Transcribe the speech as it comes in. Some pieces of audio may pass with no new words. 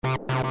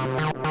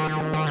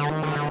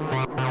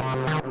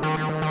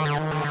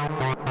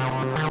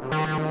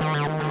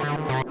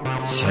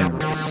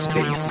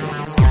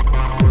TerraSpaces.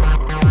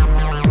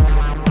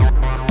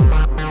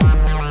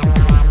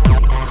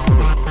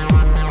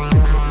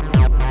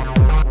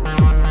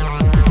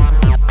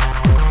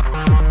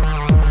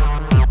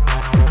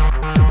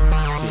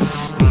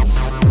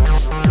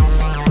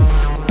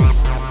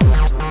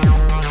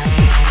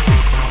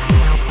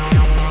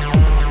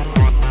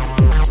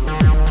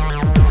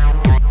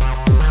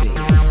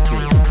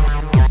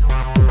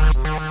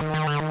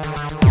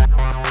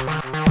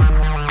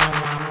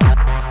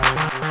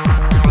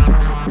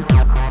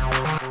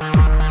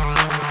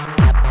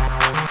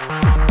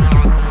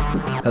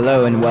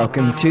 Hello and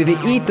welcome to The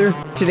Ether.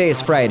 Today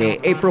is Friday,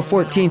 April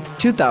 14th,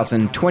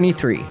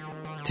 2023.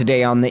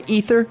 Today on The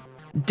Ether,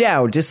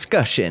 DAO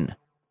discussion,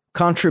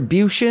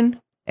 contribution,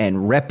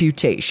 and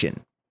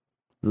reputation.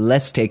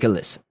 Let's take a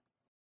listen.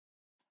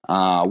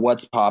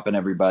 What's poppin',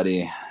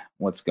 everybody?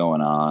 What's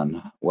going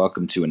on?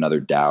 Welcome to another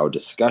DAO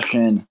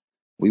discussion.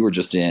 We were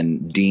just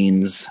in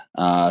Dean's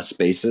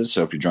Spaces,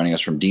 so if you're joining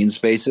us from Dean's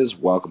Spaces,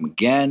 welcome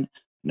again.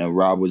 I know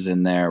Rob was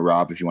in there.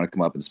 Rob, if you want to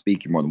come up and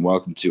speak, you're more than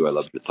welcome to. I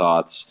love your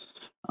thoughts.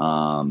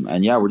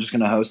 And yeah, we're just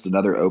going to host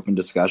another open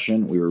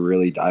discussion. We were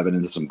really diving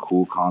into some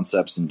cool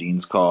concepts in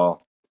Dean's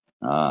call,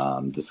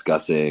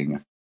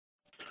 discussing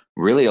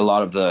really a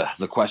lot of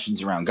the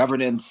questions around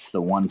governance,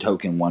 the one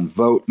token, one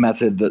vote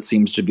method that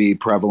seems to be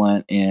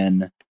prevalent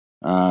in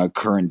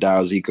current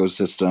DAO's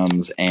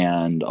ecosystems,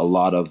 and a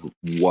lot of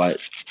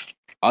what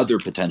other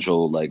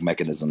potential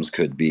mechanisms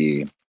could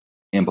be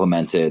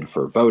implemented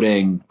for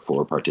voting,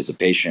 for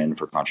participation,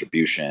 for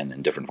contribution,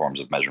 and different forms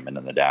of measurement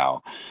in the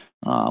DAO.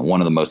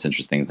 One of the most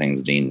interesting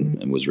things Dean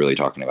was really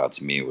talking about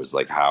to me was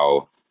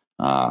how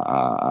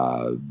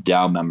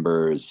DAO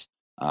members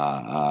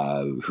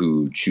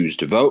who choose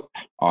to vote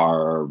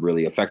are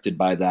really affected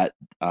by that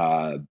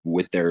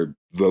with their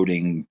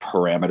voting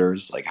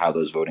parameters, like how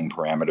those voting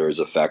parameters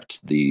affect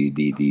the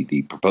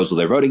proposal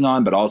they're voting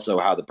on, but also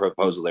how the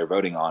proposal they're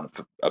voting on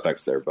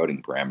affects their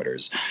voting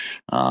parameters.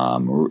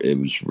 It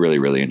was really,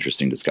 really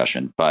interesting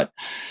discussion. But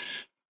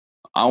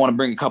I want to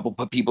bring a couple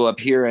people up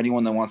here.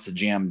 Anyone that wants to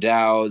jam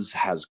DAOs,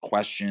 has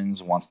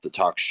questions, wants to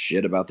talk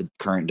shit about the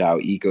current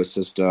DAO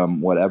ecosystem,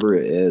 whatever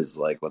it is,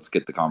 let's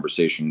get the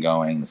conversation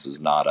going. This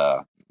is not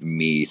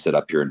me sit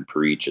up here and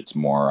preach. It's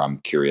more I'm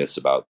curious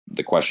about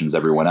the questions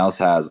everyone else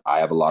has. I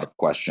have a lot of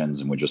questions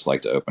and would just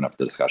like to open up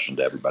the discussion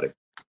to everybody.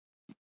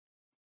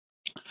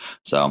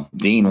 So,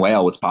 Dean,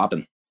 Whale, what's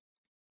popping?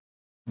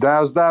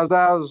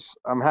 DAOs.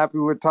 I'm happy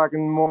we're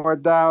talking more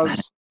DAOs.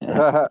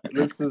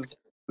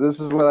 This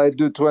is what I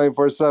do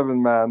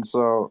 24/7, man.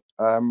 So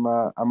I'm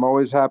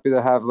always happy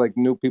to have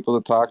new people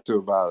to talk to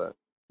about it.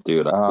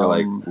 Dude, I feel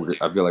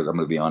like I'm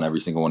gonna be on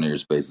every single one of your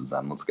spaces.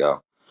 Then let's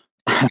go.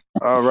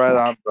 Oh, right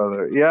on,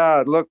 brother.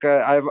 Yeah, look,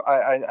 I've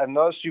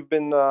noticed you've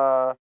been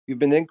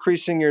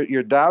increasing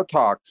your DAO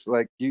talks.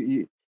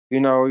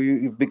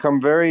 You've become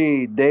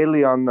very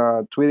daily on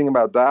tweeting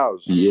about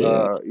DAOs.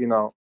 Yeah.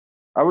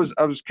 I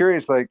was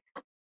curious,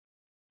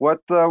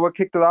 what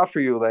kicked it off for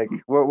you?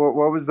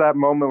 What was that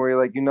moment where you're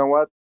like, you know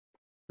what?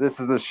 This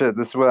is the shit.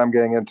 This is what I'm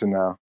getting into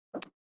now.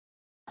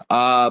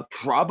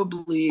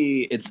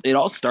 Probably it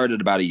all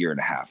started about a year and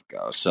a half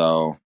ago.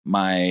 So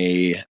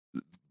my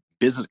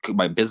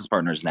business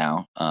partners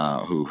now,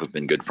 who have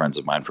been good friends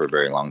of mine for a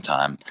very long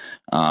time,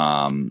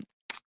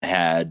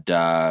 had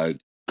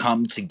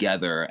come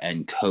together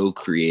and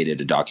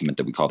co-created a document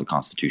that we call the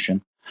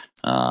Constitution,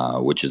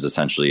 which is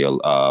essentially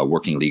a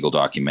working legal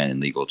document in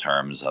legal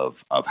terms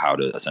of how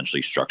to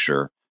essentially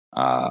structure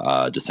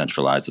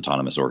decentralized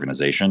autonomous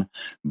organization.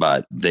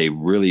 But they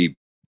really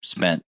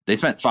spent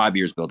 5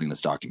 years building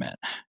this document,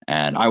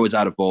 and I was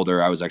out of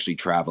Boulder. I was actually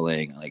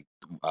traveling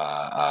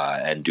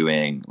and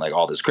doing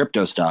all this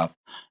crypto stuff.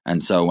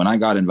 And so when I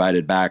got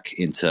invited back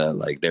into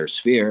their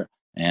sphere,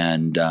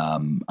 and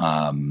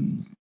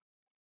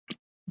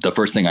the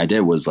first thing I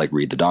did was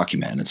read the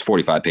document. It's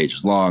 45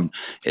 pages long.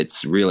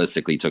 It's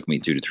realistically took me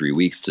 2 to 3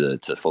 weeks to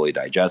fully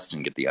digest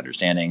and get the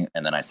understanding.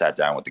 And then I sat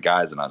down with the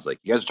guys and I was like,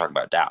 you guys are talking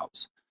about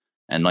DAOs.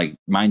 And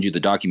mind you, the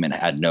document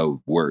had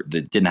no word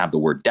that didn't have the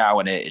word DAO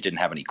in it. It didn't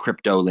have any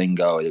crypto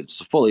lingo.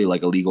 It's fully a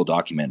legal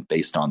document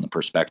based on the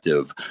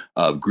perspective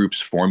of groups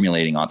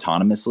formulating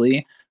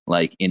autonomously,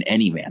 in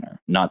any manner,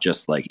 not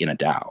just in a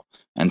DAO.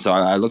 And so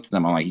I looked at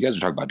them. I'm like, you guys are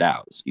talking about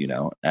DAOs,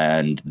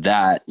 and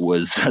that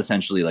was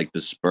essentially the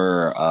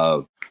spur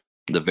of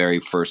the very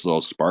first little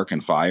spark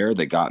and fire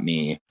that got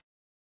me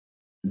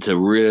to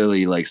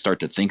really like start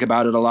to think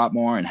about it a lot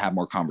more and have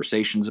more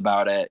conversations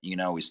about it. You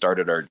know, we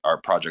started our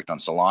project on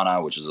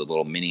Solana, which is a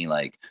little mini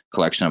like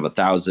collection of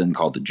 1,000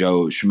 called the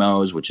Joe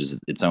Schmoes, which is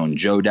its own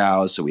Joe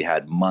DAO. So we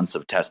had months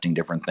of testing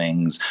different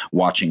things,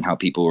 watching how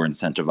people were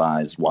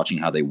incentivized, watching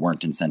how they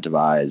weren't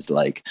incentivized,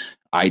 like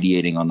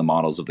ideating on the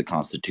models of the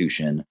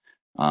Constitution.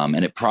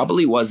 And it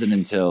probably wasn't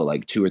until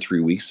like 2 or 3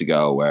 weeks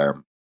ago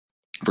where,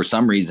 for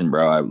some reason,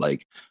 bro,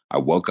 I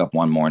woke up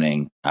one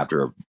morning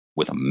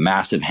with a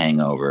massive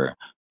hangover,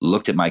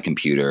 looked at my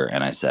computer,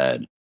 and I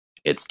said,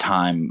 it's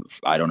time.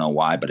 I don't know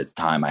why, but it's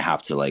time I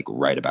have to like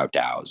write about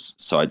DAOs.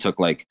 So I took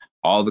like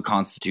all the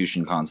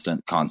constitution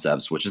constant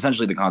concepts, which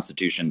essentially the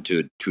constitution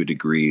to a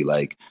degree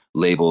like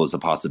labels a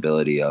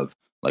possibility of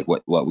like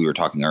what we were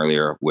talking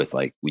earlier with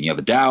like when you have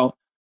a DAO,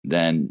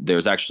 then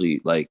there's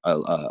actually like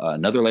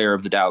another layer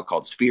of the DAO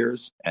called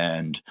spheres,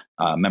 and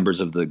members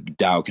of the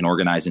DAO can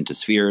organize into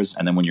spheres.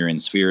 And then when you're in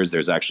spheres,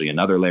 there's actually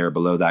another layer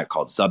below that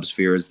called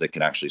subspheres that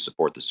can actually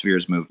support the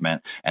spheres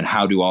movement. And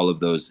how do all of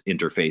those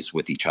interface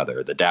with each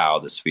other? The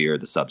DAO, the sphere,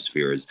 the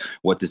subspheres.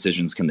 What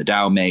decisions can the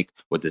DAO make?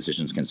 What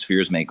decisions can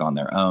spheres make on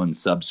their own?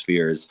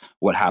 Subspheres.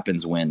 What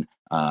happens when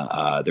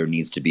there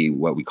needs to be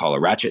what we call a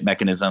ratchet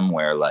mechanism,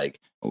 where like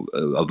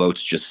a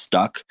vote's just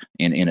stuck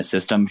in a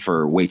system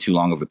for way too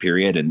long of a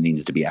period and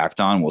needs to be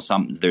acted on. Well,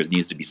 there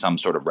needs to be some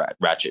sort of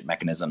ratchet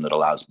mechanism that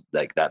allows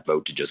like that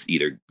vote to just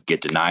either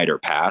get denied or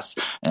pass,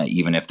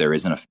 even if there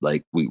isn't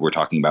like we were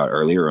talking about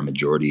earlier, a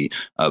majority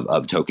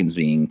of tokens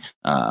being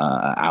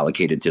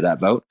allocated to that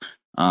vote.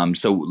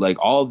 So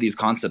like all of these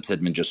concepts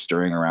had been just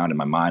stirring around in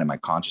my mind and my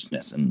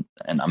consciousness, and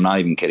I'm not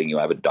even kidding you.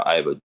 I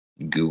have a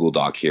Google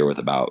Doc here with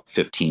about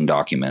 15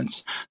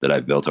 documents that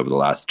I've built over the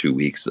last 2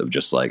 weeks of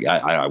just like,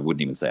 I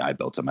wouldn't even say I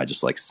built them. I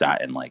just like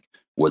sat and like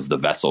was the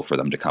vessel for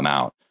them to come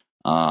out.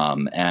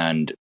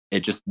 And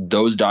it just,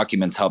 those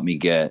documents helped me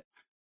get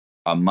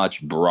a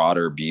much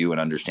broader view and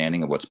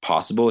understanding of what's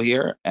possible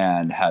here,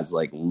 and has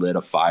like lit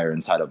a fire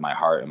inside of my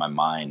heart and my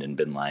mind and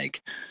been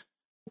like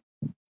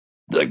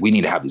we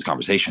need to have these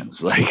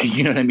conversations. Like,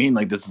 you know what I mean?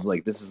 Like this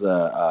is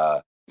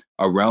a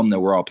realm that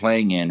we're all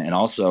playing in, and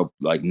also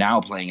like now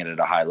playing it at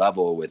a high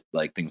level with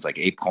like things like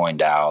ApeCoin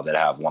DAO that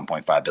have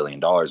 $1.5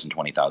 billion and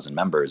 20,000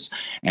 members.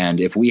 And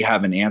if we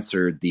haven't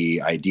answered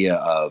the idea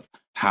of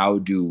how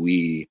do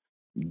we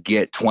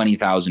get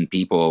 20,000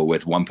 people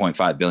with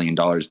 $1.5 billion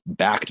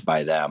backed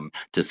by them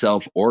to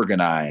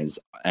self-organize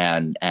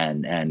and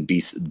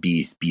be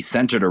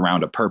centered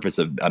around a purpose,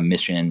 of a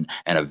mission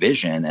and a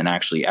vision, and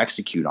actually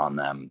execute on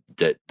them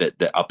that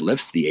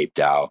uplifts the Ape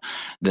DAO,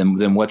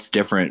 then what's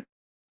different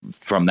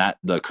from that,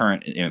 the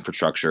current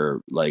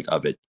infrastructure, like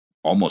of it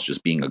almost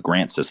just being a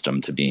grant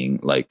system to being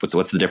like,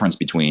 what's the difference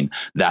between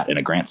that and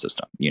a grant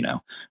system, you know?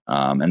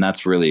 And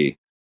that's really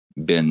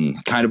been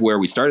kind of where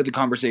we started the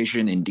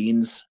conversation in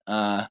Dean's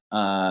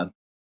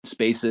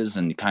spaces,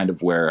 and kind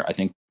of where I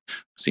think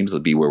seems to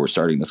be where we're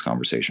starting this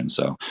conversation.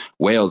 So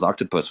Whales,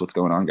 Octopus, what's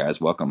going on,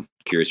 guys? Welcome.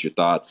 Curious your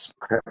thoughts.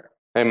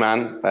 Hey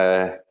man,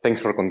 thanks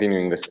for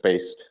continuing the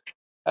space.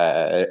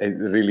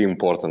 Really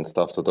important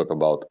stuff to talk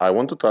about. I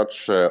want to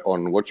touch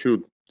on what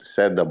you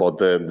said about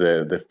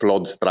the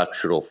flawed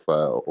structure of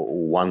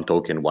one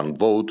token, one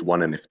vote,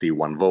 one NFT,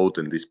 one vote,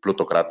 and this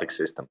plutocratic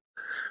system.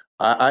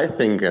 I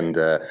think, and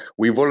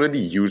we've already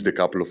used a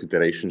couple of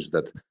iterations,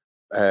 that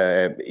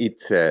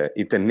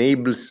it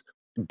enables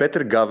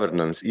better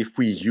governance if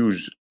we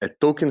use a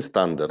token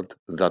standard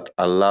that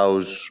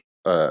allows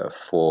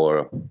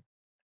for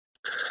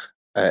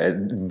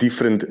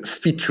different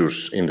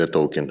features in the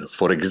token.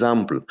 For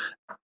example,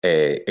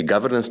 a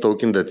governance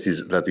token that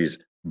is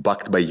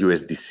backed by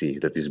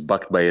USDC, that is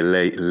backed by a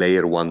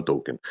layer 1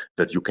 token,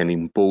 that you can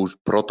impose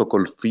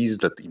protocol fees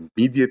that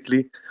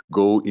immediately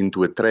go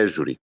into a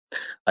treasury.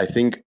 I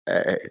think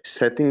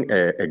setting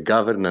a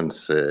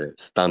governance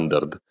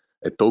standard,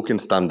 a token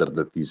standard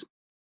that is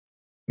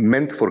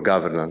meant for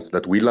governance,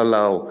 that will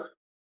allow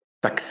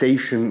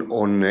taxation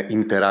on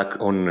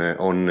interaction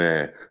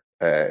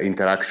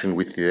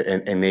with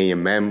an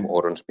AMM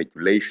or on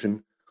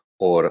speculation,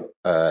 or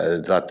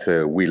that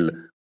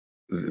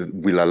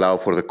will allow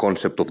for the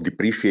concept of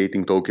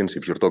depreciating tokens.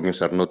 If your tokens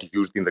are not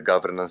used in the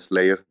governance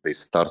layer, they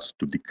start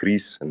to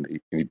decrease, and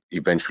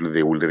eventually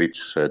they will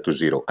reach to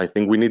zero. I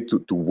think we need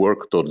to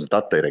work towards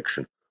that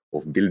direction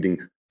of building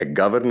a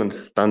governance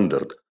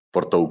standard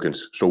for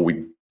tokens, so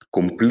we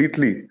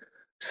completely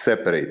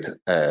separate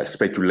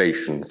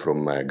speculation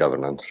from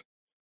governance.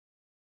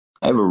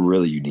 I have a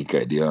really unique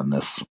idea on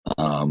this.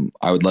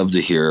 I would love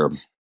to hear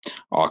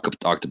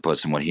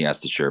Octopus and what he has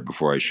to share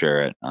before I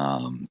share it,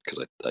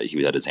 because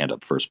he had his hand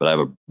up first. But I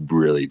have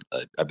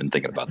I've been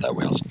thinking about that,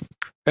 Whales.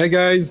 Hey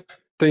guys,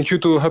 thank you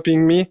to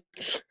helping me.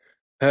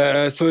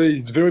 So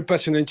it's very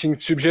fascinating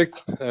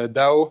subject,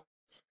 DAO.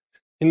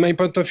 In my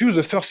point of view,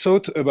 the first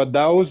thought about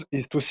DAOs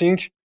is to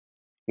think,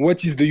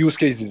 what is the use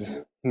cases?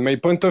 In my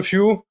point of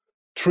view,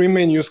 3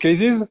 main use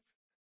cases: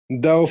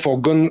 DAO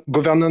for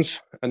governance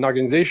and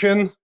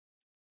organization,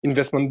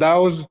 investment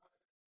DAOs,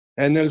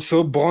 and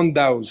also brand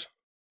DAOs.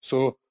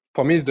 So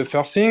for me, it's the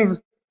first things.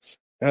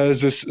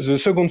 The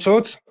second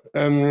thought,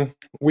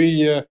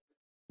 we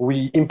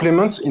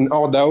implement in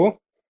our DAO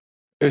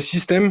a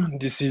system.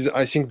 This is,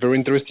 I think, very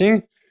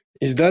interesting,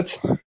 is that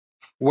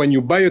when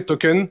you buy a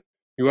token,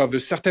 you have a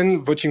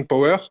certain voting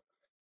power.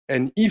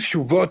 And if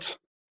you vote,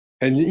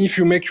 and if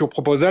you make your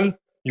proposal,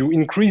 you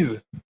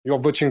increase your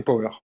voting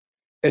power.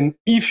 And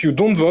if you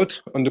don't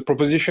vote on the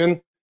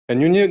proposition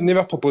and you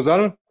never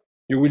proposal,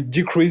 you will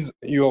decrease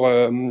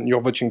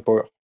your voting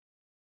power.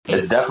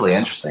 It's definitely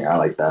interesting. I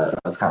like that.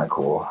 That's kind of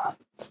cool.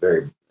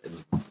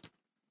 It's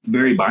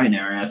very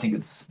binary. I think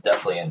it's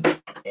definitely an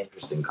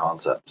interesting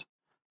concept.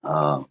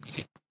 I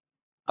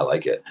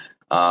like it.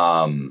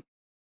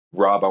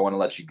 Rob, I want to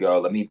let you go.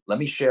 Let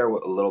me share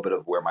a little bit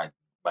of where my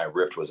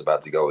rift was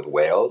about to go with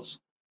whales,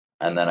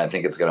 and then I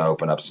think it's going to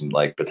open up some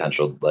like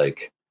potential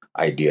like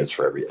ideas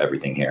for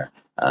everything here,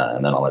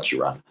 and then I'll let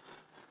you run.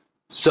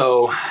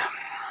 So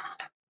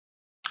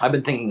I've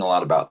been thinking a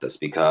lot about this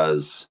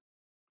because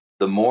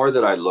the more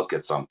that I look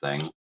at something,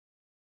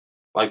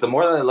 like the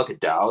more that I look at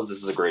DAOs,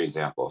 this is a great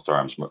example. Sorry,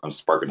 I'm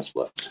sparking a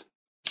split.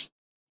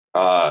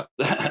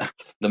 The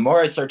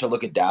more I start to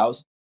look at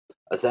DAOs,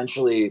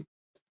 essentially,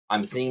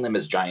 I'm seeing them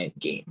as giant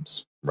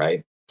games,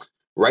 right?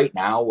 Right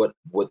now,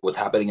 what's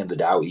happening in the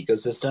DAO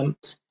ecosystem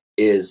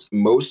is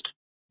most of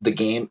the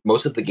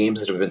games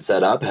that have been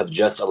set up have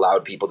just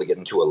allowed people to get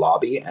into a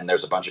lobby, and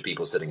there's a bunch of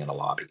people sitting in a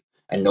lobby,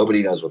 and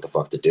nobody knows what the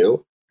fuck to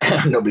do.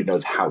 Nobody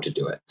knows how to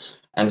do it.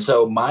 And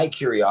so my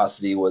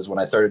curiosity was when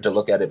I started to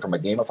look at it from a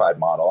gamified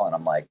model, and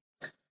I'm like,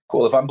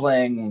 cool, if I'm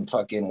playing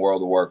fucking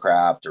World of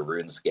Warcraft or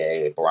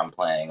RuneScape, or I'm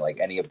playing like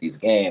any of these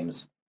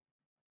games,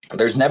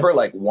 there's never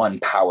like one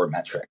power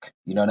metric.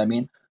 You know what I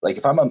mean? Like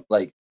if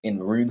like in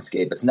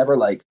RuneScape, it's never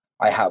like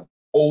I have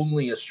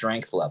only a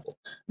strength level.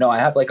 No, I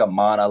have like a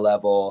mana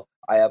level.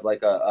 I have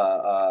like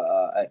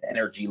an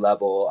energy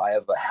level. I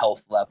have a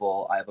health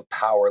level. I have a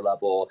power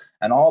level,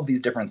 and all of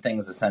these different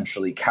things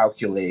essentially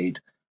calculate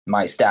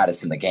my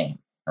status in the game,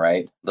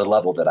 right? The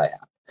level that I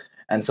have.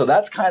 And so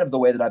that's kind of the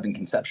way that I've been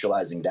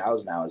conceptualizing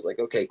DAOs now is like,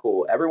 okay,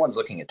 cool. Everyone's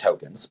looking at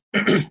tokens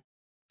and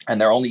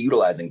they're only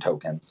utilizing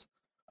tokens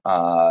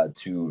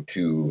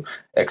to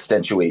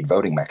accentuate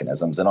voting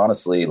mechanisms. And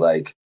honestly,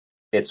 like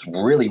it's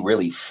really,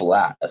 really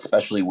flat,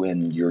 especially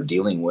when you're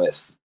dealing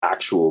with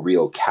actual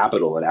real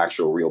capital and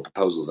actual real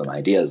proposals and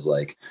ideas.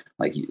 Like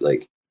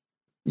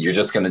you're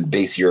just going to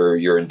base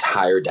your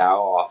entire DAO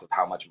off of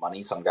how much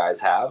money some guys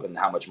have and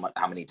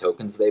how many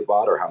tokens they've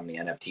bought or how many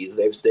NFTs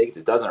they've staked.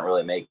 It doesn't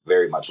really make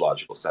very much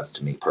logical sense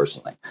to me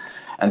personally.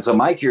 And so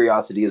my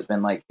curiosity has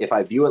been like, if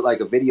I view it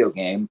like a video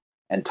game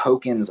and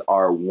tokens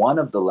are one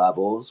of the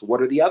levels,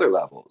 what are the other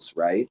levels,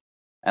 right?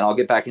 And I'll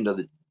get back into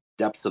the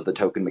depths of the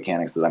token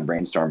mechanics that I'm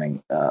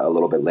brainstorming a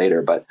little bit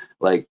later. But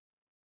like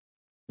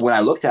when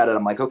I looked at it,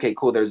 I'm like, okay,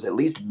 cool. There's at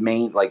least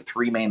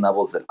three main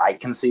levels that I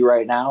can see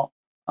right now.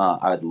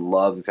 I'd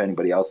love if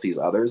anybody else sees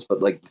others,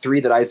 but like the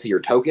three that I see are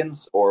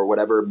tokens or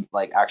whatever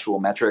like actual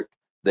metric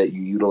that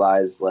you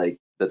utilize, like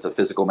that's a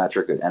physical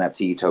metric, an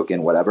NFT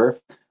token, whatever.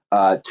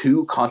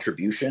 Two,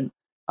 contribution.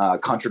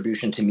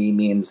 Contribution to me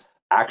means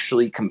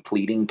actually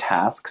completing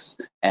tasks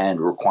and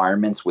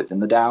requirements within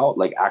the DAO,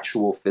 like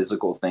actual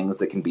physical things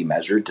that can be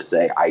measured to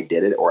say I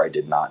did it or I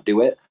did not do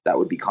it. That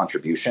would be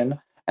contribution.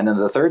 And then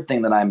the third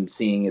thing that I'm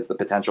seeing is the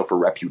potential for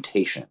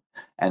reputation.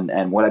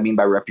 And what I mean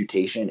by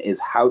reputation is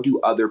how do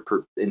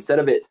instead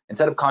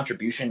of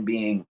contribution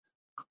being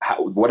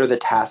what are the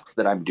tasks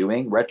that I'm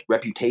doing,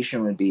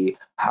 reputation would be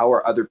how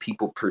are other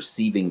people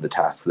perceiving the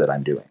tasks that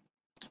I'm doing.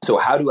 So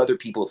how do other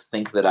people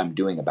think that I'm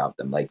doing about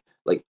them? Like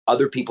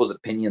other people's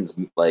opinions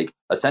like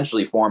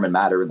essentially form and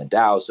matter in the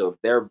DAO. So if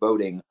they're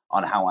voting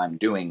on how I'm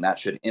doing, that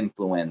should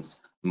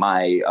influence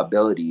my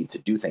ability to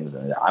do things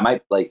in it. I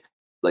might like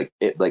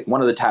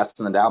one of the tasks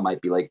in the DAO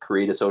might be like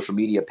create a social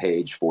media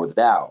page for the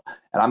DAO.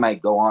 And I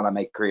might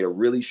create a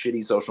really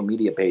shitty social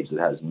media page that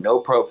has no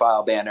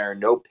profile banner,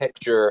 no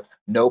picture,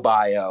 no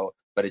bio,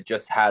 but it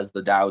just has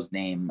the DAO's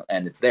name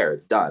and it's there,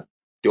 it's done.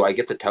 Do I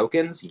get the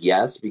tokens?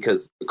 Yes,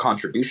 because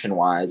contribution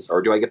wise,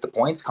 or do I get the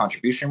points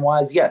contribution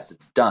wise? Yes,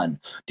 it's done.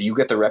 Do you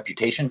get the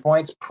reputation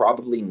points?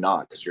 Probably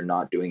not, because you're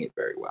not doing it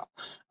very well.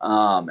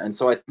 And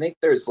so I think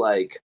there's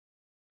like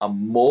a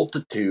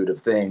multitude of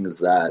things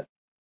that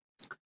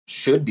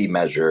should be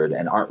measured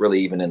and aren't really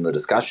even in the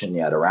discussion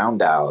yet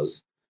around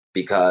DAOs,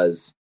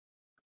 because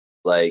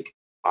like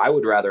I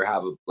would rather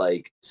have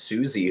like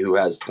Susie who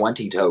has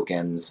 20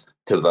 tokens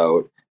to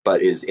vote,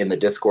 but is in the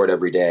Discord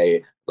every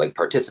day, like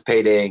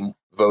participating,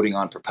 voting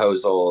on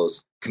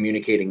proposals,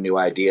 communicating new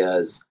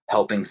ideas,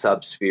 helping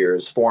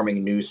subspheres,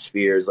 forming new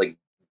spheres, like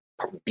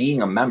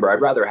being a member.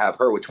 I'd rather have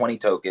her with 20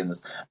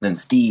 tokens than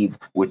Steve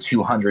with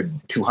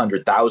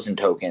 200,000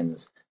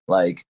 tokens,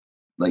 like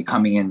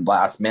coming in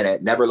last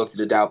minute, never looked at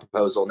a DAO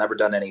proposal, never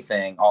done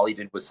anything. All he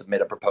did was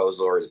submit a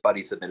proposal, or his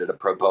buddy submitted a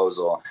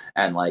proposal,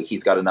 and like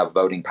he's got enough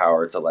voting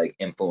power to like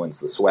influence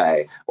the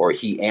sway, or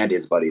he and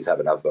his buddies have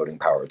enough voting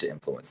power to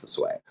influence the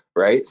sway,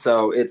 right?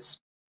 So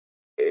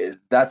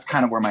that's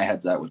kind of where my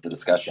head's at with the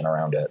discussion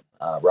around it.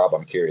 Rob,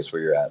 I'm curious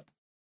where you're at.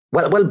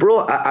 Well,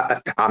 bro,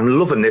 I'm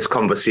loving this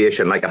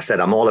conversation. Like I said,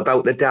 I'm all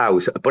about the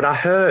DAOs. But I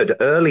heard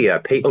earlier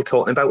people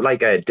talking about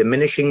like a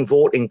diminishing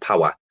voting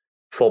power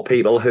for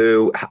people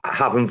who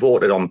haven't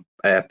voted on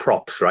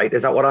props, right?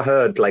 Is that what I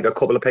heard? Like a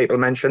couple of people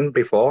mentioned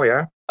before,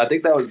 yeah? I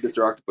think that was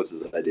Mr.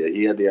 Octopus's idea.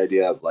 He had the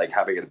idea of like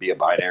having it be a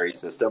binary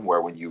system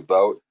where when you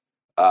vote,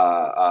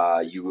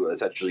 you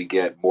essentially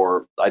get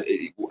more. I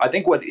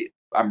think what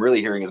I'm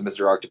really hearing is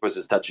Mr. Octopus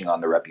is touching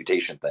on the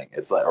reputation thing.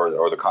 It's like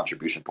or the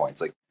contribution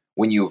points. Like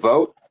when you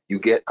vote, you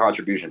get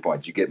contribution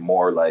points. You get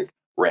more like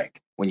rank.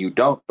 When you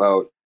don't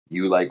vote,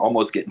 you like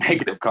almost get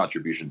negative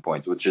contribution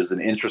points, which is an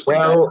interesting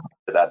Well,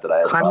 to that I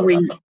hadn't can thought we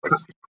about.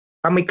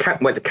 can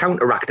we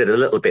counteract it a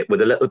little bit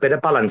with a little bit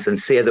of balance and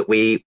say that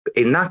we,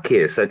 in that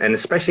case, and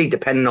especially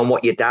depending on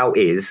what your DAO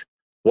is,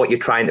 what you're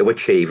trying to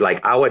achieve, like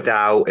our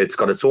DAO, it's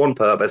got its own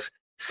purpose,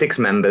 6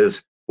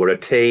 members, we're a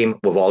team,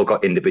 we've all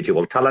got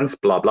individual talents,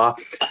 blah, blah.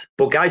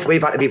 But guys,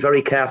 we've had to be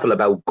very careful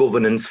about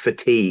governance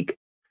fatigue.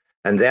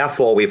 And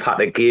therefore, we've had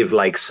to give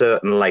like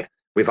certain, like,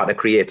 we've had to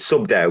create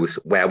sub-DAOs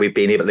where we've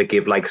been able to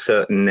give like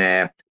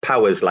certain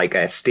powers, like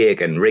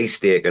staking,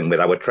 restaking with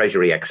our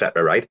treasury,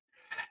 etc. Right?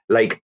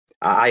 Like,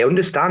 I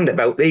understand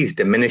about these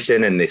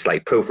diminishing and this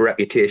like proof of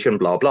reputation,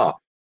 blah, blah.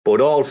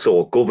 But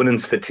also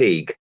governance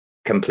fatigue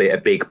can play a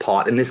big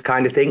part in this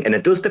kind of thing. And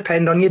it does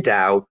depend on your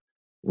DAO,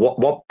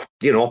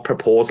 what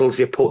proposals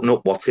you're putting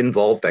up, what's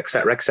involved,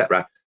 etc.,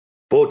 etc.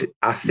 But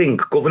I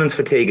think governance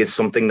fatigue is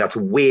something that's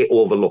way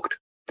overlooked.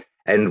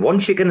 And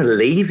once you can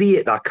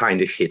alleviate that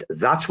kind of shit,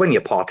 that's when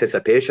your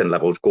participation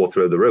levels go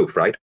through the roof,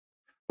 right?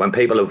 When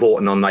people are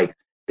voting on like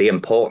the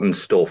important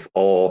stuff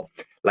or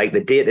like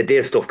the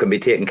day-to-day stuff can be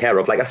taken care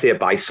of, like I say,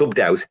 by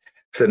sub-DAOs.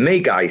 For me,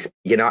 guys,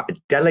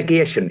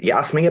 delegation. You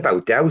ask me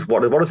about DAOs,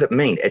 what does it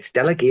mean? It's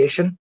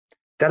delegation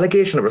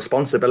of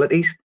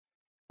responsibilities.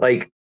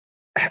 Like,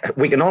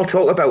 we can all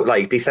talk about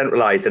like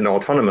decentralized and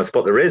autonomous,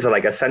 but there is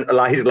like a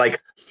centralized,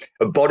 like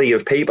a body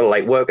of people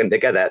like working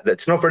together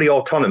that's not very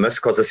autonomous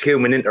because there's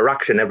human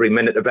interaction every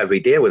minute of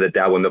every day with the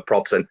DAO and the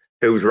props and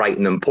who's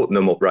writing them, putting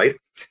them up, right?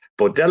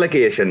 But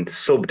delegation,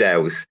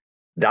 sub-DAOs,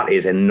 that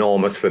is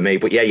enormous for me.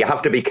 But yeah, you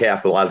have to be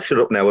careful. I'll shut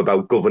up now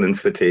about governance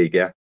fatigue,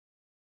 yeah.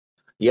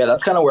 Yeah,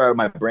 that's kind of where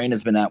my brain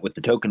has been at with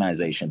the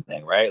tokenization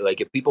thing, right?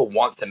 Like if people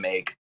want to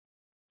make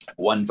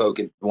one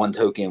token,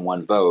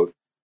 one vote,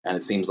 and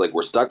it seems like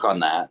we're stuck on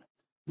that,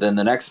 then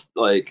the next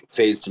like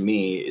phase to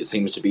me, it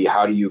seems to be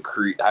how do you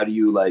create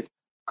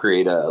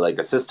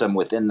a system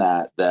within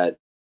that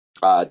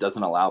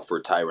doesn't allow for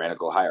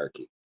tyrannical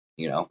hierarchy,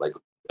 like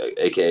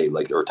aka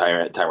like or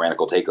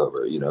tyrannical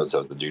takeover,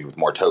 so the dude with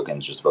more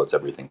tokens just votes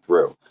everything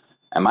through.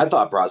 And my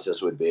thought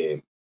process would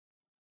be,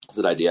 it's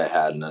an idea I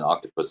had, and an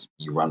octopus,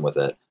 you run with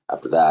it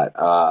after that.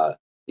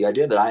 The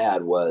idea that I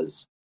had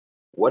was,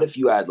 what if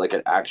you had like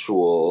an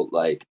actual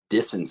like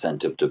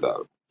disincentive to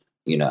vote?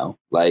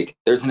 Like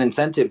there's an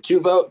incentive to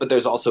vote, but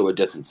there's also a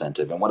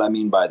disincentive. And what I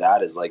mean by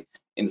that is like,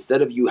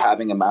 instead of you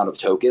having amount of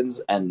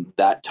tokens and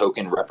that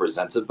token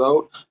represents a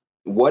vote,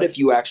 what if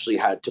you actually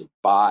had to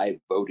buy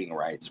voting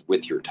rights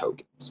with your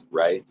tokens,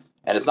 right?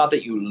 And it's not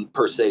that you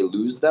per se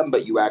lose them,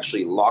 but you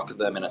actually lock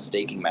them in a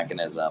staking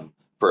mechanism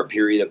for a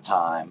period of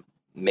time,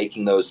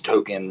 making those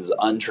tokens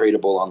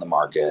untradeable on the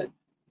market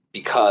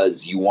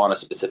because you want a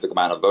specific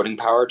amount of voting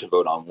power to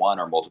vote on one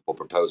or multiple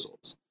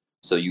proposals.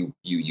 So you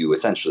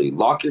essentially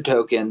lock your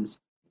tokens,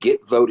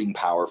 get voting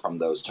power from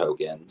those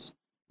tokens,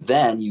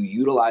 then you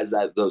utilize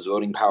those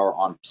voting power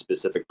on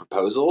specific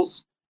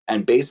proposals,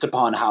 and based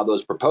upon how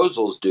those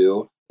proposals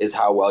do is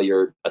how well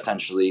your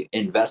essentially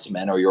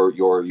investment or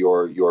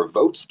your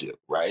votes do,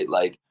 right?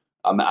 Like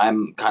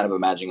I'm kind of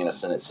imagining a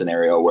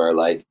scenario where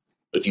like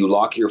if you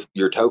lock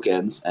your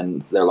tokens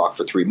and they're locked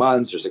for 3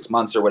 months or 6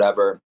 months or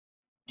whatever,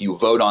 you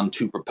vote on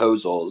 2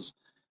 proposals.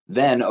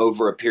 Then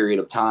over a period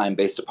of time,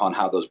 based upon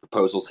how those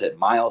proposals hit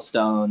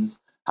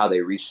milestones, how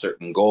they reach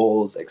certain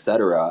goals,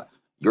 etc.,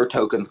 your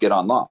tokens get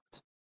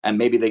unlocked. And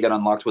maybe they get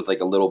unlocked with like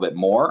a little bit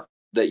more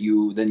than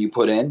you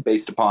put in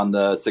based upon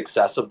the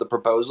success of the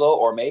proposal.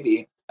 Or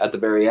maybe at the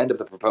very end, if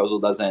the proposal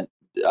doesn't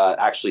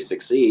actually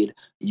succeed,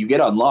 you get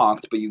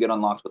unlocked, but you get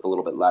unlocked with a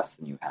little bit less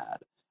than you had.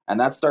 And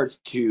that starts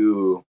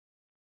to,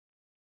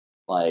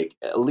 like,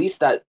 at least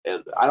that,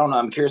 I don't know,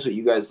 I'm curious what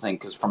you guys think,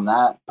 because from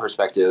that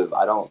perspective,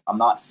 I'm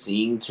not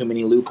seeing too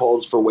many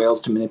loopholes for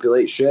whales to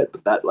manipulate shit,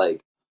 but that,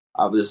 like,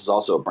 this is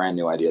also a brand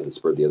new idea that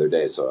spurred the other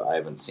day, so I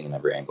haven't seen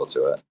every angle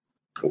to it.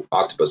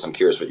 Octopus, I'm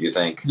curious what you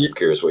think. Yeah. I'm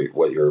curious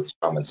what your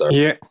comments are.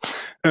 Yeah.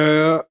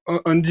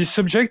 On this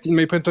subject, in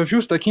my point of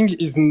view, stacking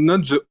is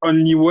not the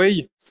only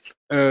way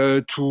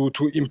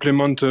to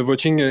implement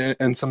voting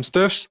and some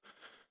stuffs.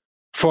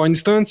 For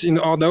instance, in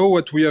our DAO,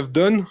 what we have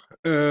done,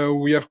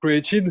 we have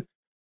created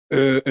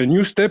a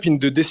new step in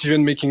the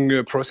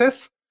decision-making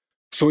process.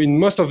 So in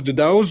most of the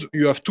DAOs,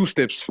 you have 2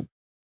 steps.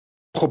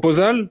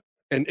 Proposal,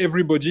 and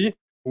everybody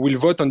will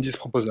vote on this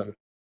proposal.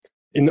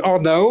 In our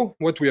DAO,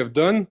 what we have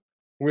done,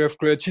 we have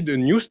created a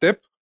new step.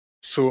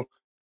 So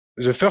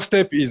the first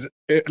step is,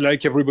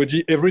 like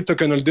everybody, every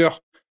token holder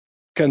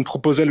can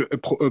propose a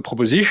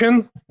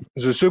proposition.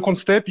 The second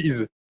step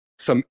is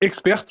some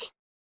experts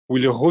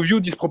will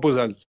review these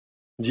proposals.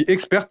 The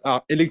experts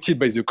are elected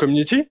by the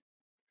community.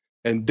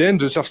 And then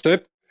the third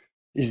step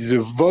is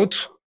the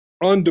vote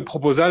on the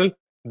proposal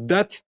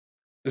that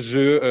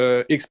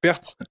the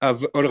experts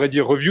have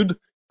already reviewed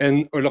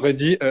and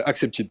already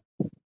accepted.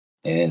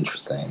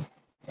 Interesting.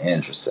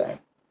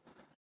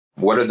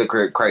 What are the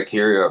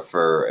criteria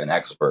for an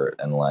expert,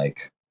 and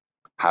like,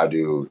 how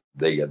do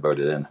they get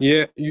voted in?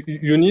 Yeah,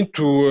 you need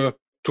to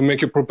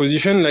make a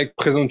proposition, like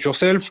present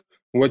yourself,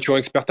 what your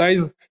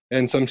expertise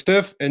and some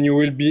stuff, and you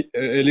will be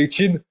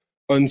elected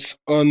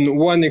on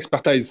one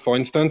expertise, for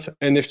instance,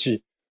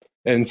 NFT.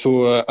 And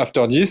so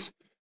after this,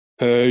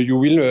 you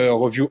will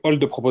review all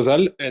the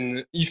proposal,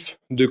 and if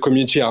the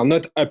community are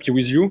not happy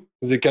with you,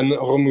 they can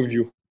remove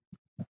you.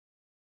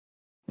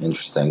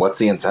 Interesting. What's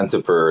the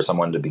incentive for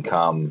someone to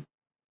become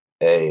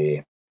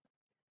a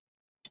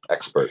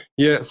expert?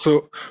 Yeah,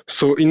 so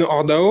in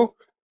our DAO,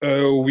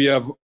 we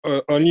have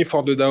only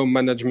for the DAO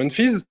management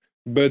fees,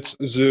 but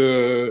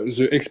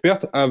the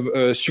expert have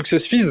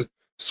success fees.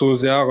 So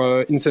there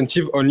are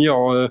incentive only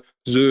on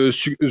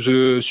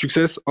the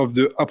success of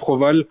the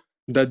approval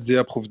that they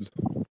approved.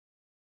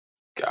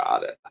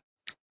 Got it.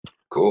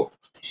 Cool.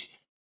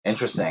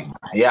 Interesting.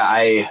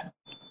 Yeah,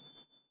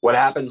 what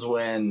happens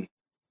when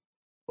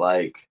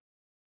like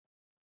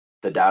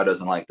the DAO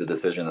doesn't like the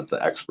decision that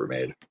the expert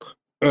made?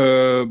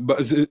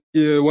 But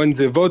when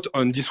they vote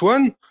on this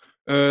one,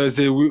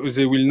 they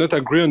will not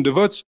agree on the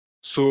vote.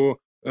 So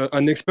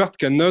an expert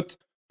cannot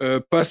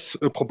pass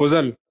a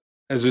proposal.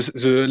 As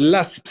the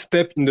last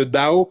step in the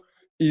DAO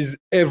is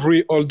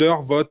every holder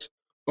vote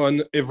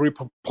on every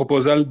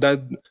proposal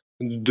that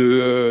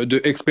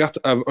the expert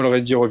have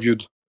already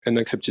reviewed and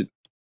accepted.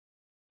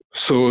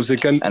 So they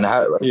can. And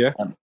how? Yeah.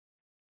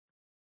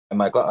 And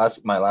my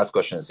last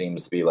question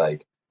seems to be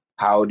like,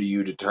 how do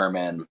you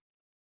determine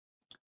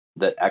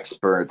that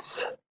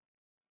experts?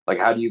 Like,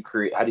 how do you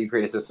create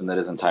a system that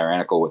isn't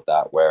tyrannical with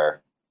that, where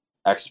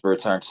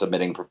experts aren't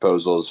submitting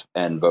proposals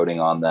and voting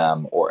on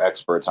them, or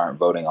experts aren't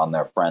voting on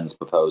their friends'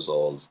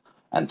 proposals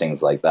and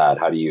things like that?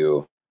 How do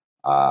you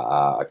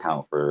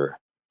account for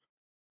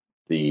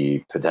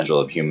the potential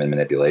of human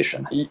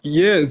manipulation?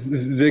 Yes,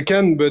 they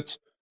can, but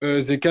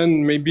they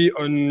can maybe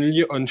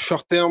only on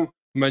short term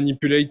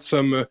manipulate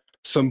some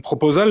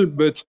proposal.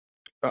 But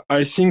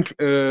I think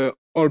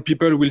all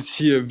people will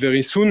see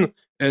very soon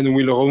and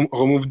will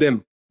remove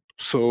them.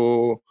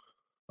 So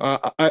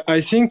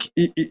I think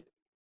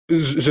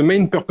the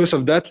main purpose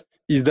of that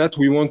is that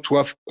we want to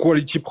have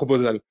quality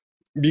proposal.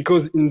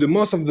 Because in the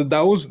most of the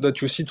DAOs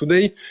that you see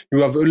today, you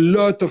have a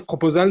lot of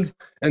proposals,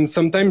 and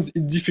sometimes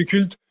it's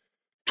difficult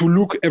to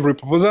look every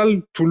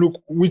proposal, to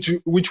look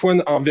which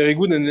one are very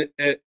good, and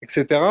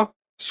etc.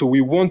 So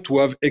we want to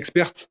have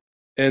experts,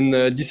 and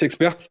these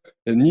experts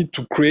need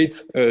to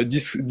create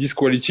this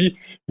quality,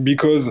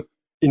 because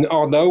in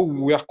our DAO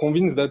we are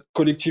convinced that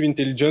collective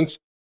intelligence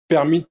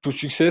permit to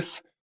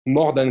success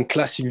more than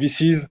classic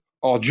VCs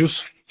or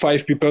just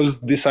 5 people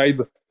decide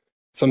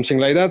something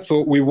like that.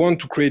 So we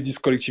want to create this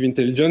collective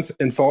intelligence,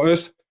 and for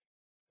us,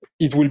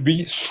 it will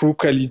be through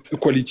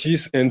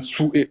qualities and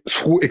through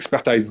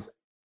expertise.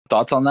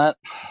 Thoughts on that?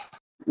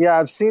 Yeah,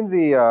 I've seen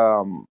the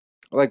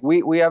like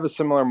we have a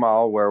similar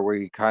model where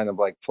we kind of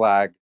like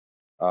flag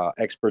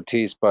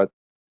expertise, but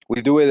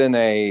we do it in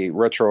a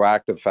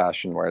retroactive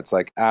fashion where it's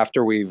like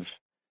after we've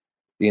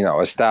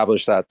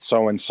established that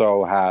so and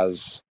so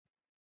has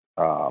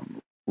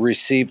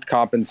received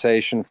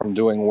compensation from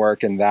doing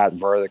work in that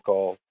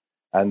vertical,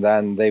 and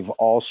then they've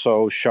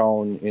also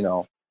shown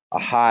a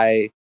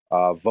high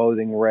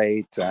voting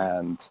rate,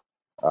 and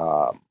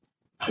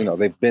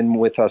they've been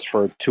with us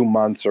for 2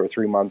 months or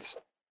 3 months,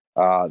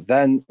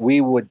 then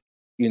we would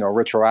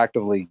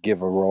retroactively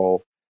give a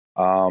role.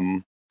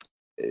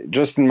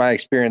 Just in my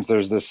experience,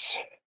 there's this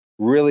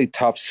really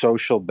tough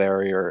social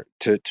barrier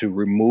to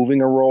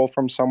removing a role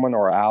from someone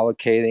or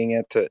allocating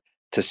it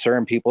to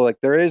certain people. Like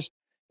there is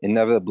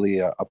inevitably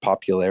a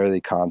popularity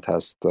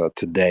contest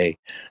today,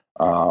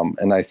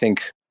 and I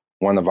think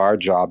one of our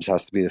jobs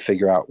has to be to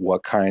figure out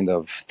what kind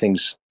of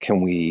things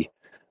can we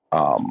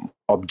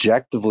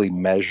objectively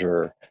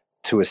measure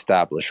to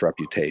establish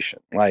reputation.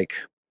 Like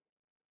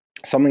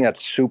something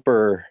that's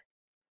super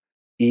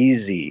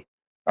easy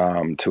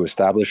to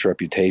establish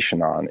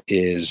reputation on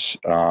is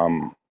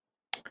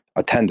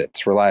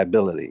attendance,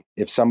 reliability.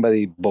 If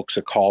somebody books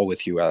a call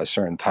with you at a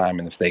certain time,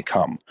 and if they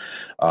come,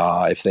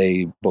 if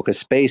they book a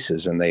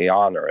spaces and they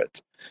honor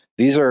it,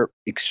 these are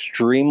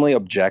extremely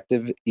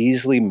objective,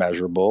 easily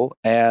measurable,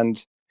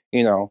 and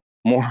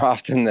more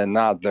often than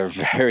not, they're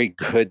very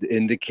good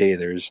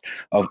indicators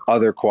of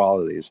other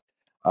qualities.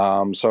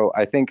 So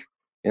I think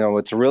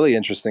it's a really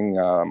interesting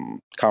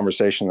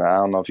conversation. I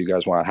don't know if you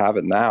guys want to have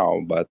it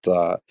now, but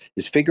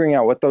is figuring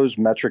out what those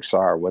metrics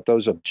are, what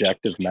those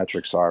objective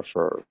metrics are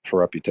for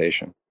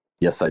reputation.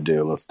 Yes, I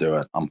do. Let's do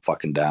it. I'm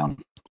fucking down.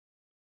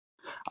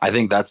 I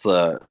think that's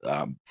the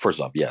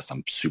first off, yes,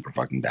 I'm super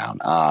fucking down.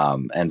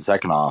 And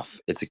second off,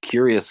 it's a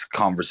curious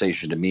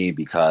conversation to me,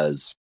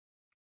 because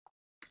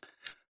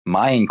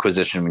my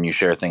inquisition when you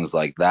share things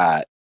like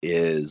that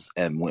is,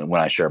 and when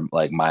I share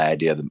like my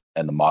idea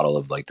and the model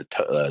of like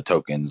the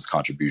tokens,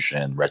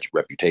 contribution,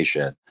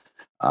 reputation,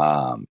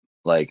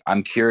 like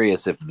I'm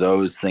curious if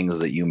those things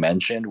that you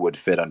mentioned would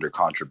fit under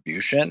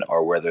contribution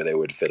or whether they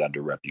would fit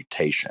under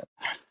reputation.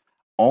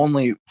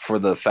 Only for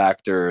the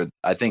factor,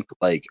 I think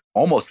like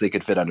almost they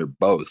could fit under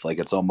both. Like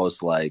it's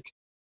almost like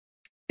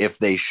if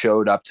they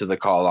showed up to the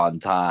call on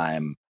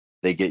time,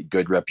 they get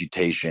good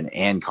reputation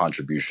and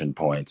contribution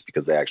points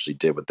because they actually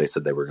did what they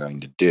said they were going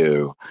to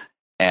do.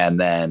 And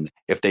then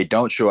if they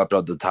don't show up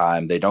at the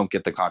time, they don't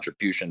get the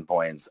contribution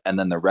points. And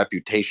then the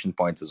reputation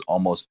points is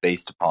almost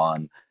based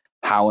upon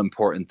how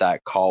important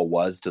that call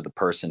was to the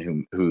person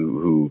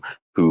who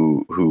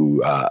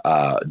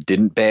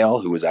didn't bail,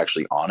 who was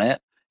actually on it,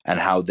 and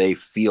how they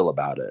feel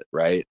about it,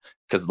 right?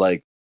 Because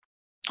like,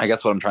 I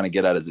guess what I'm trying to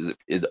get at is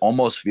it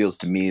almost feels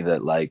to me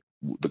that like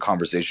the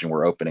conversation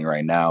we're opening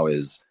right now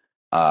is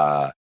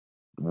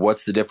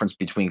what's the difference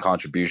between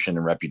contribution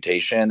and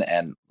reputation,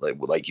 and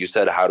like you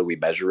said, how do we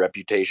measure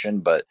reputation?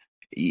 But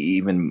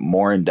even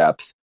more in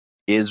depth,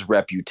 is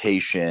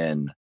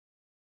reputation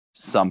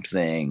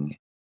something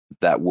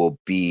that will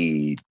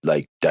be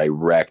like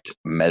direct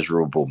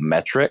measurable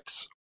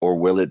metrics, or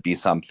will it be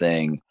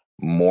something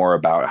more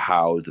about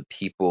how the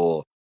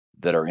people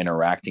that are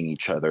interacting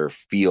each other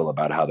feel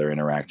about how they're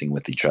interacting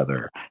with each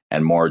other,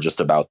 and more just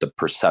about the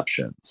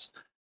perceptions?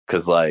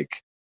 Because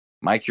like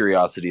my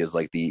curiosity is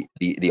like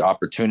the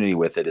opportunity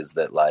with it is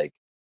that like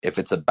if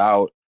it's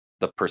about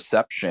the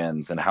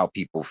perceptions and how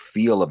people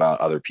feel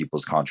about other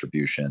people's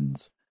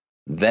contributions,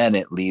 then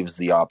it leaves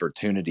the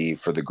opportunity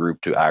for the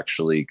group to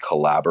actually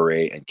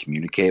collaborate and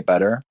communicate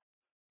better.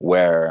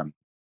 Where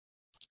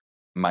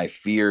my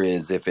fear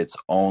is if it's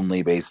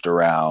only based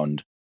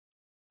around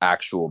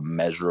actual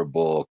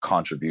measurable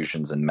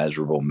contributions and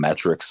measurable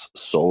metrics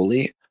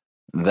solely,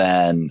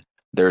 then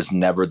there's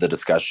never the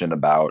discussion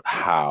about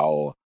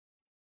how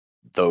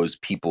those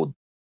people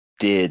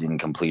did in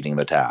completing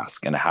the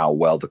task and how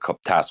well the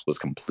task was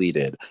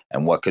completed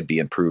and what could be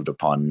improved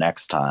upon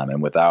next time.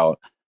 And without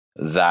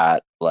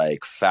that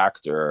like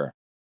factor,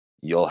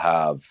 you'll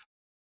have,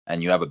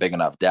 and you have a big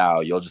enough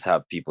DAO, you'll just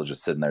have people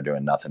just sitting there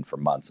doing nothing for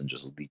months and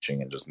just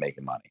leeching and just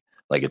making money.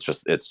 Like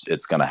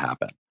it's going to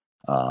happen.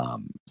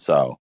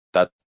 So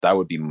that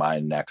would be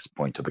my next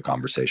point to the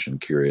conversation.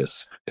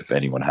 Curious if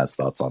anyone has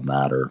thoughts on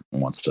that or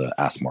wants to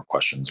ask more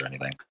questions or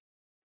anything.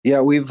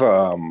 Yeah, we've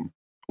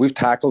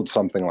tackled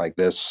something like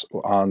this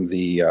on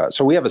the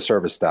so we have a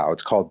service DAO.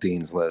 It's called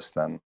Dean's List,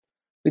 and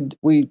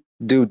we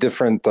do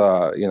different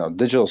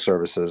digital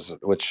services,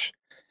 which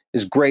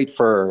is great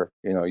for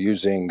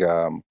using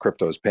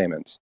crypto as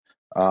payments,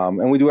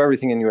 and we do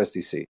everything in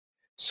USDC.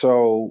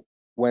 So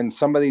when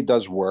somebody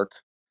does work,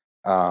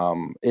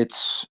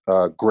 it's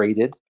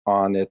graded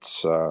on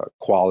its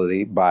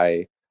quality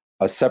by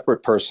a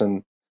separate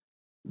person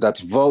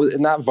that's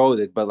not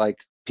voted, but like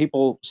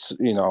people,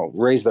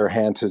 raise their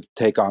hand to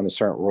take on a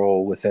certain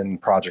role within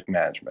project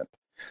management.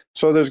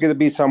 So there's going to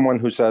be someone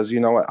who says, you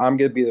know what, I'm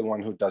going to be the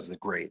one who does the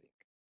grading.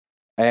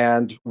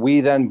 And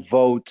we then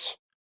vote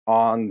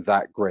on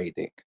that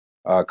grading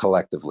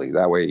collectively.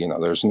 That way,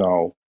 there's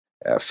no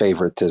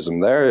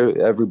favoritism there.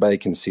 Everybody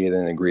can see it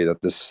and agree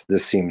that this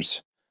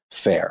seems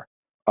fair.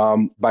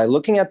 By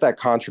looking at that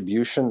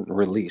contribution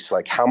release,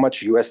 like how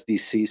much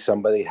USDC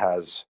somebody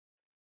has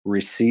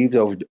received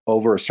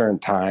over a certain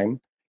time,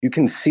 you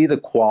can see the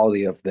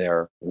quality of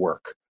their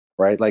work,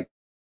 right? Like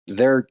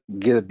they're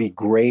going to be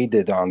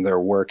graded on their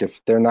work.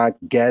 If they're not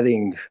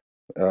getting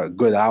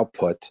good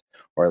output,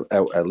 or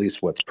at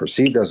least what's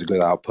perceived as a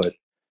good output,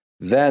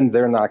 then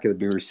they're not going to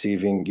be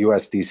receiving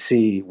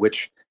USDC,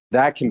 which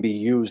that can be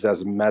used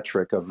as a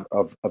metric of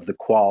the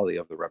quality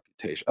of the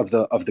reputation of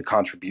the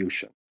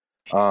contribution.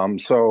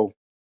 So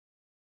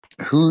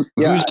who's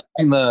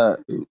doing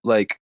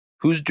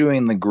who's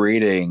doing the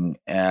grading,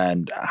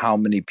 and how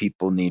many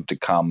people need to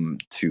come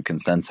to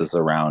consensus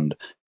around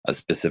a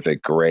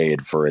specific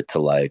grade for it to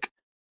like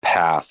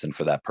pass and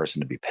for that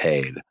person to be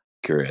paid?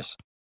 Curious.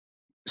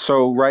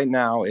 So right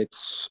now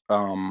it's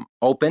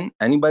open.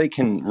 Anybody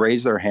can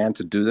raise their hand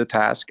to do the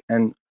task,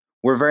 and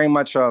we're very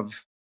much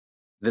of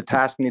the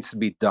task needs to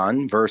be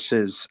done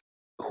versus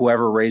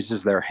whoever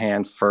raises their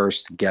hand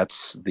first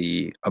gets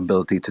the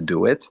ability to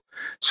do it.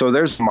 So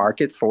there's a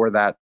market for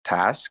that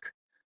task.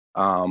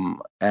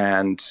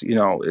 And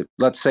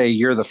let's say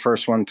you're the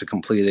first one to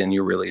complete it and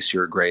you release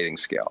your grading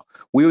scale.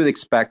 We would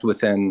expect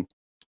within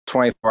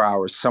 24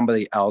 hours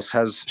somebody else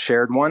has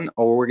shared one,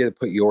 or we're going to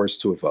put yours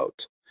to a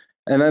vote.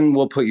 And then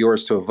we'll put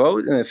yours to a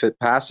vote, and if it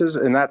passes,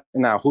 and that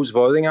now who's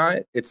voting on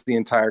it? It's the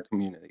entire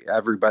community,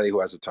 everybody who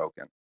has a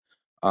token.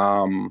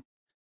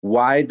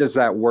 Why does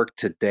that work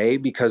today?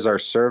 Because our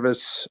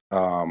service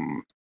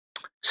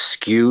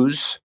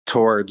skews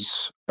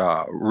towards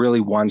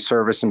really one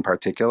service in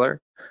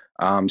particular.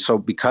 So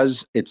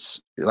because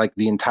it's like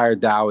the entire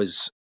DAO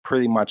is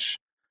pretty much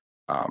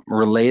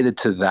related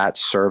to that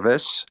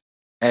service,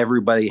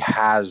 everybody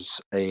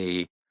has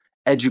a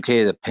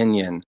educated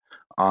opinion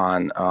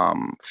on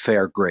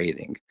fair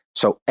grading.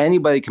 So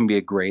anybody can be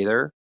a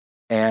grader,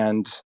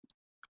 and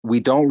we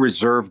don't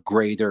reserve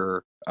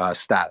grader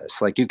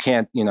status. Like you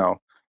can't,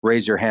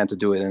 raise your hand to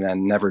do it and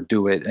then never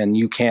do it. And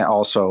you can't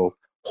also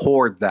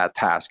hoard that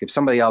task. If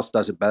somebody else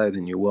does it better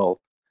than you, will,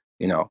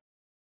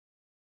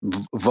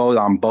 vote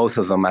on both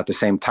of them at the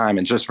same time.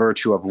 And just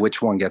virtue of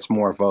which one gets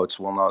more votes,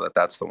 we'll know that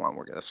that's the one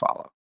we're going to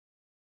follow.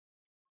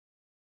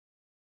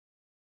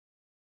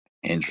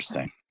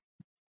 Interesting.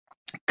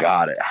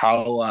 Got it.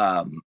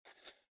 How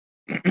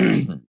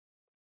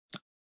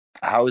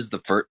how is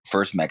the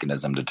first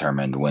mechanism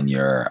determined when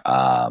you're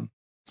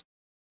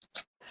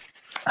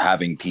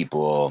having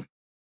people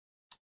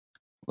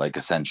like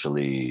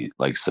essentially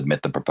like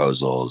submit the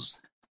proposals?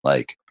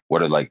 Like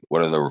what are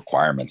the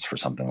requirements for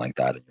something like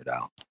that in your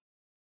DAO?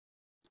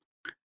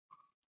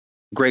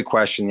 Great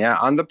question. Yeah,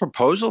 on the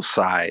proposal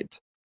side,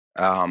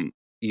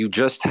 you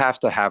just have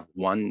to have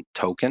one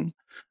token.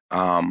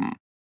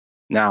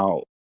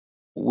 Now,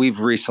 we've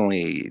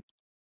recently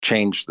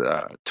changed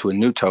to a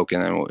new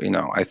token, and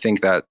I think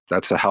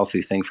that's a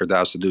healthy thing for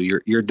DAOs to do.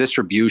 Your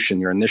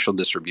distribution, your initial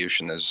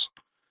distribution, is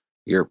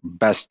your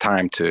best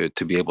time to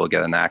be able to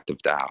get an active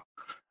DAO.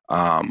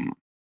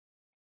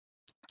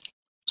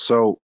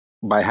 So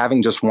by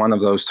having just one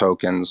of those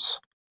tokens,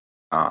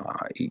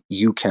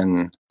 you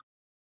can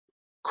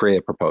create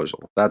a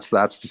proposal. That's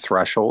the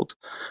threshold.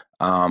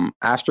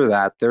 After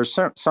that, there's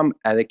some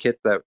etiquette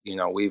that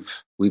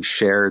we've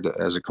shared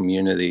as a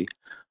community.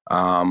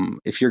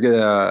 If you're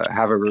gonna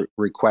have a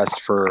request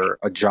for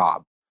a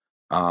job,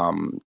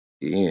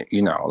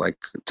 like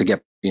to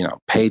get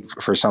paid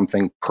for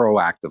something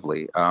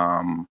proactively,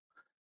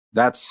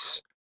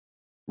 that's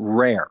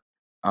rare.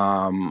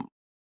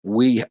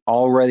 We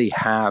already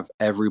have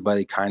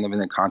everybody kind of in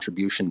a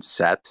contribution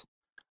set.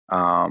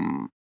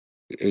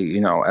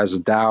 As a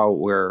DAO,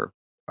 we're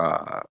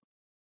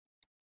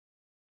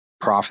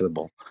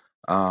profitable.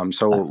 Yeah,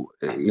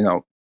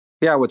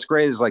 what's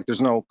great is like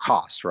there's no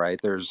cost, right?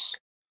 It's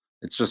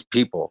just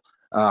people.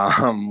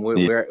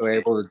 We're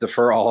able to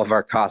defer all of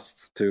our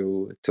costs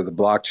to the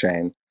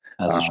blockchain.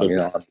 As it should be.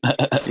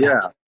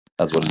 Yeah,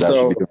 that's what it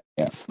should be doing.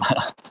 Yeah.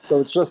 So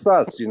it's just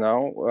us,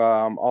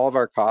 all of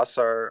our costs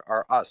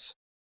are us.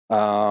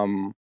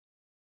 And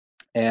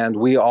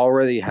we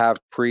already have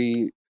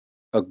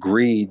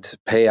pre-agreed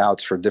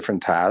payouts for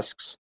different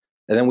tasks.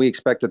 And then we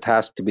expect the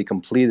task to be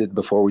completed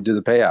before we do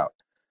the payout.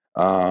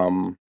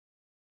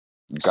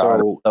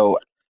 So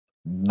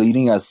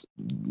leading us,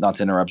 not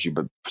to interrupt you,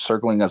 but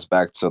circling us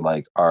back to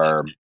like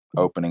our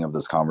opening of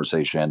this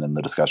conversation and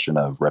the discussion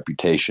of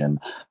reputation,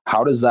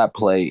 how does that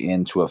play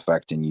into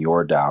effect in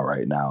your DAO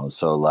right now?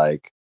 So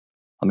like,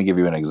 let me give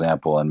you an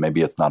example, and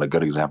maybe it's not a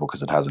good example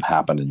because it hasn't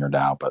happened in your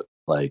DAO, but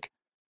like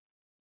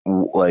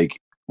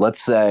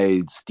let's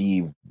say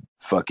Steve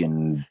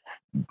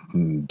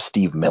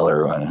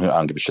Miller, I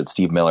don't give a shit,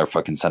 Steve Miller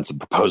fucking sent a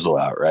proposal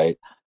out, right?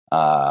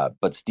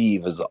 But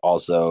Steve has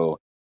also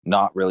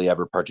not really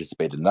ever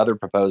participated in other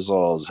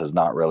proposals, has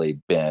not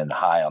really been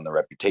high on the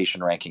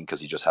reputation ranking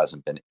because he just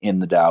hasn't been in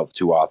the DAO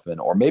too often,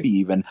 or maybe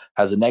even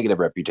has a negative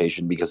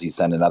reputation because he's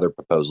sent in other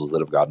proposals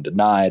that have gotten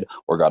denied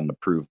or gotten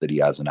approved that he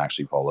hasn't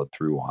actually followed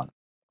through on.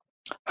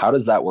 How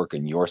does that work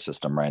in your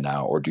system right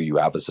now? Or do you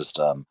have a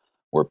system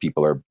where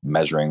people are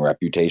measuring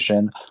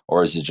reputation?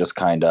 Or is it just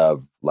kind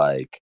of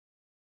like,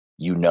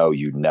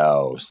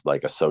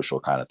 like a social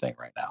kind of thing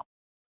right now?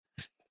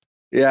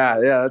 Yeah,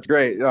 that's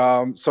great.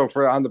 So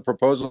on the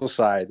proposal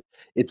side,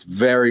 it's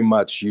very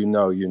much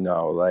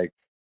like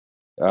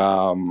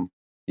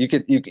you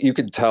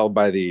could tell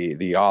by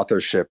the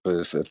authorship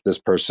if this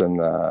person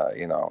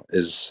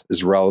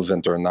is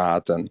relevant or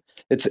not, and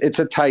it's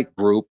a tight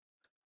group.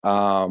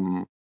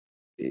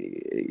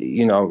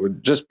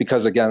 Just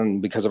because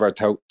of our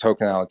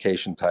token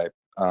allocation type,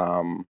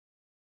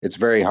 it's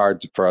very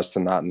hard for us to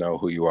not know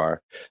who you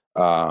are,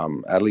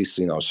 at least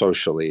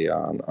socially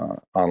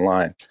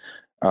online.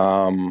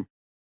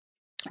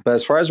 But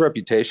as far as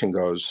reputation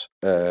goes,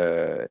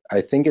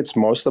 I think it's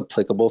most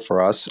applicable for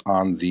us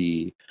on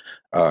the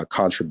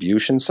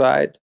contribution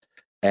side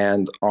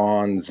and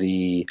on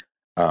the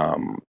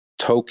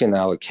token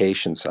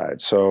allocation side.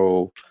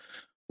 So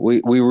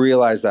we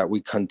realize that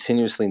we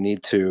continuously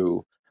need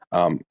to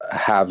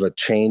have a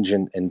change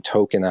in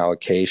token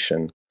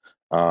allocation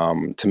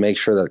to make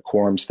sure that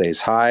quorum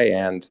stays high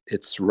and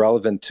it's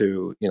relevant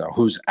to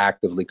who's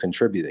actively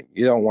contributing.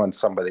 You don't want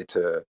somebody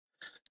to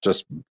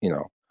just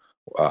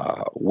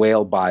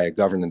whale buy a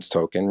governance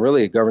token.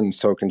 Really, a governance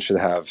token should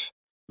have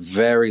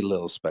very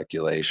little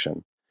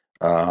speculation.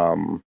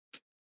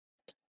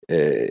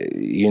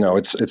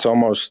 It's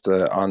almost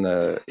on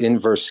the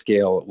inverse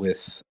scale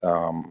with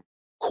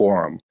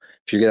quorum.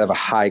 If you're gonna have a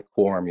high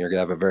quorum, you're gonna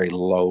have a very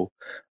low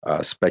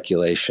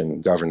speculation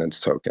governance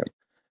token.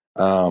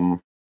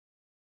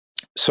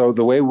 So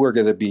the way we're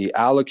going to be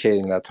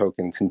allocating that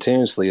token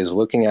continuously is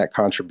looking at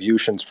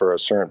contributions for a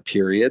certain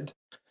period,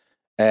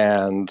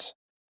 and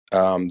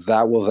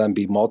that will then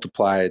be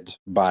multiplied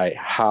by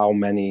how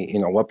many,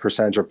 what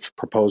percentage of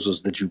proposals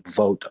did you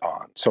vote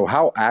on. So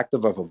how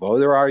active of a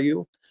voter are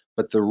you?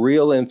 But the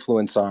real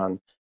influence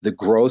on the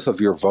growth of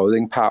your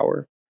voting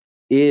power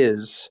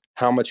is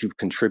how much you've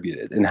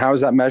contributed. And how is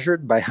that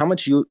measured? By how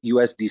much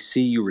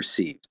USDC you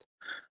received.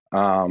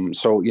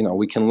 So,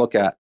 we can look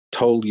at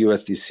total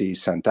USDC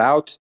sent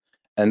out,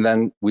 and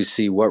then we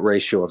see what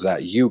ratio of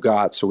that you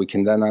got. So we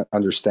can then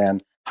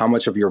understand how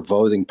much of your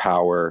voting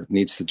power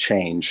needs to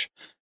change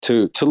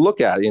to look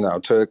at,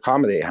 to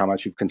accommodate how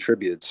much you've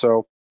contributed.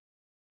 So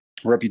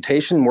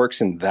reputation works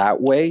in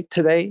that way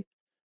today.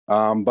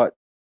 But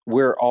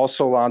we're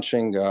also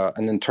launching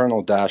an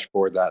internal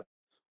dashboard that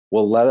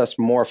will let us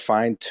more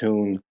fine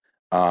tune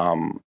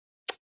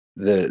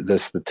the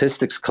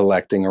statistics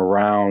collecting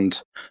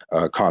around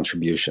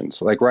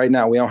contributions. Like right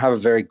now, we don't have a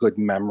very good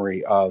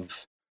memory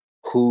of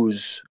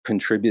who's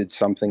contributed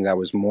something that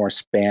was more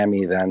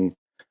spammy than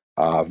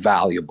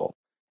valuable.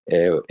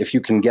 If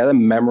you can get a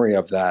memory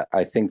of that,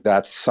 I think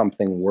that's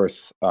something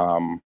worth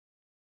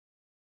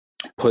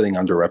putting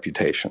under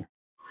reputation.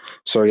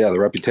 So yeah, the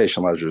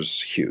reputation ledger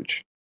is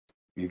huge.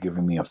 You're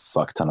giving me a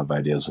fuck ton of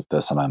ideas with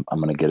this, and I'm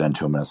going to get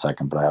into them in a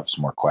second, but I have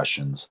some more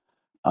questions.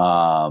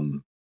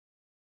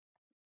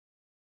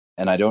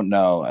 And I don't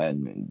know,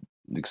 and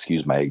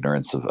excuse my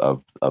ignorance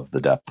of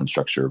the depth and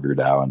structure of your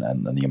DAO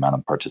and the amount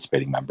of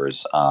participating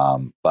members.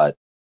 But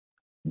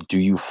do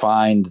you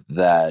find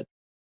that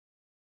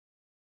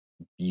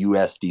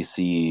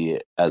USDC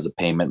as a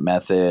payment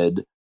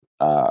method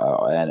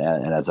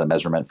and as a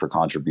measurement for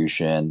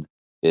contribution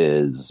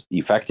is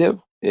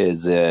effective?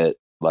 Is it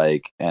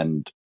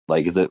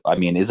is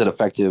it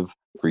effective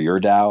for your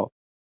DAO?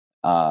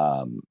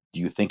 Do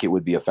you think it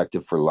would be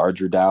effective for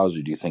larger DAOs,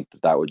 or do you think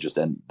that would just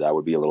that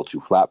would be a little too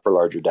flat for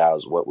larger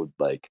DAOs? What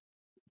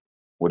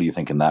do you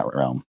think in that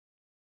realm?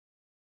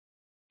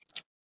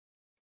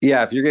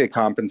 Yeah, if you're going to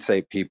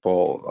compensate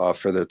people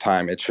for their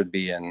time, it should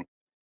be in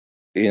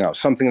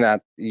something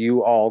that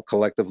you all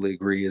collectively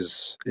agree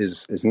is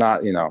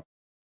not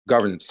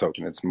governance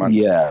token. It's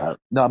money. Yeah,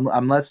 no,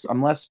 I'm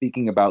less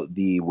speaking about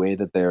the way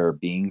that they're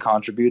being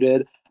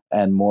contributed,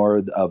 and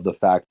more of the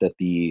fact that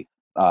the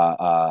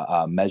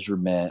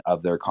measurement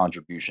of their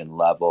contribution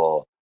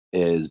level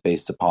is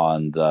based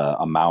upon the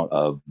amount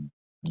of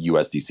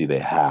USDC they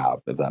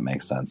have, if that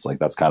makes sense. Like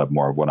that's kind of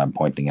more of what I'm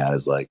pointing at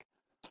is like,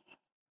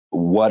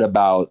 what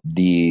about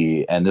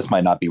and this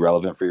might not be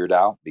relevant for your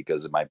DAO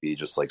because it might be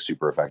just like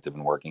super effective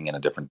and working in a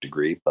different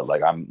degree, but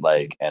like I'm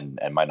like, and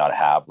might not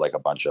have like a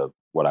bunch of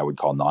what I would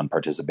call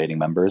non-participating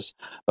members.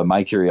 But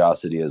my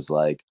curiosity is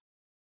like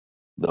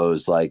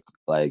those like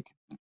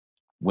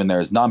when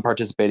there's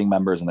non-participating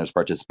members and there's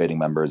participating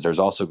members, there's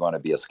also going to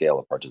be a scale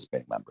of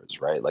participating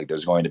members, right? Like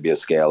there's going to be a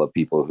scale of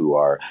people who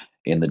are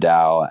in the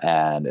DAO,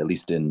 and at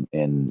least in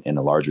a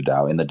larger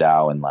DAO, in the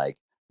DAO, and like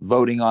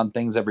voting on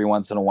things every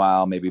once in a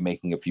while, maybe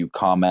making a few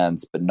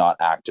comments, but not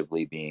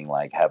actively being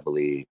like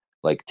heavily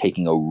like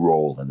taking a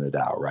role in the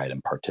DAO, right?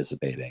 And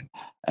participating.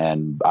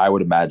 And I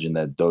would imagine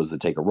that those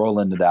that take a role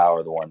in the DAO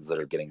are the ones that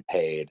are getting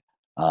paid.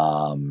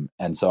 And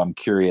so I'm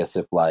curious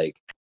if like,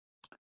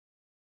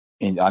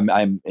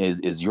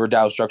 is your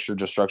DAO structure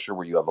just structure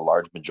where you have a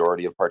large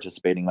majority of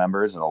participating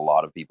members and a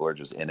lot of people are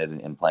just in it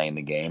and playing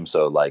the game?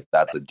 So like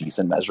that's a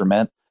decent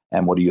measurement.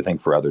 And what do you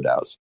think for other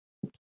DAOs?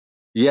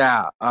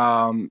 Yeah,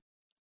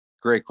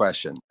 great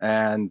question.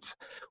 And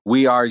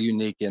we are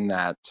unique in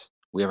that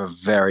we have a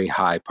very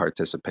high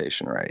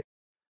participation rate.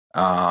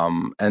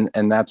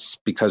 And that's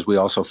because we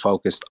also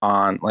focused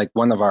on like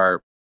one of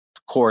our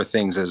core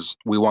things is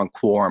we want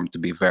quorum to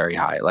be very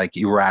high, like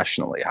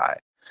irrationally high.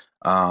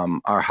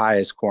 Our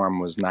highest quorum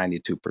was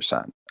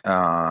 92%.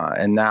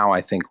 And now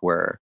I think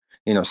we're,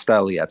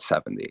 steadily at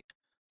 70.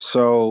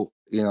 So,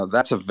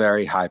 that's a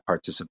very high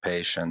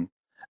participation.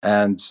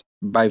 And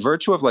by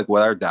virtue of like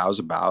what our DAO is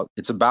about,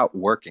 it's about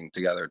working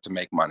together to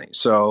make money.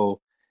 So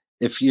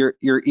if you're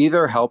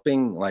either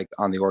helping like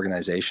on the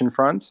organization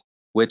front,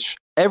 which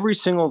every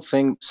single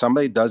thing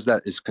somebody does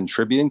that is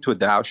contributing to a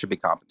DAO should be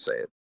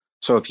compensated.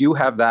 So if you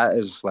have that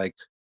as like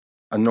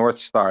a North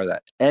Star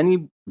that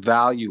any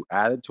value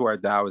added to our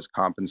DAO is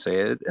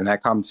compensated, and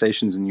that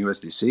compensation is in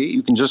USDC,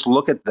 you can just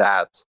look at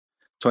that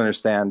to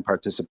understand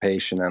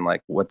participation and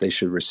like what they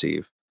should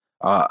receive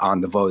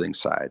on the voting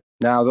side.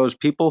 Now, those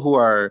people who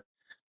are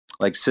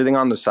like sitting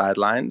on the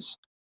sidelines,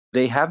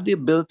 they have the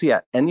ability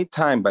at any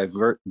time by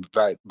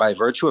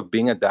virtue of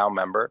being a DAO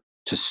member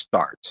to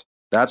start.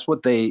 That's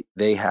what they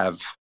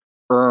have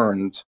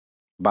earned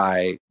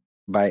by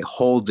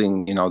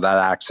holding that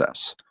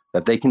access,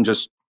 that they can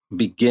just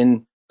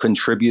begin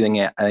contributing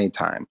at any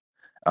time.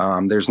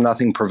 There's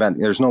nothing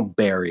preventing. There's no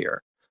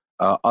barrier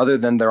other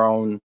than their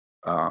own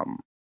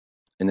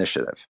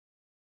initiative.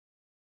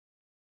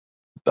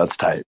 That's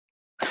tight.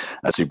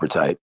 That's super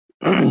tight.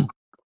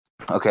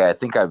 Okay, I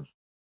think I've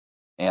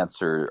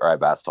answered, or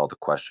I've asked all the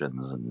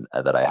questions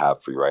that I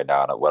have for you right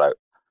now. And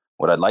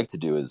what I'd like to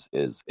do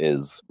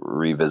is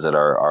revisit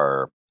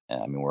our.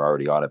 I mean, we're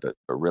already on it, but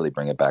really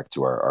bring it back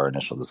to our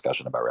initial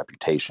discussion about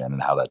reputation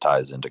and how that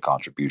ties into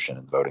contribution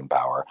and voting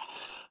power.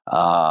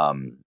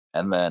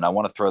 And then I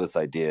want to throw this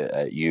idea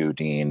at you,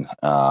 Dean,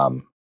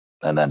 and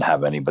then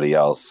have anybody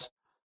else.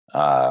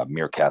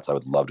 Meerkats, I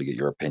would love to get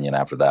your opinion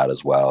after that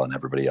as well, and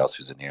everybody else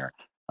who's in here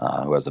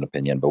who has an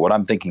opinion. But what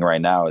I'm thinking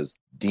right now is,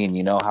 Dean,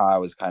 you know how I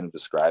was kind of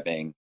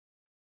describing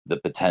the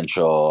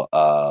potential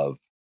of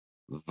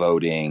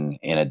voting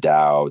in a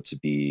DAO to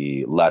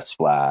be less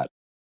flat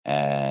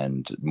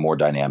and more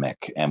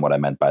dynamic. And what I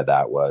meant by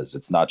that was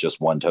it's not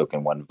just one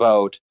token, one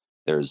vote.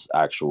 there's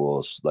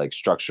actual like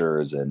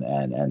structures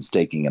and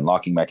staking and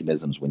locking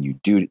mechanisms when you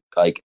do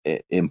like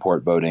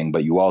import voting,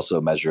 but you also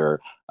measure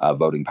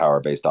voting power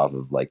based off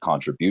of like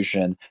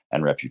contribution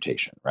and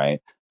reputation,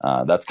 right?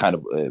 That's kind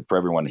of for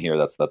everyone here.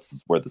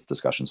 That's where this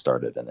discussion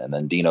started, and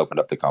then Dean opened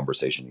up the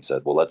conversation. He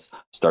said, "Well, let's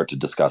start to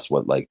discuss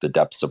what like the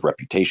depths of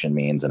reputation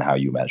means and how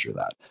you measure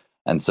that."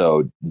 And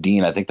so,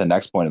 Dean, I think the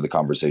next point of the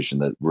conversation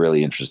that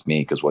really interests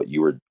me, because what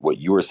you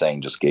were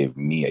saying just gave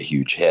me a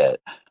huge hit,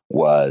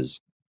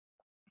 was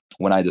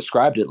when I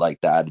described it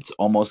like that. It's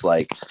almost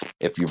like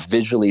if you're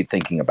visually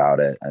thinking about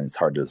it, and it's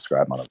hard to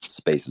describe on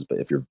spaces, but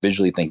if you're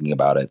visually thinking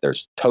about it,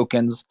 there's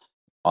tokens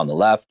on the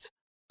left,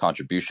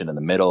 contribution in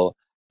the middle,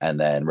 and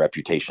then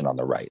reputation on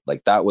the right.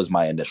 Like that was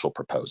my initial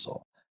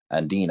proposal.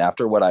 And Dean,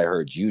 after what I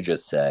heard you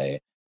just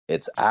say,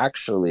 it's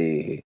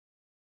actually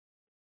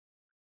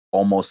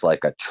almost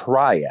like a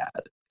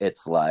triad.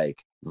 It's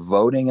like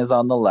voting is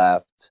on the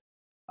left,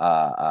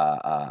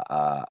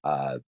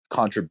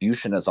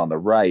 contribution is on the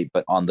right,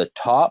 but on the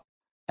top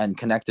and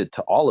connected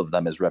to all of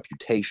them is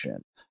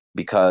reputation,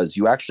 because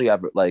you actually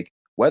have like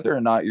whether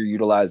or not you're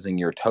utilizing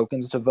your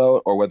tokens to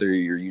vote or whether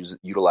you're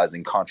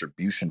utilizing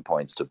contribution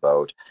points to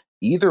vote,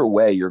 either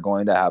way, you're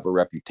going to have a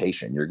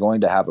reputation. You're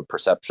going to have a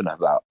perception of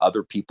how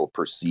other people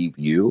perceive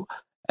you.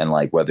 And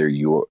like whether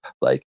you're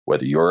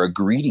a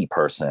greedy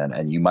person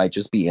and you might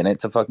just be in it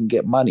to fucking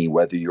get money,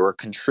 whether you're a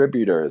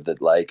contributor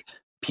that like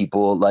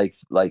people like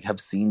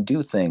have seen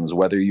do things,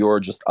 whether you're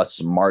just a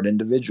smart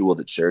individual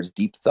that shares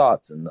deep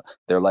thoughts and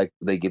they're like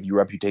they give you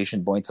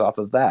reputation points off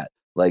of that.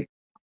 Like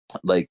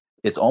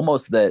it's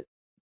almost that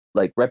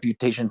like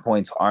reputation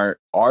points are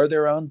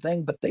their own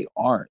thing, but they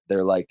aren't.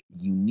 They're like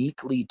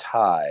uniquely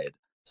tied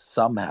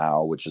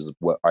somehow, which is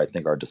what I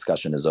think our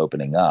discussion is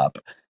opening up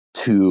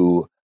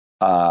to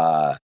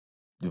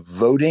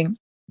voting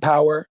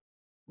power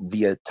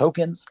via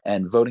tokens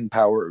and voting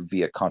power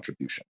via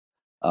contribution.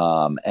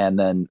 And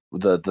then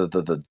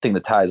the thing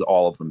that ties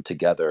all of them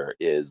together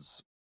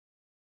is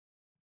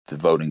the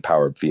voting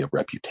power via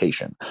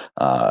reputation.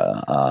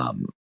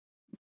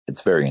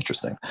 It's very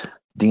interesting.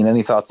 Dean,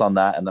 any thoughts on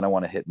that? And then I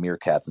want to hit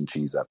meerkats and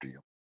cheese after you.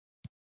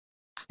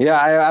 Yeah,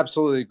 I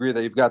absolutely agree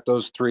that you've got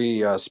those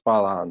three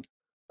spot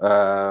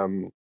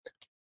on.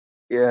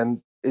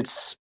 And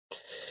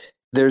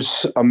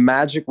there's a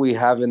magic we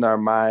have in our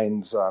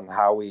minds on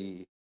how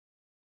we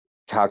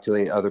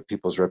calculate other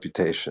people's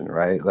reputation,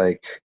 right?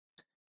 Like,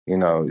 you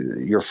know,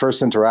 your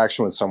first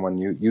interaction with someone,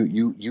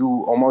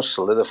 you almost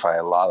solidify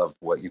a lot of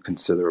what you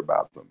consider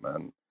about them.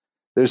 And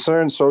there's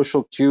certain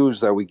social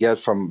cues that we get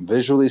from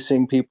visually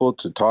seeing people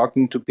to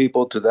talking to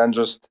people to then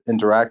just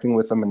interacting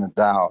with them in the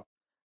DAO.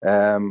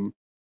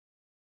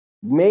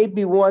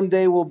 Maybe one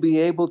day we'll be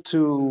able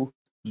to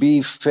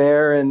be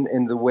fair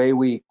in the way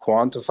we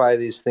quantify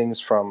these things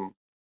from,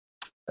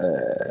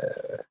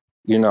 I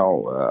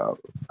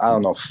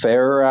don't know,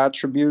 fairer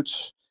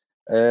attributes.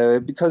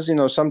 Because, you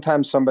know,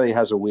 sometimes somebody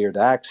has a weird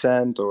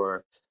accent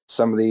or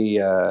somebody,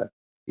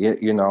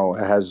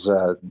 has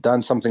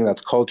done something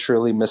that's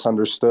culturally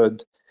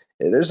misunderstood.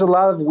 There's a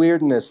lot of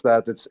weirdness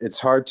that it's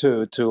hard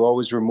to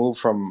always remove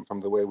from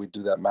the way we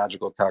do that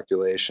magical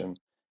calculation.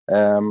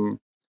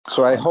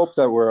 So I hope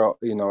that we're,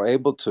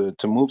 able to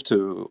move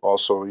to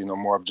also,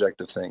 more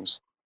objective things.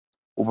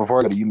 Well, before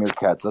I go to you,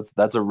 meerkats,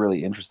 that's a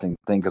really interesting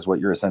thing, because what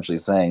you're essentially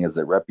saying is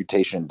that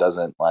reputation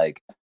doesn't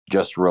like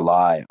just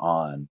rely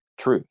on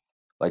truth.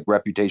 Like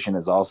reputation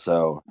is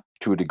also,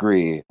 to a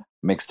degree,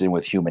 mixed in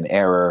with human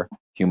error,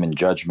 human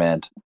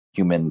judgment,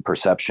 human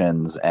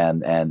perceptions,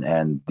 and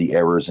the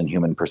errors in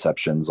human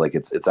perceptions. Like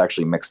it's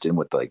actually mixed in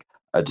with like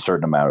a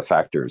certain amount of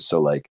factors.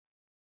 So like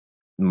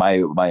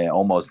my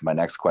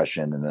next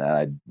question,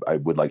 and I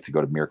would like to go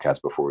to meerkats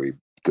before we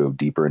go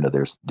deeper into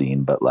their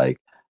Dean, but like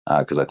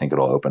because I think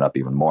it'll open up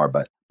even more.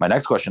 But my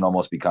next question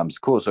almost becomes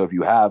cool. So if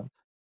you have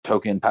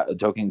token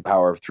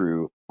power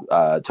through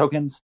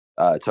tokens,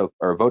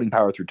 or voting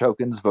power through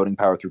tokens, voting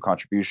power through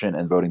contribution,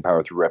 and voting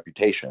power through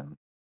reputation,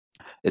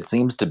 it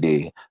seems to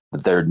be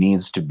that there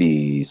needs to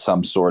be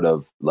some sort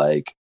of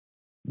like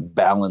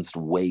balanced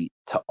weight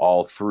to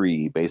all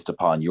three based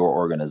upon your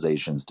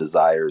organization's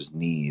desires,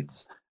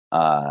 needs,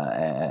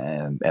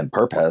 and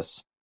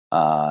purpose,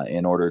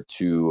 in order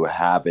to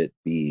have it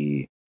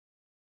be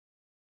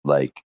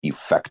like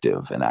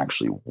effective and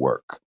actually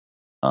work.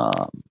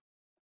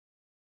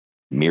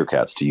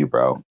 Meerkats, to you,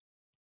 bro.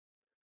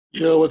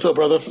 Yo, what's up,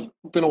 brother?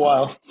 Been a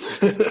while.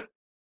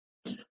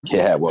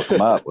 Yeah,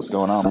 welcome up. What's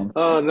going on,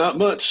 man? Not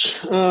much.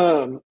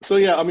 So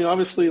yeah, I mean,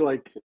 obviously,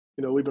 like,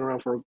 we've been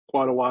around for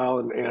quite a while,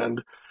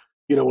 and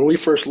when we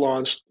first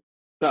launched,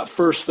 that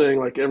first thing,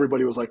 like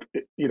everybody was like,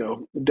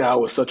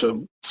 DAO was such a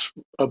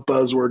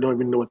buzzword. Don't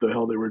even know what the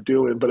hell they were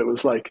doing, but it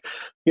was like,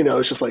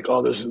 it's just like,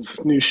 oh, there's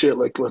this new shit.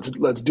 Like,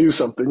 let's do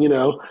something,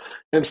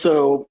 And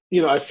so,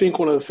 I think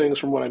one of the things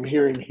from what I'm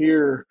hearing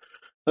here,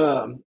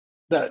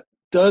 that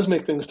does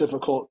make things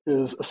difficult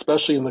is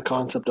especially in the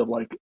concept of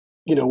like,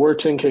 we're a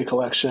 10K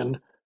collection,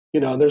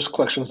 and there's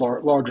collections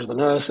larger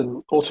than us,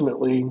 and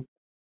ultimately,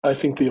 I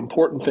think the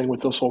important thing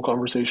with this whole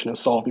conversation is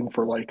solving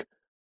for like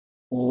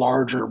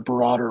larger,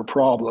 broader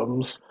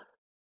problems,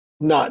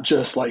 not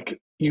just like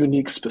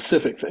unique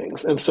specific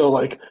things. And so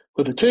like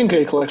with the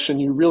 10K collection,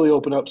 you really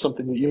open up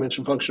something that you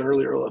mentioned function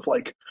earlier of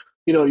like,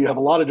 you have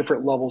a lot of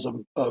different levels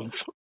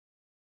of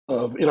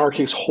in our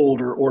case,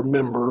 holder or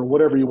member,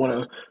 whatever you want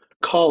to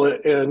call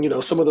it.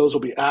 And, some of those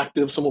will be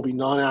active, some will be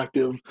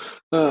non-active.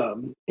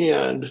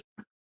 And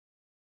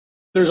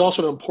there's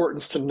also an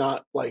importance to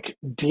not like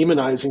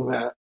demonizing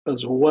that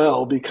as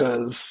well,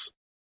 because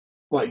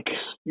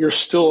like you're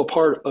still a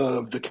part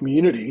of the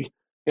community,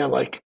 and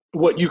like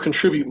what you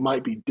contribute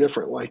might be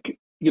different. Like,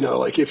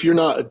 like if you're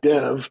not a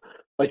dev,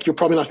 like you're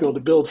probably not going to be able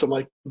to build some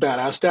like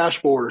badass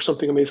dashboard or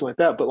something amazing like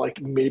that. But like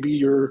maybe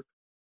you're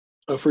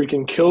a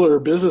freaking killer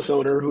business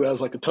owner who has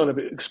like a ton of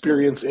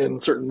experience in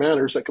certain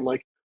manners that can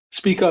like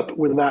speak up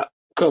when that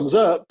comes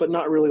up, but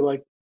not really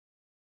like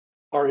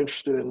are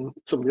interested in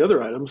some of the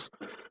other items.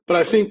 But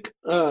I think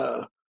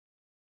to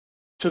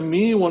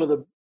me, one of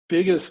the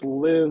biggest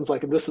lens,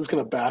 like this is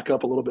going to back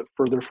up a little bit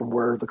further from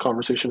where the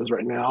conversation is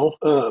right now.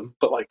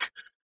 But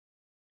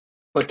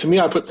like to me,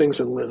 I put things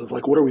in lenses,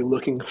 like what are we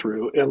looking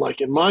through? And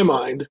like in my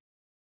mind,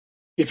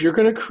 if you're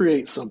going to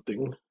create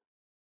something,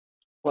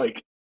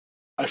 like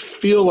I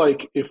feel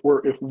like if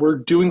we're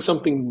doing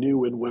something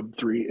new in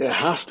Web3, it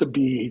has to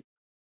be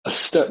a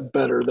step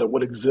better than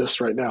what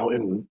exists right now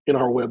in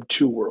our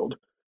Web2 world.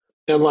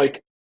 And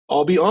like,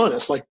 I'll be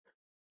honest, like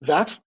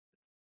that's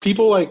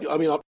people like, I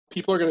mean,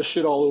 people are going to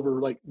shit all over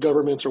like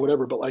governments or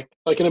whatever, but like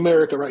in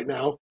America right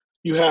now,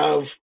 you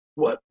have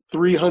what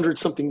 300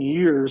 something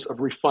years of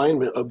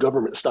refinement of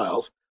government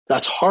styles.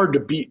 That's hard to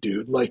beat,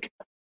 dude. Like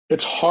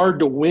it's hard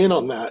to win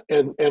on that.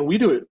 And we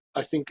do it,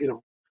 I think,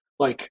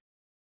 like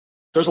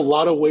there's a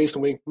lot of ways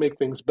to make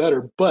things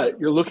better, but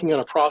you're looking at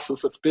a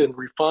process that's been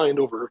refined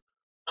over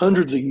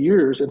hundreds of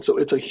years. And so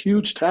it's a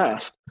huge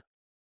task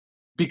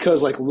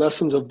because like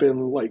lessons have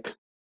been like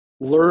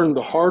learned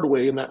the hard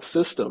way in that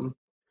system.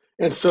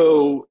 And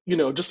so,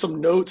 just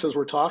some notes as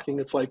we're talking,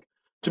 it's like,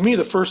 to me,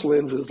 the first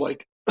lens is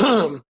like,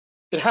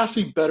 it has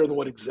to be better than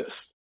what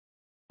exists.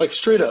 Like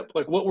straight up,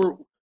 like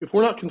if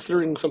we're not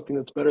considering something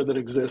that's better that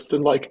exists,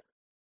 then like,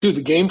 dude,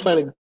 the game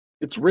plan,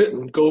 it's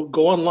written. Go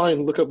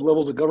online, look up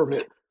levels of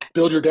government,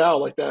 build your DAO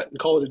like that and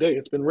call it a day.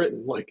 It's been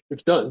written, like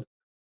it's done.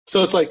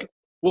 So it's like,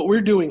 what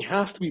we're doing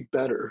has to be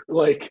better.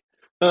 Like,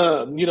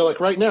 like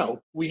right now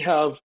we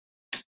have,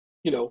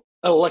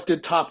 an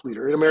elected top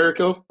leader in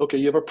America. Okay,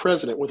 you have a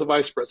president with a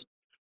vice president,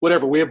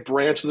 whatever. We have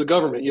branches of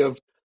government. You have,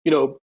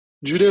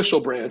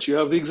 judicial branch. You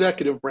have the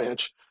executive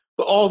branch.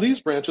 But all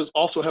these branches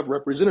also have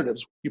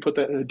representatives. You put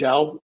that in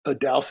a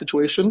DAO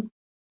situation.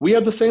 We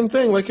have the same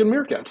thing like in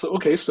Meerkat. So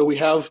okay, so we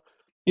have,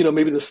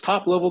 maybe this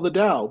top level of the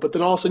DAO, but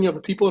then all of a sudden you have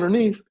the people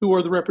underneath who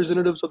are the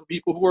representatives of the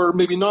people who are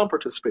maybe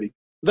non-participating.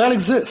 That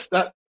exists.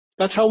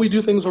 That's how we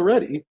do things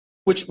already,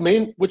 which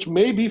may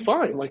be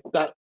fine. Like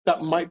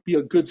that might be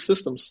a good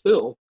system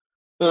still.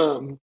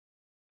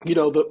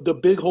 The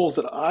big holes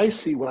that I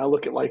see when I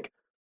look at like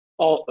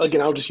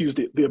I'll just use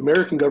the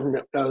American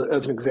government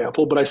as an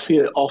example, but I see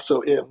it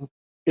also in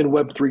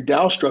Web3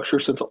 DAO structure,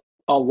 since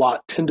a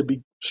lot tend to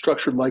be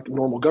structured like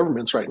normal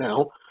governments right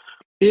now,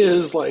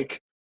 is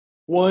like,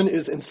 one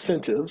is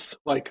incentives.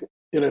 Like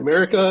in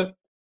America,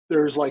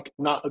 there's like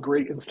not a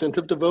great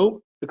incentive to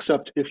vote,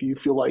 except if you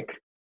feel like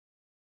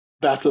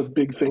that's a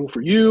big thing for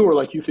you or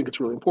like you think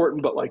it's really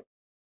important, but like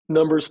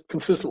numbers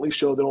consistently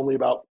show that only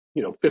about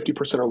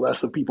 50% or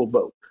less of people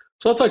vote.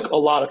 So that's like a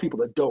lot of people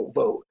that don't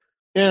vote.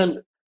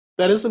 And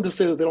that isn't to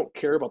say that they don't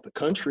care about the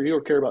country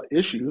or care about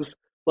issues.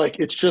 Like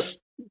it's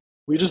just,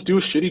 we just do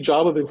a shitty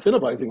job of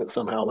incentivizing it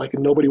somehow. Like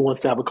nobody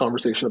wants to have a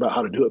conversation about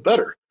how to do it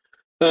better.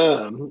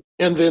 And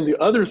then the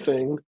other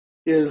thing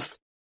is,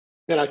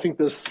 and I think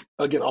this,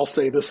 again, I'll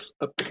say this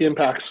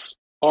impacts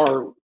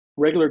our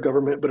regular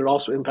government, but it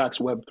also impacts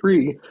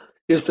Web3,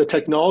 is the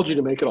technology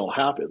to make it all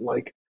happen.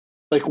 Like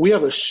we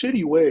have a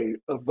shitty way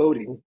of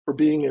voting for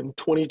being in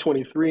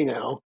 2023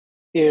 now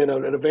in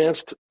an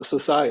advanced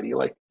society.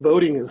 Like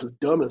voting is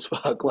dumb as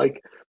fuck.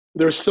 Like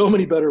there's so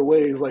many better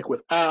ways, like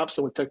with apps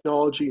and with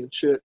technology and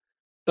shit.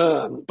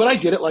 But I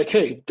get it. Like,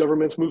 hey,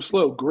 governments move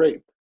slow.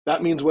 Great.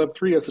 That means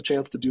Web3 has a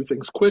chance to do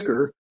things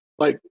quicker.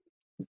 Like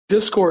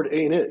Discord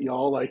ain't it,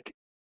 y'all. Like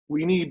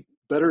we need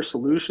better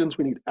solutions.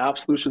 We need app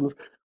solutions.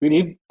 We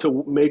need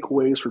to make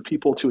ways for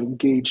people to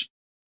engage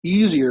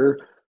easier.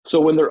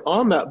 So when they're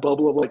on that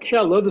bubble of like, hey,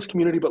 I love this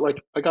community, but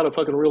like I got a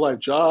fucking real life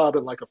job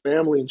and like a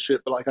family and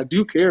shit, but like I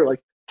do care.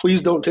 Like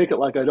please don't take it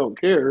like I don't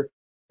care.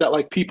 That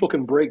like people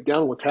can break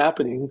down what's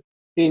happening,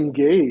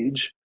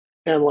 engage,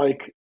 and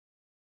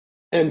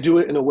do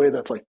it in a way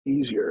that's like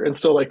easier. And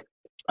so like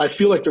I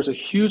feel like there's a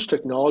huge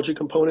technology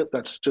component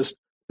that's just,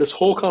 this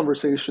whole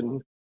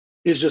conversation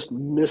is just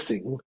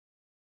missing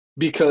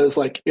because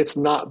like it's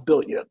not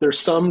built yet. There's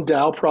some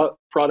DAO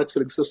products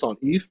that exist on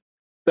ETH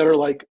that are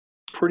like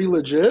pretty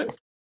legit,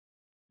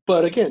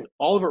 but again,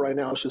 all of it right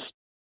now is just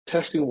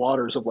testing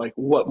waters of like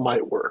what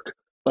might work.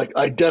 Like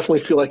I definitely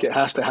feel like it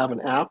has to have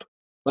an app.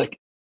 Like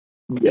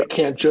it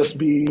can't just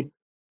be,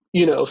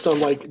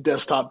 some like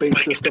desktop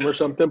based system or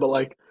something, but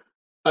like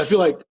I feel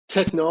like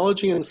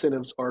technology and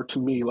incentives are, to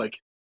me, like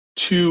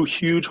two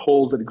huge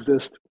holes that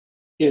exist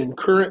in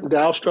current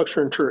DAO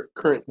structure and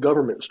current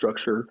government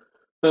structure,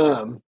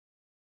 um,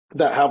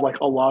 that have like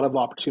a lot of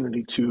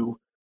opportunity to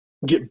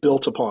get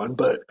built upon.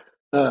 But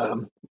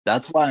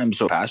That's why I'm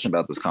so passionate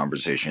about this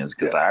conversation, is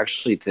because yeah, I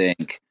actually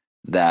think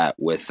that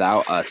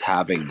without us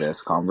having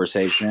this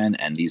conversation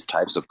and these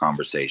types of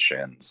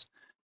conversations,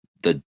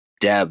 the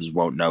devs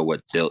won't know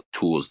what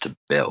tools to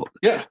build.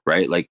 yeah,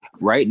 Right. Like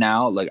right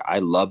now, like I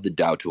love the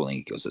DAO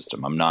tooling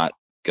ecosystem. I'm not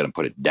going to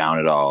put it down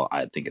at all.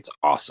 I think it's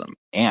awesome.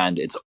 And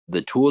it's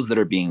the tools that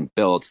are being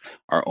built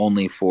are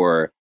only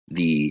for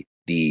the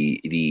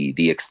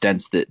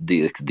extent that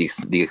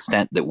the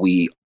extent that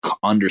we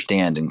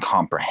understand and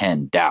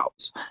comprehend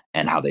DAOs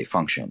and how they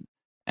function.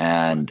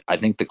 And I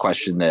think the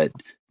question that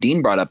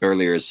Dean brought up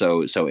earlier is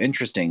so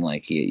interesting.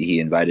 Like he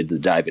invited to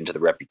dive into the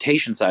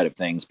reputation side of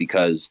things,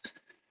 because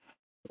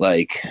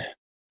like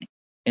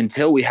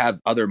until we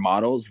have other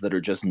models that are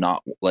just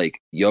not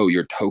like, yo,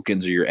 your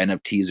tokens or your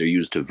NFTs are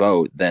used to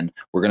vote, then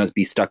we're going to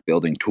be stuck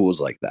building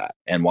tools like that.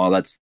 And while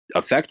that's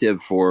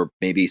effective for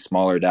maybe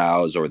smaller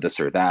DAOs or this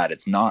or that,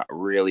 it's not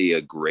really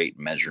a great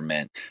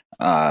measurement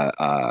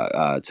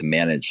to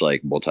manage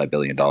like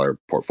multi-billion-dollar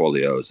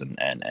portfolios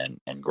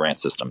and grant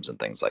systems and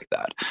things like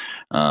that.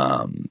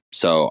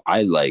 So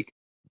I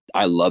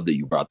love that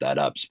you brought that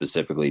up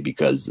specifically,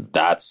 because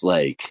that's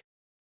like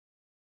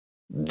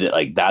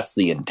that's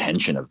the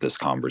intention of this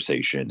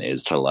conversation,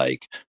 is to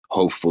like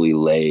hopefully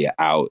lay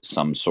out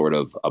some sort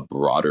of a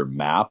broader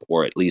map,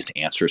 or at least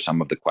answer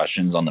some of the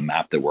questions on the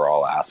map that we're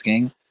all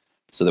asking,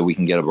 so that we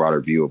can get a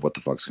broader view of what the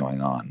fuck's going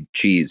on.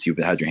 Cheese, you've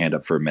had your hand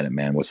up for a minute,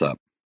 man. What's up?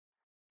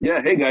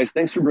 Yeah, hey guys,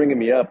 thanks for bringing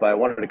me up. I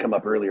wanted to come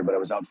up earlier, but I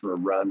was out for a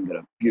run. Got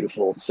a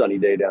beautiful sunny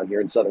day down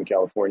here in Southern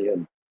California,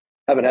 and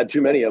haven't had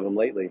too many of them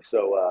lately.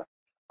 So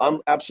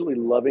I'm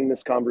absolutely loving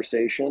this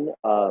conversation.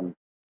 I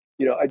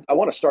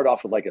want to start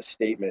off with like a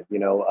statement.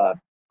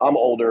 I'm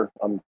older.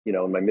 I'm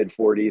in my mid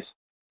 40s,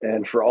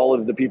 and for all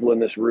of the people in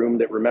this room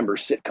that remember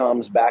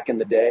sitcoms back in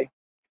the day,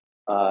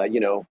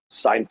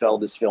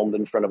 Seinfeld is filmed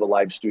in front of a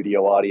live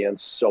studio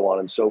audience, so on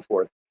and so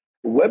forth.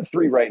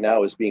 Web3 right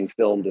now is being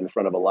filmed in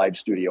front of a live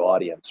studio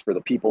audience for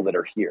the people that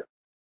are here.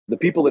 The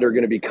people that are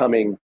going to be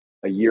coming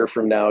a year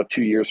from now,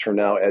 2 years from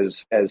now,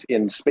 as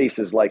in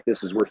spaces like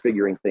this, as we're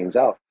figuring things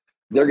out,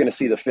 they're going to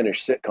see the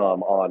finished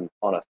sitcom on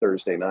a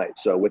Thursday night.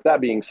 So with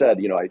that being said,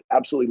 I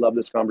absolutely love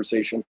this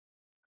conversation.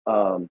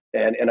 And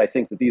I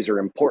think that these are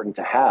important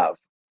to have.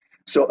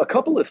 So a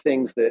couple of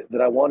things that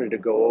I wanted to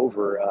go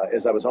over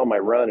as I was on my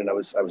run and I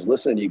was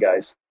listening to you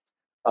guys,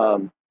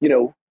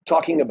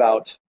 talking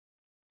about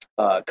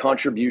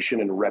contribution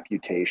and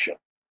reputation.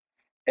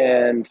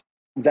 And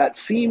that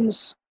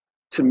seems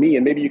to me,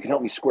 and maybe you can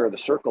help me square the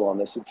circle on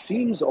this, it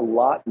seems a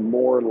lot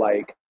more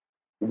like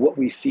what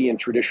we see in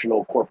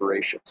traditional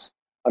corporations.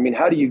 I mean,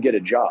 how do you get a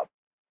job?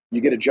 You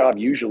get a job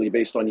usually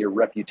based on your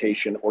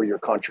reputation or your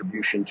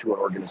contribution to an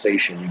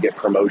organization. You get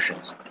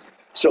promotions.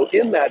 So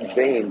in that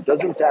vein,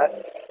 doesn't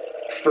that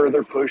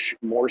further push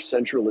more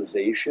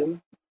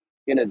centralization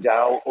in a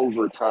DAO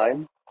over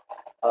time?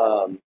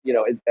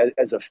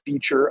 As a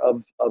feature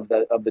of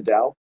the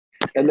DAO.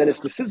 And then as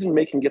decision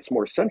making gets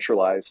more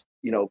centralized,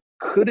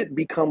 could it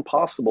become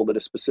possible that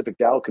a specific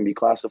DAO can be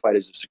classified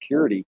as a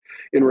security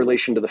in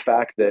relation to the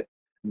fact that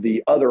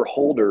the other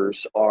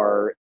holders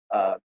are,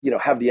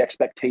 have the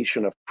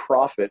expectation of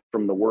profit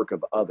from the work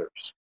of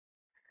others?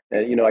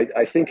 And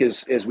I think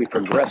as we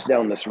progress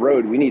down this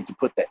road, we need to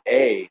put the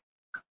A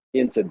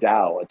into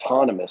DAO,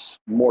 autonomous,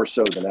 more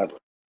so than ever.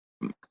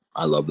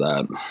 I love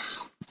that.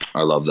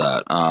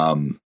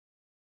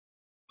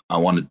 I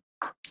want to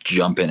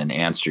jump in and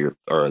answer,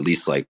 or at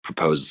least like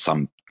propose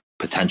some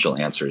potential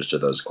answers to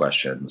those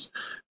questions.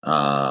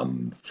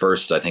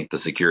 First, I think the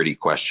security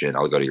question,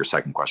 I'll go to your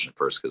second question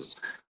first, because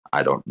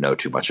I don't know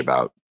too much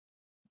about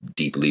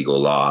deep legal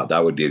law.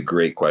 That would be a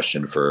great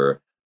question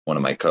for one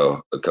of my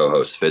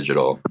co-hosts,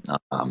 Fidgetal,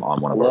 on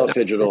one of our. Love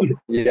Fidgetal.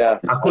 Yeah,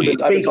 I've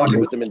been talking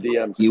with him in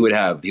DMs. He would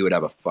have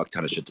a fuck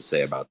ton of shit to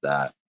say about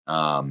that.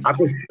 I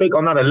could speak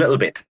on that a little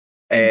bit.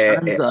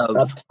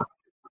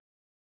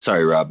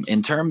 Sorry, Rob.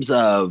 In terms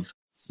of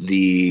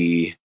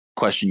the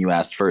question you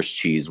asked first,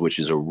 Cheese, which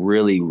is a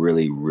really,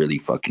 really, really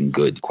fucking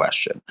good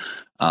question.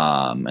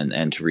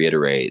 And to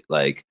reiterate,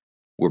 like,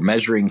 we're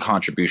measuring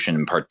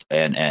contribution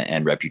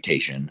and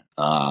reputation.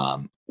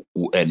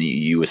 And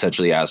you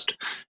essentially asked,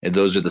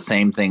 those are the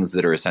same things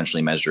that are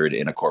essentially measured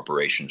in a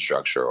corporation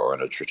structure or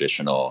in a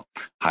traditional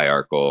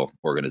hierarchical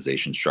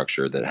organization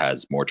structure that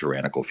has more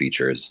tyrannical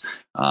features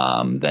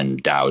than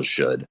DAOs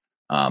should.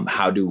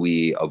 How do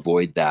we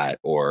avoid that,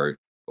 or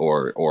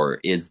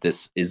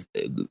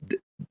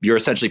you're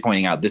essentially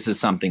pointing out this is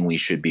something we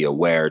should be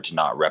aware to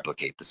not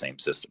replicate the same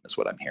system, is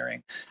what I'm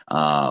hearing.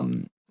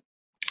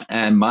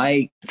 And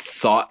my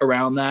thought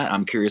around that,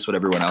 I'm curious what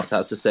everyone else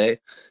has to say.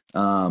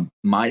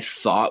 My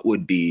thought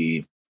would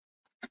be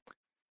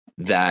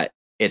that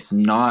it's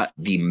not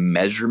the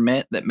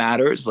measurement that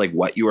matters, like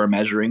what you are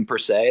measuring per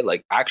se.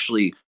 Like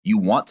actually, you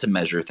want to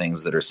measure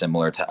things that are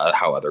similar to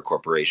how other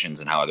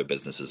corporations and how other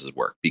businesses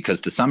work, because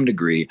to some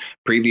degree,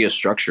 previous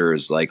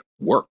structures like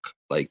work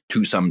like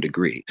to some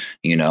degree,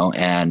 you know,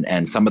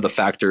 and some of the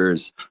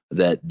factors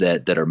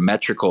that are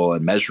metrical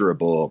and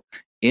measurable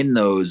in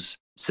those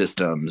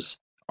systems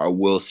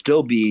will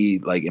still be,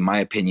 like, in my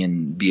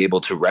opinion, be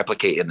able to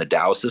replicate in the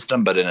DAO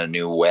system, but in a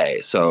new way.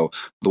 So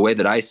the way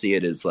that I see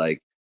it is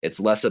like, it's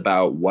less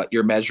about what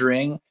you're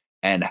measuring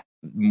and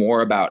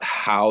more about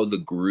how the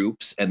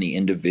groups and the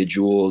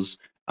individuals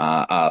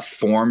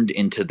formed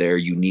into their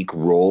unique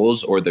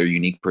roles or their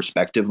unique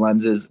perspective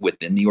lenses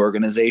within the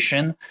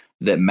organization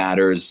that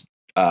matters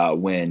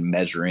when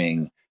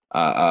measuring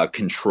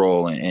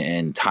control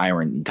and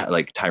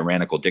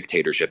tyrannical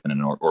dictatorship in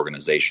an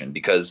organization.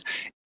 Because,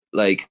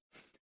 like,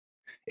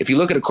 if you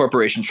look at a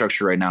corporation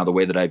structure right now, the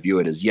way that I view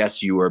it is,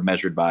 yes, you are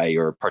measured by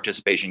your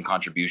participation,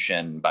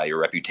 contribution, by your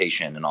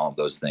reputation, and all of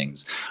those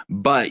things.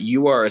 But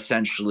you are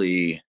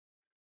essentially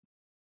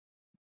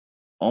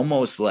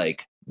almost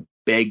like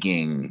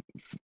begging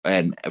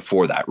and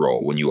for that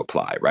role when you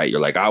apply, right?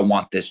 You're like, I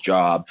want this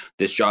job.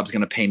 This job's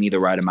going to pay me the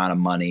right amount of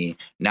money.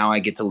 Now I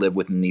get to live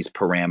within these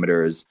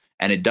parameters.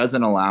 And it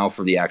doesn't allow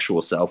for the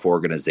actual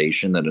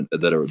self-organization that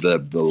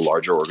the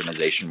larger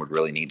organization would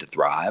really need to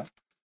thrive.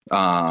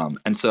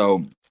 And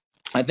so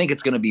I think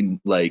it's going to be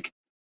like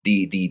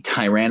the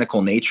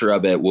tyrannical nature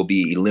of it will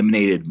be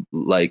eliminated,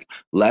 like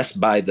less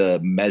by the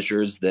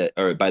measures that,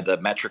 or by the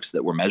metrics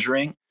that we're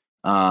measuring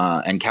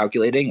and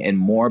calculating, and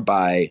more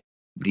by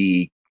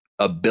the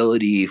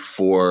ability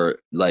for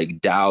like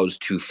DAOs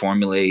to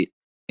formulate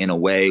in a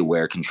way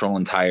where control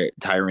and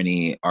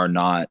tyranny are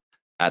not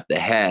at the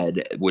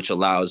head, which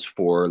allows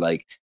for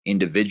like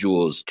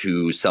individuals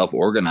to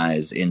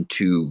self-organize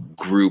into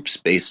groups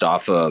based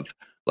off of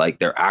like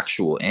their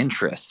actual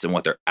interests and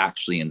what they're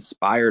actually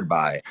inspired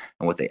by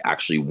and what they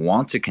actually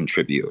want to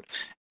contribute.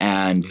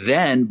 And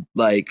then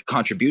like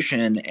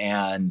contribution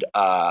and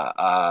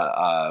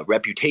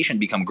reputation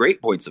become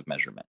great points of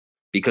measurement,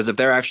 because if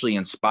they're actually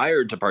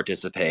inspired to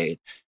participate,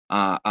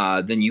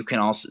 then you can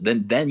also,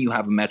 then you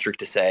have a metric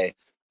to say,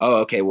 oh,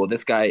 okay, well,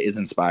 this guy is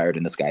inspired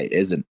and this guy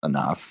isn't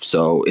enough.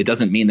 So it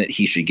doesn't mean that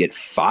he should get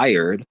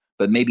fired,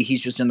 but maybe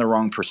he's just in the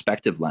wrong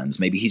perspective lens.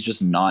 Maybe he's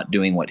just not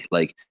doing what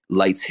like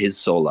lights his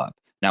soul up.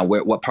 Now,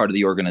 what part of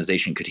the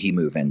organization could he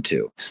move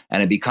into?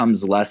 And it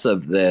becomes less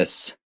of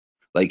this,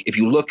 like, if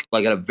you look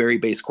like at a very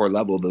base core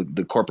level,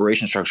 the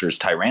corporation structure is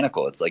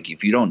tyrannical. It's like,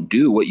 if you don't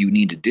do what you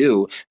need to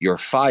do, you're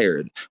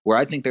fired. Where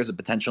I think there's a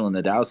potential in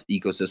the DAO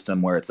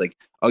ecosystem where it's like,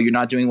 oh, you're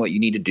not doing what you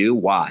need to do.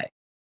 Why?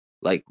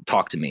 Like,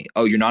 talk to me.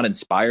 Oh, you're not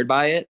inspired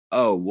by it?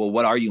 Oh, well,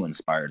 what are you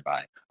inspired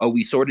by? Oh,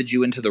 we sorted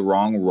you into the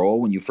wrong role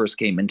when you first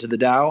came into the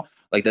DAO.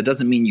 Like, that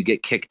doesn't mean you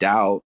get kicked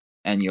out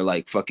and you're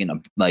like fucking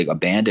like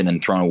abandoned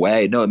and thrown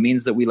away. No, it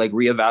means that we like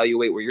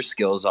reevaluate where your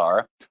skills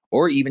are,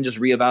 or even just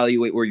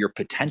reevaluate where your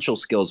potential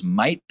skills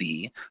might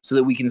be, so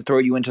that we can throw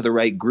you into the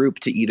right group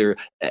to either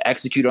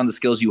execute on the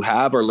skills you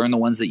have or learn the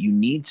ones that you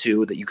need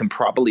to, that you can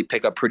probably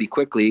pick up pretty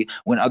quickly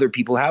when other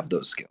people have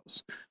those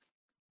skills.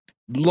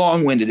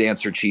 Long-winded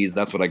answer, Cheese.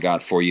 That's what I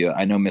got for you.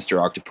 I know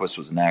Mr. Octopus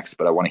was next,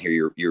 but I want to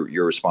hear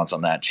your response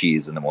on that,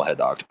 Cheese, and then we'll head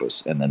to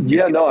Octopus. And then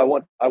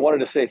I wanted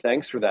to say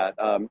thanks for that.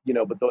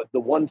 But the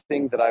one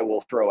thing that I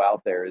will throw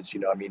out there is,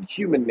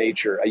 human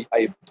nature.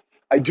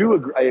 I do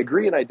agree. I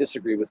agree and I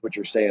disagree with what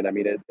you're saying. I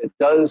mean, it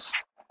does.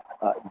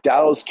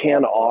 DAOs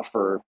can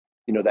offer,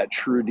 that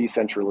true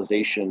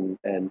decentralization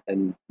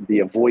and the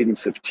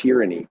avoidance of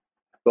tyranny,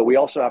 but we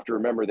also have to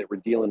remember that we're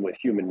dealing with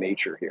human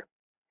nature here.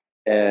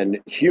 And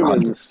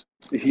humans,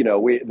 we're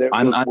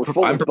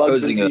full of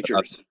bugs and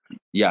features.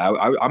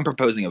 I'm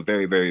proposing a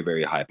very, very,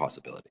 very high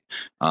possibility.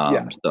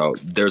 So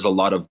there's a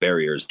lot of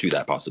barriers to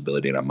that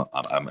possibility, and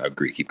I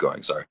agree. Keep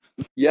going. Sorry.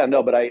 Yeah,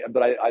 no, but I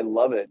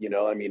love it.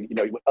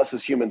 Us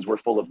as humans, we're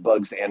full of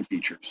bugs and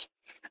features,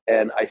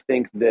 and I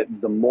think that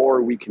the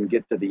more we can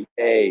get to the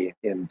A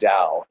in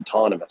DAO,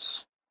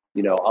 autonomous,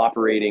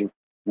 operating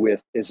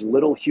with as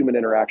little human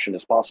interaction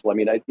as possible. I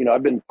mean,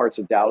 I've been parts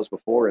of DAOs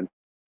before, and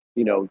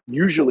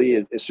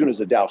usually as soon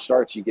as a DAO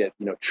starts, you get,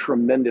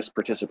 tremendous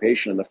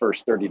participation in the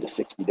first 30 to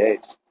 60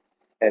 days.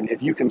 And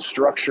if you can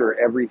structure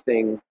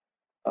everything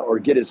or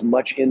get as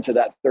much into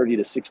that 30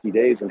 to 60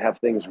 days and have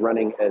things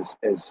running as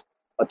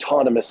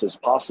autonomous as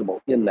possible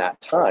in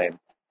that time,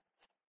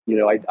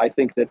 I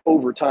think that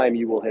over time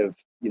you will have,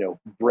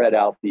 bred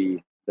out the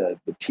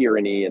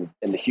tyranny and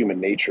the human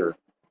nature.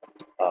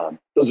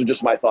 Those are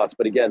just my thoughts.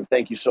 But again,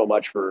 thank you so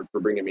much for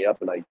bringing me up.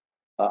 And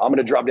I'm going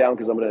to drop down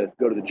because I'm going to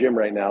go to the gym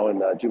right now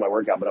and do my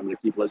workout, but I'm going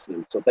to keep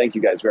listening. So thank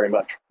you guys very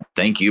much.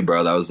 Thank you,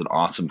 bro. That was an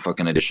awesome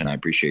fucking addition. I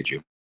appreciate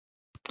you.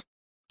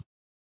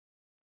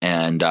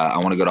 And I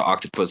want to go to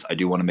Octopus. I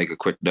do want to make a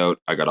quick note.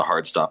 I got a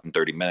hard stop in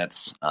 30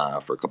 minutes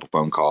for a couple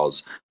phone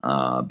calls.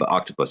 But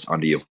Octopus, on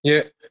to you.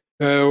 Yeah.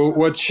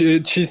 What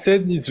she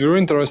said is very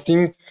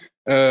interesting.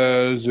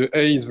 The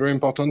A is very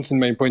important in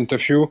my point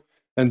of view.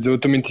 And the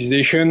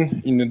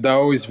automatization in the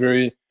DAO is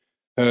very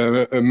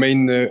a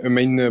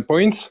main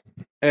point.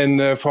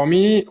 And for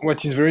me,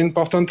 what is very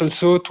important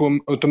also to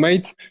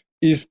automate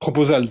is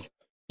proposals.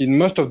 In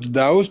most of the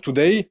DAOs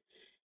today,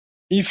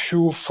 if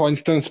you, for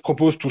instance,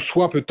 propose to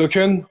swap a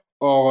token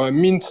or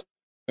mint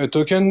a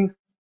token,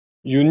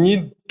 you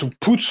need to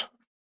put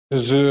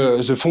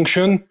the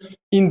function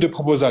in the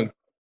proposal.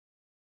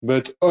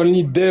 But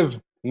only dev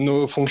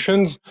know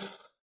functions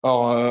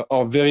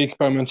or very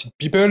experimented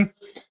people.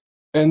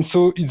 And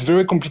so it's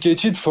very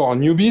complicated for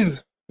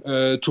newbies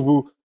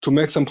to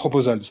make some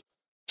proposals.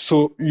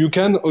 So you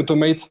can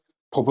automate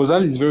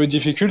proposal. It's very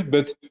difficult,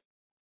 but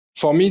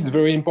for me, it's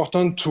very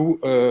important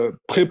to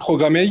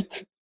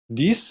pre-programmate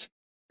this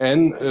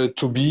and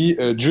to be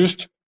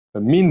just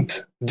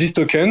mint this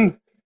token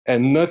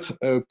and not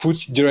put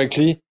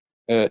directly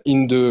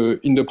in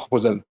the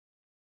proposal.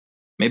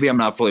 Maybe I'm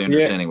not fully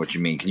understanding what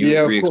you mean. Can you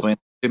of re-explain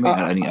it to me?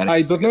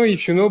 I don't know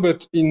if you know,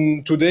 but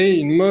today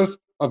in most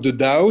of the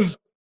DAOs,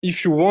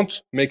 if you want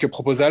to make a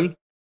proposal,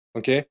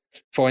 okay,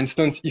 for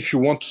instance, if you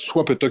want to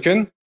swap a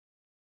token,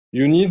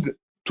 you need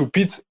to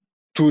put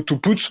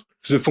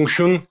the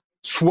function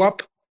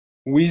swap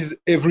with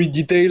every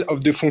detail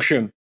of the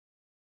function.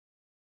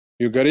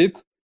 You got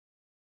it?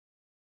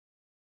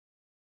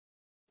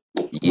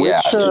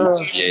 Yeah.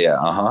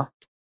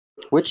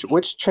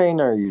 Which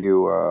chain are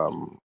you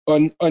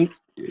on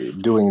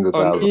doing the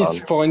DAOs on?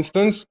 on? For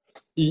instance,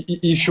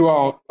 if you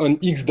are on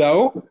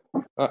XDAO,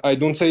 I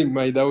don't say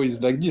my DAO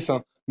is like this,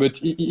 but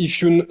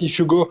if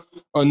you go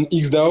on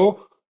XDAO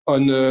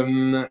on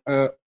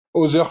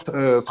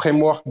other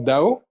framework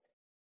DAO,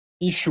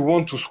 if you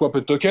want to swap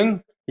a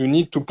token, you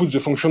need to put the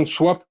function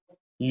swap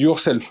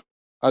yourself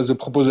as a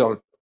proposer.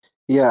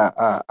 Yeah,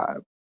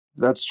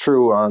 that's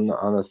true on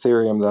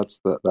Ethereum.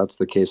 That's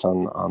the case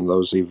on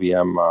those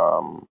EVM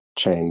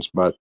chains,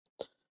 but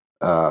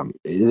it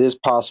is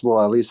possible,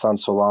 at least on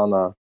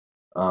Solana,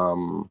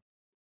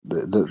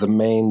 the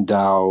main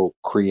DAO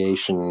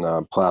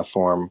creation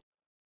platform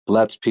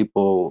lets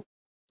people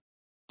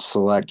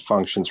select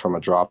functions from a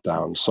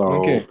dropdown,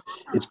 so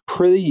it's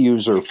pretty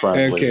user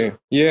friendly. Okay,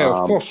 yeah,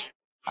 of course.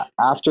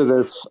 After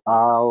this,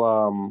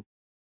 I'll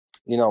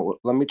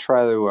let me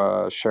try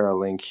to share a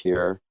link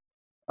here.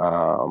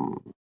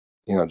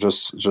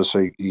 Just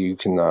so you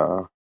can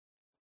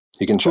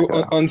check it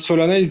out. On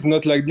Solana is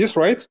not like this,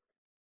 right?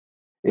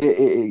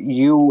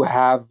 You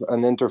have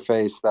an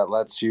interface that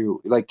lets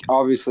you, like,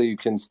 obviously you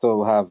can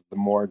still have the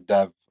more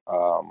dev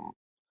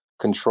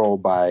control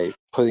by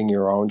putting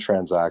your own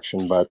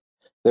transaction, but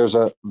there's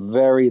a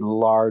very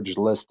large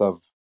list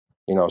of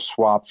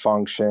swap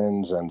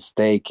functions and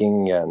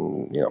staking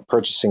and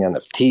purchasing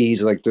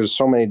NFTs. Like, there's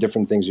so many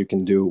different things you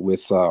can do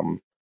with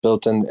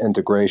built-in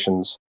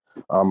integrations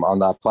on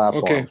that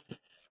platform.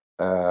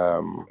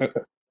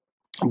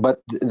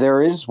 But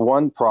there is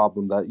one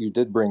problem that you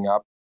did bring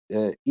up.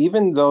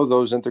 Even though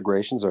those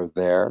integrations are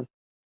there,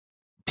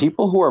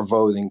 people who are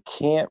voting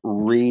can't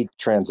read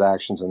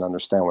transactions and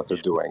understand what they're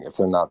doing if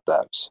they're not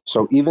devs.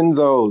 So even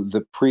though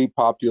the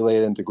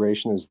pre-populated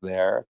integration is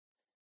there,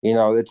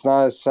 it's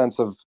not a sense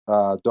of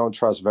don't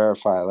trust,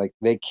 verify. Like,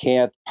 they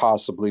can't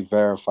possibly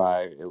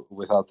verify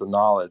without the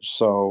knowledge.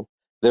 So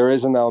there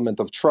is an element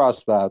of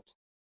trust that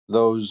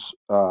those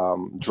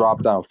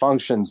drop-down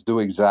functions do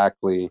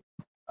exactly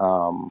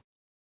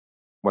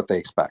what they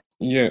expect.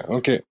 Yeah,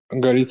 okay,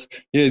 got it.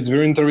 Yeah, it's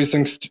very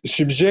interesting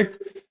subject.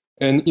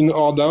 And in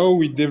our DAO,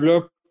 we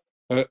develop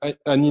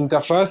an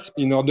interface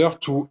in order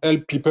to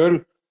help people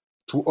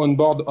to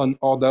onboard on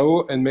our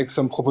DAO and make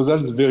some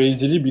proposals very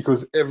easily,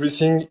 because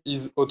everything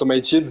is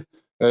automated.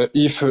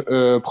 If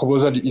a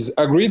proposal is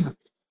agreed,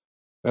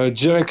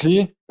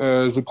 directly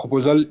the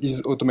proposal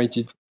is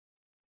automated.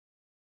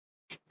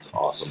 That's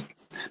awesome.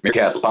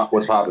 Meerkat,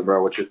 what's poppin',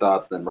 bro? What's your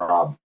thoughts then,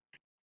 Rob?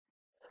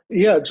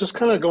 Yeah, just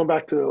kind of going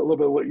back to a little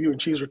bit of what you and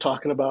Cheese were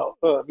talking about,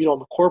 on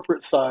the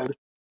corporate side,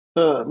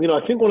 I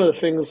think one of the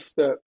things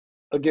that,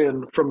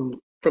 again, from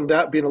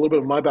that being a little bit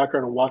of my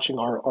background and watching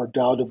our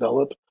DAO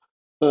develop,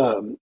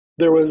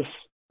 there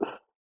was,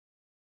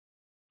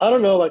 I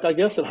don't know, like, I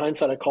guess in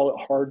hindsight, I call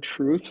it hard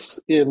truths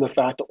in the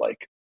fact that,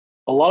 like,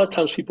 a lot of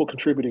times people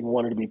contributing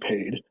wanted to be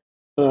paid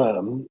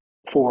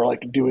for,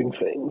 like, doing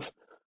things.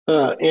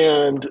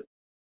 And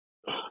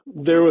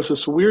there was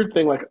this weird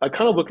thing, like, I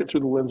kind of look at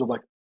through the lens of,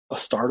 like, a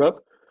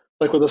startup.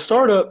 Like, with a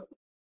startup,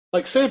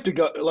 like, say if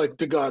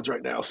DeGod's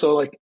right now. So,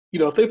 like,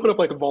 if they put up,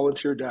 like, a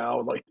volunteer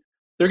DAO, like,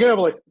 they're going to have,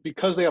 like,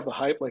 because they have the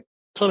hype, like,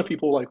 a ton of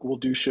people, like, will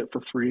do shit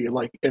for free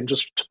and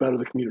just to better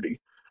the community.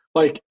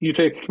 Like, you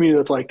take a community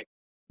that's, like,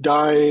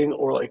 dying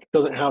or, like,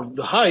 doesn't have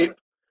the hype,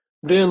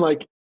 then,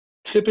 like,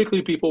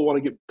 typically people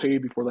want to get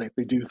paid before, like,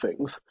 they do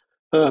things.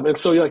 And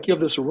so, like, you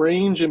have this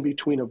range in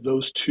between of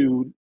those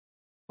two,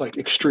 like,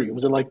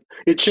 extremes. And, like,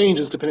 it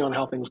changes depending on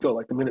how things go.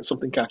 Like, the minute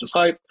something catches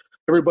hype,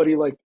 everybody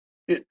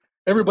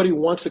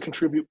wants to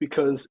contribute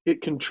because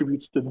it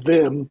contributes to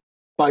them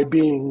by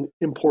being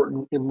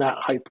important in that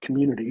hype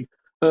community.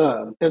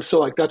 And so,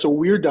 like, that's a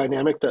weird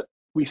dynamic that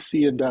we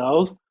see in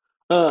DAOs.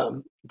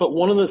 But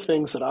one of the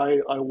things that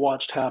I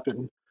watched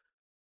happen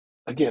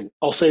again,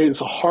 I'll say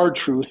it's a hard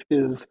truth,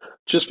 is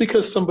just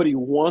because somebody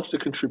wants to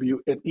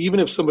contribute, and even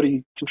if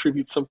somebody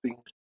contributes something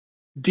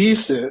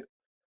decent,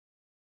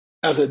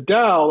 as a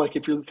DAO, like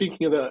if you're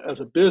thinking of that as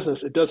a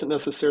business, it doesn't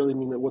necessarily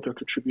mean that what they're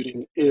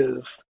contributing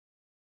is,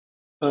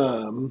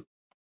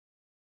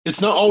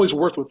 it's not always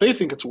worth what they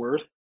think it's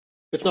worth.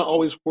 It's not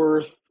always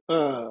worth, I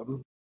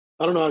don't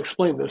know how to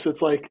explain this.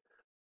 It's like,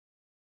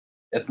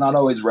 it's not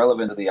always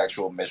relevant to the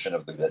actual mission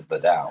of the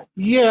DAO.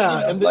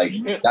 yeah, and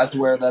that's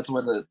where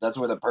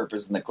the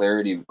purpose and the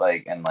clarity,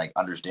 like, and like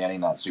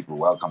understanding that super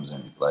well comes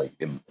in. Like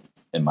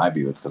in my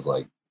view, it's because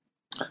like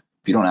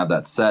if you don't have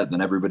that set, then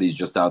everybody's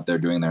just out there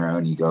doing their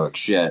own egoic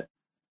shit,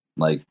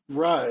 like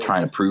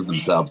trying to prove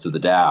themselves to the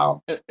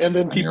DAO. And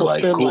then people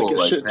spend cool, like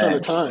a shit ton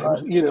of time,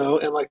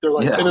 and like they're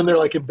like, and then they're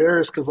like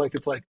embarrassed because like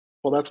it's like,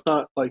 well, that's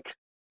not like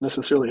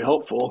necessarily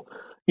helpful.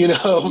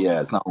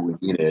 Yeah, it's not what we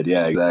needed.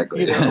 Yeah,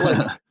 exactly.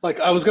 Like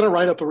I was going to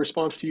write up a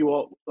response to you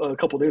all a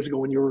couple of days ago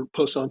when you were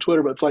posting on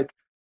Twitter, but it's like,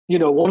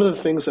 one of the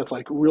things that's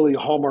like really a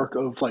hallmark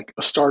of like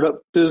a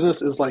startup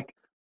business is like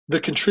the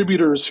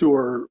contributors who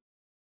are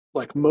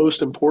like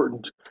most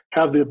important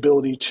have the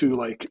ability to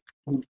like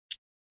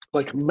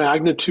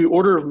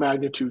order of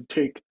magnitude,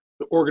 take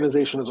the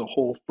organization as a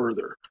whole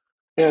further.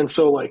 And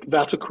so like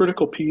that's a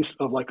critical piece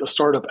of like a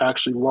startup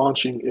actually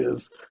launching,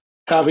 is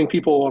having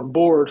people on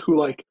board who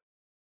like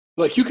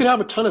you could have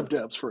a ton of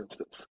devs, for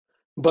instance,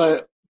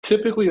 but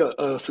typically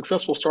a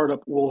successful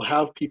startup will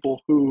have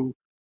people who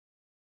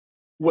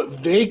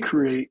what they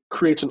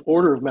creates an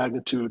order of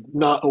magnitude,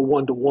 not a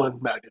one-to-one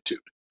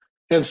magnitude.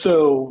 And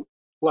so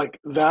like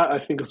that, I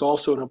think, is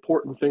also an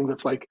important thing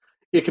that's like,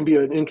 it can be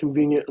an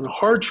inconvenient and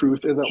hard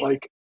truth in that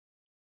like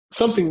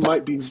something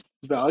might be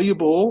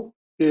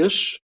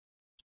valuable-ish,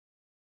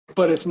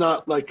 but it's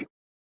not like,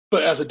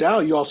 but as a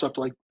DAO, you also have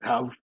to like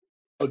have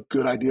a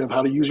good idea of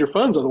how to use your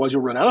funds. Otherwise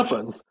you'll run out of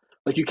funds.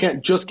 Like you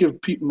can't just give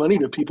money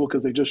to people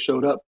because they just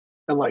showed up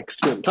and like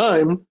spent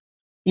time,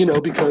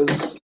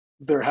 because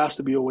there has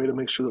to be a way to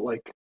make sure that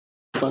like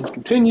funds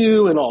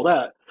continue and all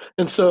that.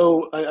 And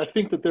so I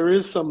think that there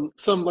is some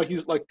like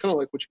kind of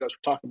like what you guys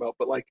were talking about,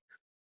 but like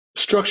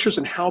structures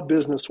and how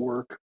business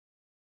work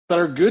that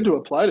are good to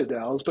apply to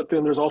DAOs. But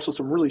then there's also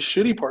some really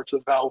shitty parts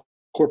of how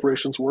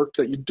corporations work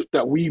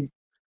that we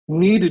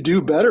need to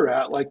do better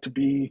at, like to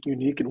be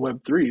unique in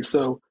Web3.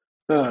 So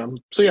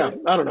yeah,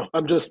 I don't know.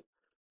 I'm just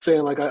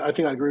saying, like, I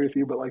think I agree with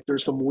you, but like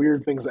there's some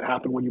weird things that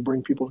happen when you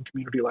bring people in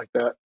community like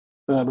that,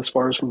 as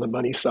far as from the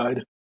money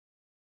side.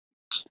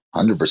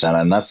 100%.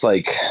 And that's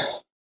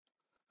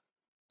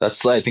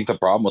I think the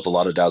problem with a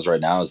lot of DAOs right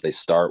now is they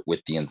start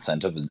with the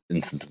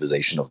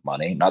incentivization of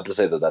money. Not to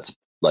say that that's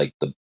like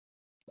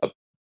a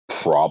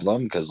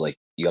problem, because like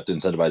you have to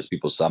incentivize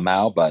people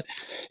somehow, but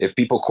if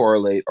people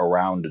correlate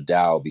around a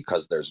DAO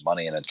because there's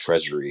money in a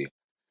treasury,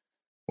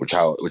 which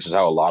is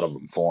how a lot of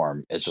them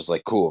form, it's just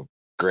like, cool,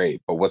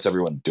 great, but what's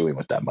everyone doing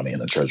with that money in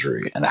the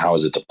treasury, and how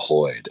is it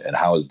deployed, and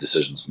how is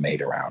decisions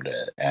made around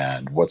it,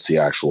 and what's the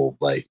actual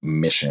like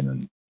mission,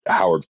 and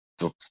how are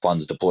the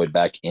funds deployed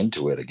back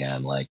into it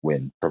again, like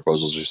when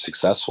proposals are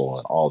successful,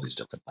 and all these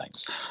different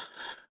things.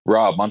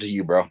 Rob, on to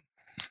you, bro.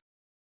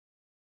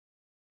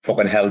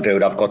 Fucking hell,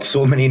 dude, I've got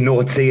so many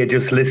notes here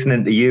just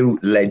listening to you,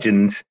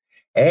 legends.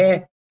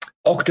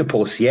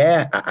 Octopus,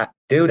 yeah.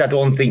 Dude, I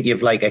don't think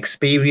you've like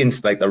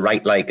experienced like the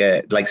right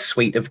like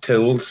suite of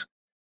tools.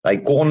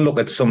 Like go and look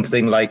at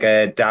something like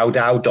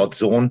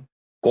DAO.zone.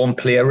 Go and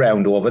play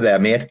around over there,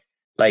 mate.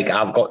 Like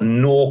I've got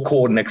no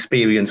coding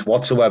experience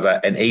whatsoever,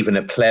 and even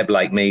a pleb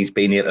like me has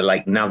been able to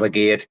like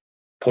navigate,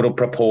 put up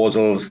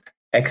proposals,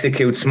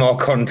 execute smart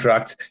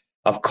contracts.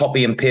 I've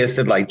copy and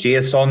pasted like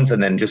JSONs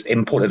and then just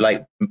inputted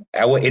like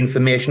our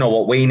information or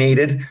what we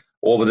needed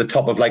over the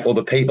top of like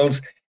other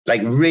people's.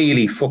 Like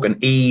really fucking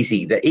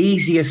easy. The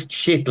easiest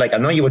shit. Like I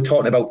know you were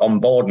talking about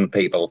onboarding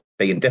people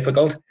being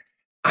difficult.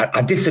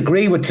 I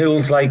disagree with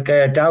tools like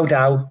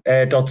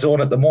DAO.zone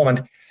at the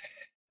moment.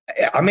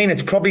 I mean,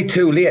 it's probably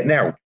too late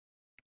now.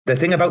 The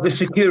thing about the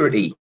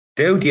security,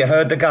 dude, you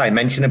heard the guy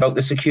mention about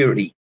the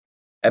security.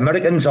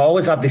 Americans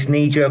always have this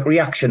knee-jerk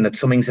reaction that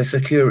something's a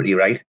security,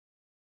 right?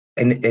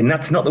 And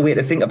that's not the way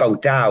to think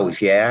about DAOs,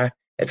 yeah?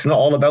 It's not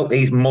all about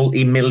these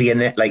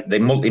multi-million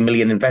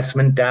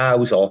investment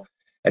DAOs, or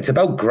it's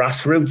about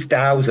grassroots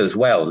DAOs as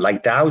well.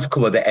 Like DAOs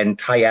cover the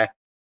entire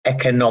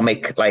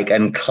economic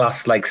and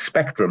class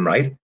spectrum,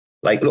 right?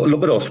 Like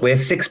look at us, we're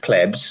six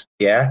plebs,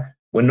 yeah?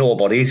 We're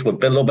nobodies, we've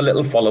built up a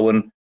little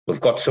following, we've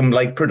got some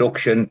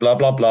production, blah,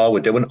 blah, blah,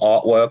 we're doing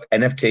artwork,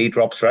 NFT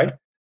drops, right?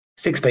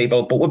 6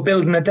 people, but we're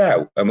building a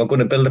DAO, and we're going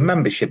to build a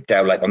membership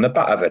DAO on the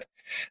back of it.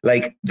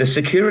 Like the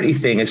security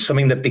thing is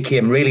something that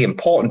became really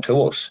important to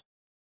us,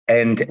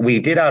 and we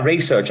did our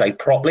research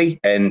properly,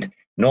 and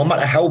no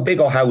matter how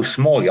big or how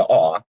small you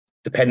are,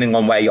 depending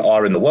on where you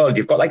are in the world,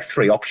 you've got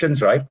 3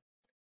 options, right,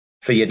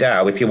 for your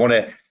DAO. If you want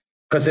to,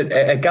 because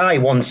a guy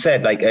once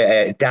said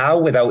a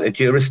DAO without a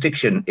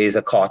jurisdiction is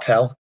a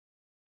cartel.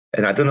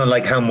 And I don't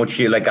know how much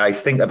you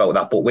guys think about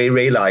that, but we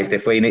realized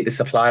if we need to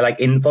supply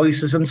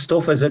invoices and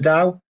stuff as a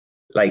DAO,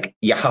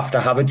 you have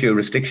to have a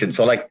jurisdiction.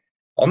 So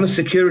on the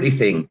security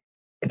thing,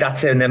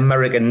 That's an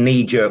American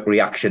knee-jerk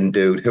reaction,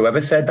 dude.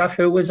 Whoever said that?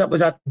 Who was that?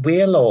 Was that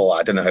Whale or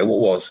I don't know who it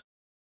was?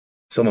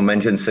 Someone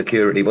mentioned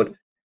security, but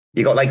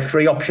you got like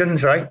three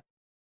options, right?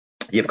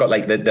 You've got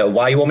like the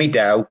Wyoming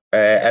DAO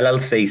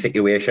LLC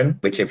situation,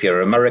 which if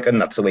you're American,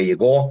 that's the way you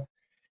go.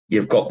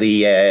 You've got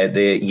the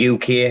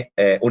UK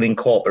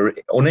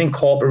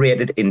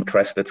unincorporated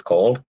interest, it's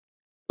called.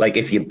 Like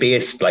if you're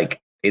based like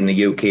in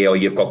the UK or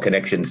you've got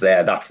connections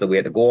there, that's the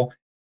way to go.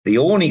 The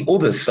only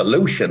other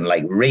solution,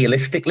 like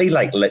realistically,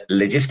 like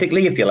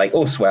logistically, if you're like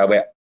us, where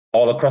we're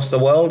all across the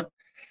world,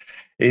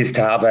 is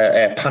to have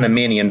a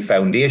Panamanian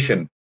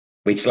foundation,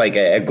 which like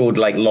a good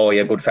like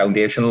lawyer, good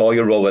foundation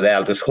lawyer over there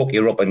will just hook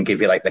you up and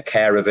give you like the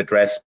care of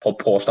address,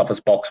 post office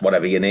box,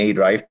 whatever you need,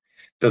 right?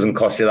 Doesn't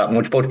cost you that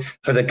much. But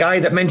for the guy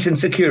that mentioned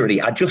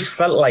security, I just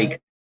felt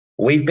like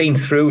we've been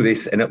through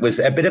this and it was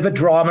a bit of a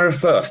drama at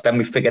first. Then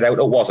we figured out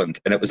it wasn't.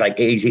 And it was like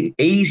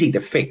easy to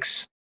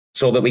fix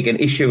so that we can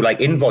issue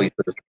like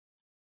invoices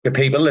to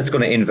people that's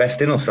going to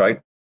invest in us, right?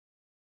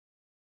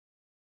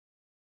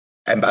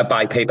 And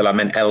by people, I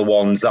meant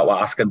L1s that were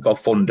asking for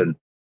funding.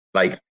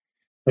 Like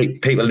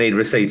people need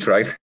receipts,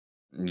 right?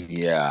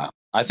 Yeah.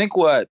 I think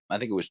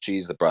it was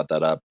Cheese that brought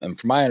that up. And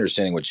from my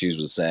understanding, what Cheese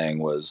was saying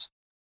was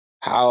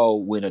how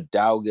when a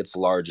DAO gets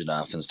large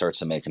enough and starts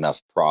to make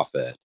enough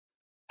profit,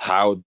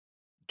 how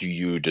do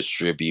you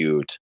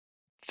distribute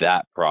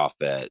that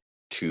profit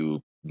to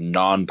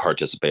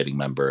non-participating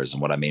members?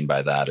 And what I mean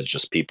by that is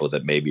just people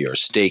that maybe are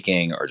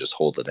staking or just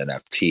hold an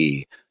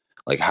NFT.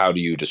 Like, how do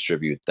you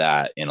distribute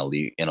that in a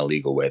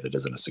legal way that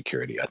isn't a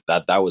security?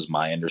 That was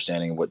my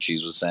understanding of what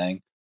Cheese was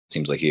saying.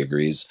 Seems like he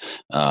agrees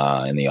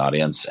in the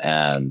audience.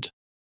 And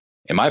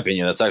in my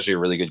opinion, that's actually a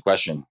really good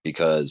question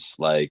because,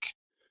 like,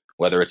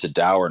 whether it's a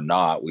DAO or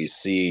not, we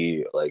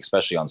see, like,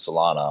 especially on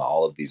Solana,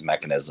 all of these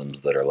mechanisms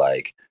that are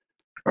like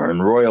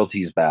earn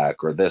royalties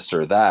back or this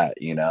or that,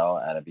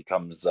 and it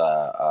becomes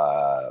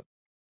or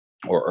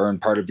earn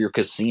part of your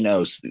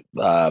casinos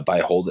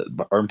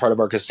earn part of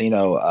our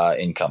casino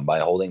income by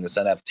holding this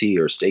NFT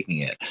or staking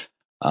it.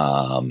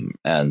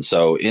 And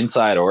so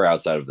inside or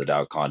outside of the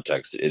DAO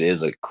context, it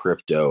is a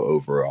crypto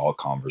overall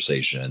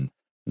conversation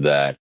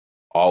that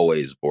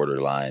always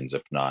borderlines,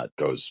 if not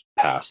goes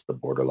past the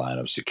borderline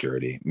of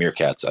security.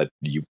 Meerkats,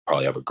 you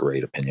probably have a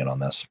great opinion on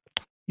this.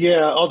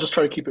 Yeah, I'll just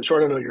try to keep it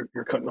short. I know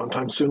you're cutting on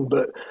time soon,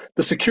 but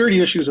the security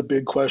issue is a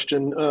big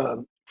question.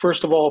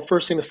 First of all,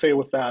 first thing to say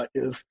with that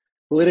is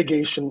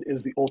litigation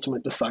is the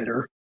ultimate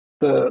decider.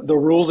 The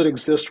rules that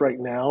exist right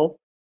now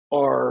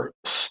are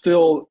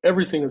still,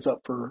 everything is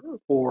up for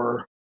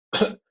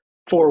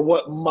for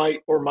what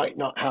might or might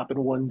not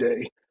happen one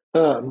day.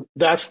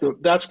 That's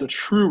the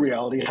true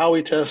reality.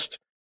 Howey Test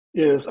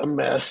is a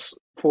mess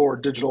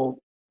for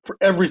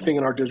everything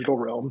in our digital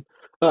realm.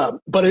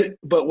 But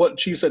what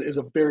she said is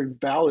a very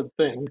valid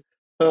thing.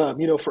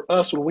 For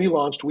us, when we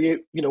launched, we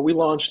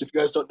launched, if you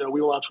guys don't know,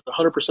 we launched with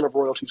 100% of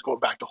royalties going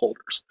back to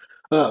holders.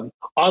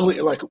 Oddly,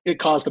 like it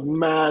caused a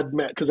mad,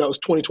 because that was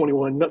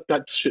 2021.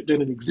 That shit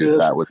didn't exist.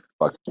 Dude, that was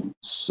fucking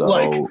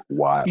so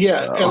wild.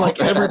 Yeah, bro. And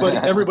like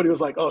everybody was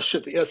like, "Oh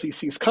shit, the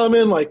SEC's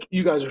coming! Like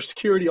you guys are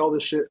security, all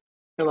this shit."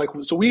 And like,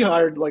 so we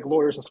hired like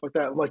lawyers and stuff like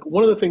that. And like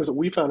one of the things that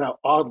we found out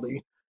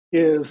oddly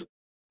is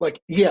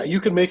like, yeah, you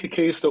can make a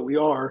case that we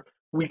are.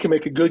 We can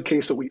make a good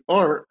case that we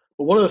aren't.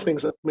 But one of the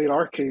things that made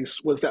our case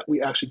was that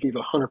we actually gave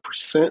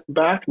 100%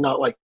 back, not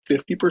like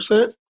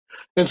 50%.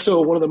 And so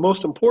one of the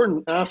most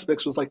important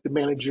aspects was like the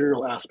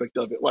managerial aspect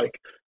of it. Like,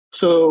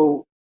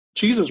 so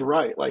Cheese is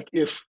right. Like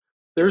if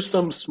there's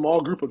some small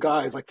group of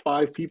guys, like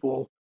 5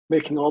 people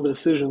making all the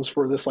decisions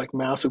for this like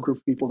massive group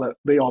of people that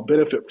they all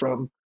benefit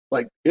from,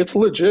 like it's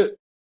legit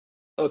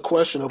a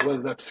question of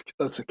whether that's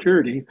a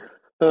security.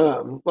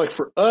 Like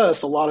for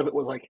us, a lot of it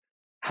was like,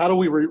 how do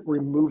we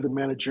remove the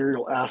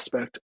managerial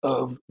aspect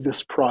of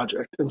this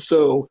project? And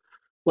so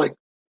like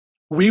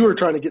we were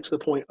trying to get to the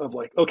point of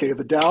like, okay,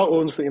 the DAO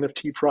owns the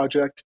NFT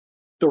project,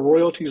 the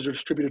royalties are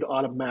distributed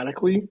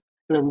automatically.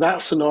 And in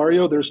that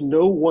scenario, there's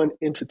no one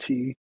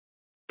entity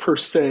per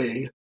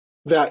se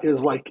that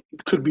is like,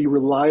 could be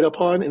relied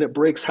upon, and it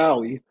breaks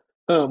Howey,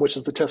 which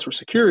is the test for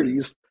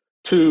securities,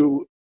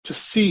 to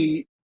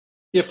see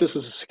if this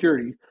is a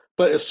security.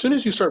 But as soon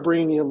as you start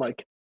bringing in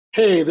like,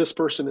 hey, this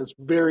person is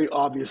very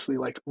obviously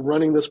like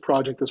running this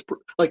project,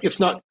 like it's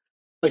not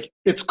like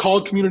it's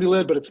called community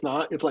led, but it's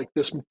not. It's like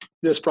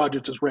this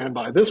project is ran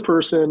by this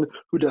person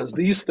who does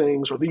these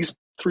things or these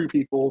 3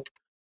 people.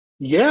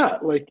 Yeah,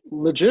 like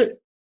legit,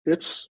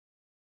 it's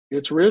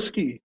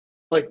risky.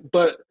 Like,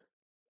 but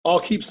I'll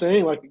keep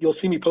saying, like, you'll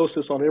see me post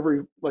this on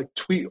every like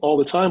tweet all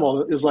the time.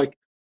 Is like,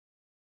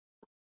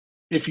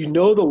 if you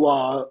know the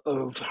law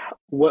of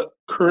what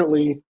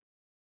currently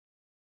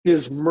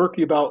is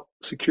murky about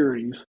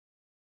securities,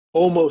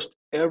 almost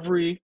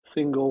every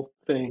single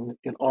thing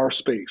in our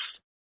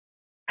space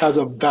has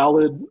a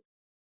valid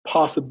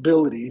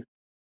possibility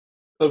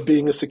of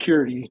being a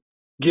security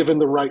given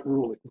the right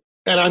ruling.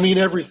 And I mean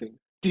everything.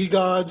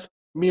 DGods,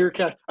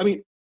 Meerkat, I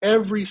mean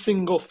every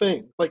single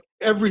thing. Like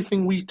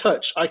everything we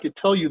touch, I could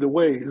tell you the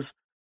ways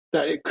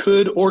that it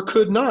could or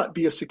could not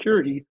be a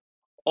security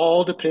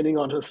all depending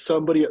on if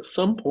somebody at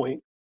some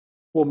point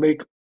will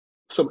make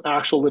some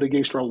actual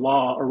litigation or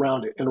law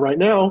around it. And right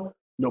now,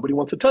 nobody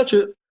wants to touch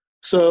it.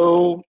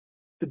 So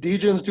the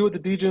degens do what the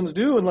degens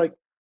do, and like,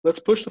 let's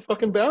push the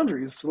fucking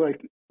boundaries.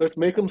 Like, let's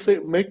make them say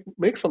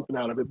make something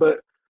out of it.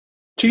 But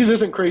Cheese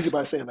isn't crazy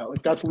by saying that.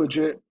 Like, that's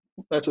legit.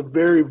 That's a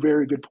very,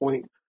 very good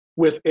point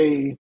with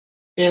a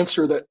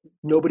answer that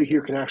nobody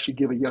here can actually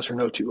give a yes or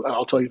no to.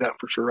 I'll tell you that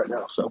for sure right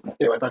now. So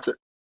anyway, that's it.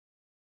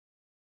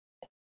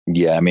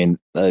 Yeah, I mean,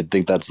 I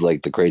think that's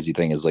like the crazy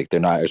thing is like they're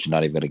not actually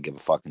not even going to give a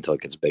fuck until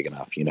it gets big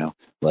enough, you know?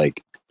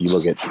 Like you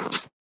look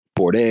at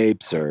Bored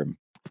Apes or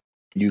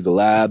Yuga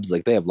Labs,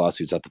 like they have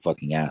lawsuits out the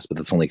fucking ass, but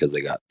that's only because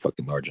they got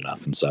fucking large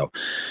enough. And so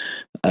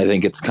I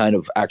think it's kind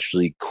of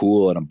actually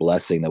cool and a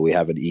blessing that we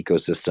have an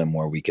ecosystem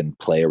where we can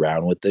play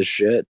around with this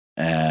shit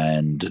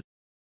and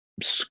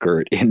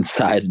skirt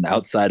inside and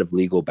outside of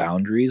legal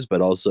boundaries,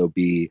 but also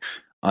be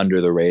under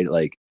the radar,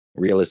 like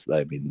realistic.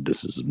 I mean,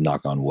 this is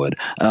knock on wood,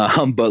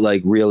 but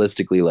like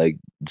realistically, like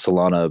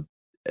Solana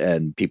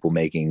and people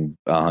making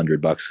 $100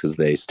 because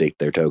they stake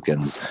their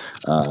tokens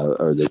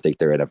or they stake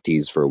their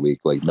NFTs for a week.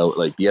 Like no,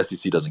 like the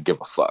SEC doesn't give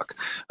a fuck,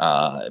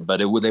 but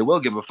they will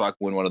give a fuck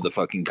when one of the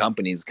fucking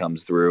companies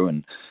comes through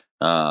and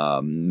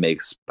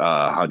makes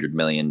 $100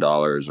 million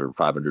or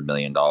 $500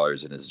 million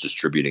and is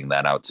distributing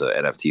that out to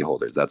NFT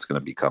holders. That's going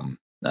to become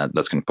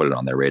that's going to put it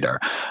on their radar.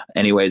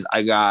 Anyways,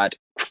 I got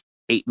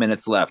 8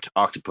 minutes left.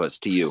 Octopus,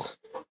 to you.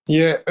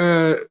 Yeah,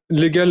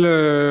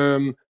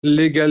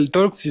 legal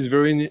talks is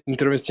very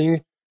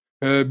interesting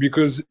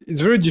because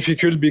it's very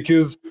difficult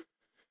because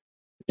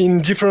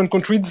in different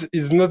countries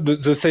it's not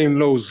the same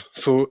laws.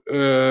 So,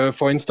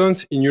 for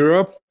instance, in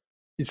Europe,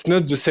 it's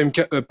not the same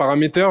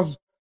parameters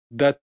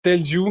that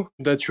tells you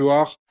that you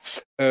are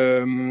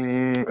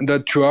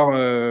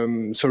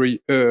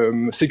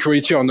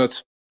security or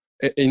not.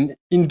 In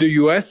the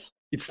US,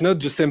 it's not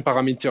the same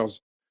parameters.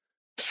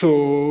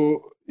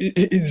 So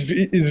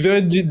it's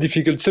very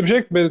difficult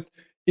subject, but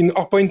in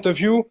our point of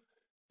view,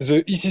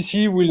 the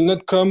ECC will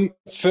not come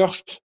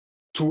first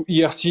to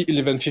ERC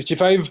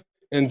 1155,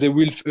 and they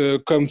will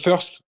come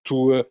first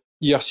to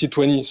ERC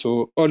 20.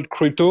 So all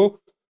crypto.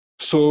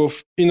 So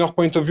in our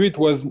point of view, it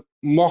was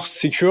more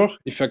secure,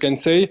 if I can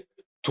say,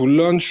 to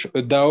launch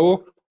a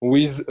DAO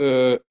with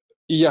ERC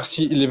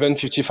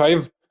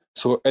 1155,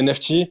 so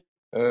NFT,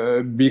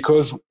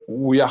 because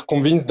we are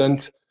convinced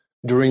that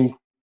during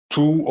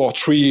 2 or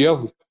 3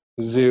 years,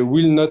 they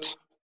will not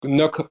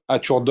knock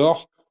at your door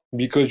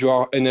because you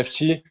are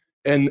NFT,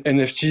 and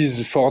NFT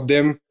is for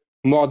them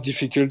more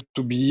difficult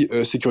to be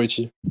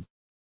security.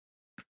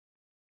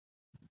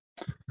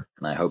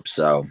 I hope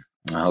so.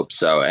 I hope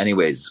so.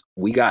 Anyways,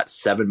 we got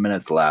 7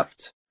 minutes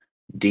left.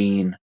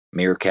 Dean,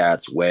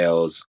 Meerkats,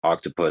 Whales,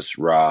 Octopus,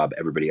 Rob,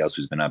 everybody else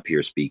who's been up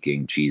here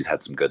speaking. Cheese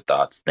had some good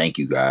thoughts. Thank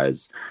you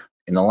guys.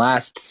 In the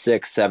last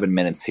 6-7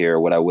 minutes here,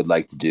 what I would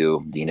like to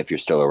do, Dean, if you're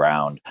still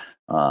around,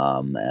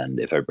 and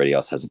if everybody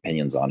else has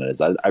opinions on it,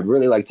 is I'd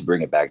really like to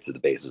bring it back to the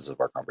basis of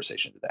our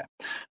conversation today.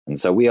 And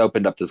so we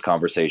opened up this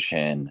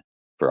conversation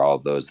for all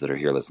of those that are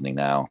here listening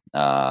now,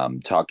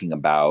 talking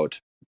about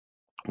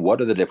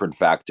what are the different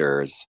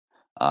factors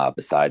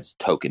besides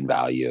token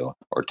value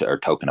or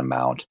token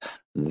amount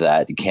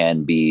that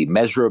can be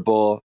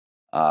measurable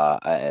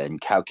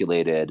and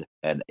calculated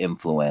and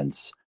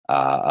influence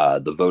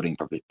the voting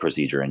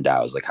procedure in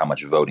DAOs, like how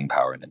much voting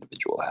power an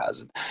individual has.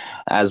 And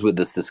as with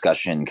this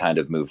discussion kind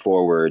of moved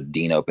forward,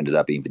 Dean opened it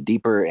up even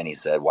deeper and he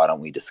said, why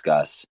don't we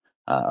discuss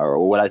or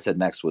what I said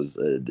next was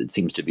it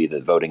seems to be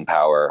that voting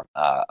power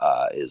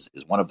is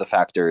one of the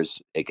factors,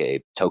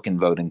 aka token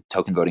voting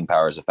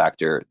power is a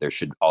factor. There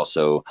should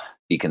also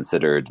be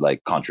considered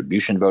like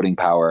contribution voting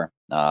power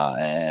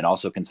and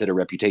also consider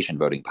reputation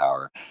voting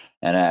power.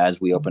 And as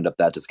we opened up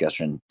that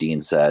discussion, Dean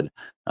said,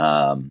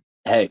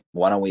 hey,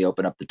 why don't we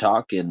open up the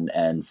talk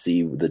and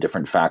see the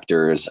different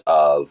factors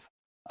of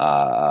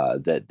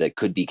that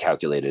could be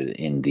calculated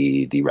in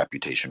the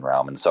reputation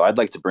realm. And so I'd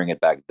like to bring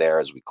it back there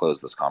as we close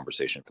this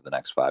conversation for the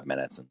next 5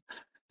 minutes and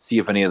see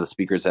if any of the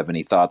speakers have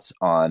any thoughts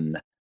on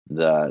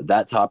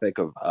that topic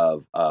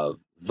of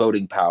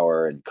voting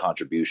power and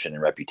contribution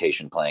and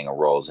reputation playing a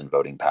roles in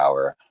voting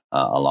power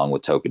along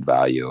with token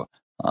value,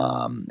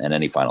 and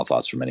any final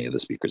thoughts from any of the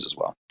speakers as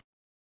well.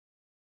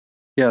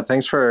 Yeah,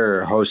 thanks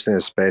for hosting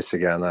this space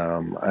again.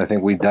 I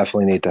think we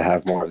definitely need to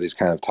have more of these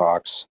kind of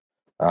talks.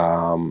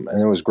 And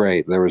it was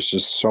great. There was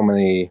just so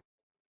many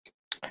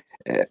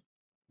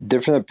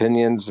different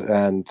opinions,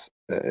 and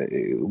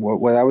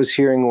what I was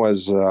hearing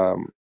was a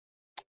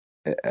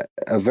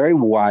very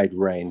wide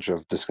range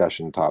of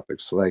discussion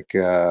topics. Like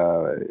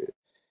it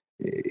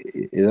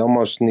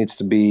almost needs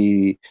to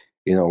be,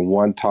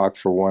 one talk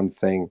for one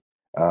thing.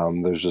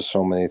 There's just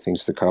so many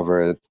things to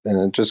cover, and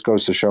it just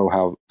goes to show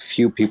how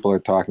few people are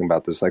talking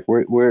about this. Like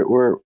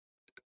we're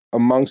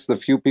amongst the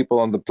few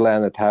people on the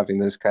planet having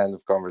this kind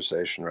of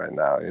conversation right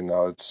now.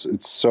 It's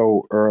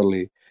so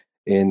early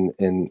in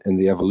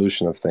the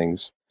evolution of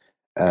things.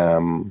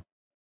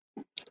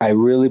 I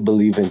really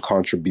believe in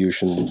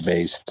contribution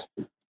based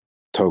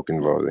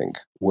token voting,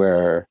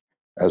 where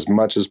as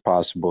much as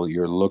possible,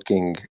 you're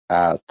looking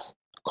at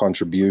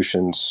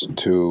contributions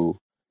to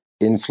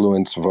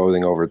influence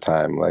voting over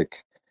time.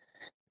 Like,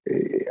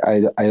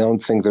 I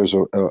don't think there's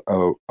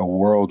a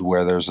world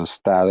where there's a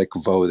static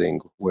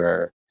voting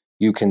where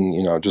you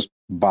can, just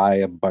buy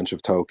a bunch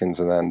of tokens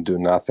and then do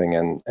nothing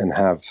and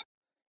have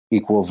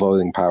equal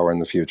voting power in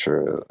the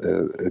future.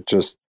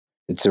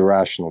 It's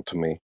irrational to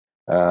me.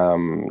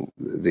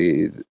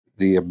 The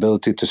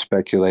ability to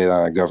speculate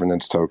on a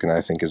governance token, I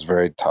think, is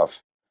very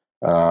tough.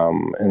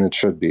 And it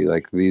should be.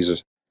 Like,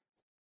 these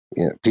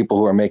people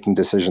who are making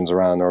decisions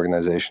around an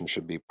organization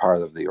should be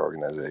part of the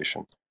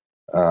organization.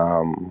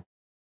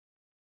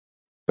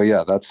 But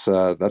yeah, that's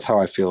how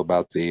I feel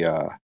about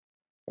the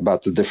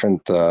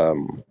different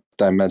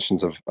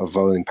dimensions of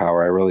voting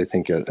power. I really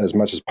think as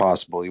much as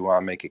possible, you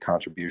want to make it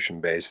contribution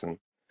based, and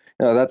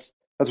that's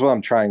what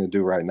I'm trying to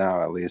do right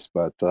now, at least.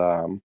 But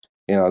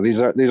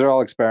these are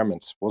all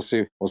experiments. We'll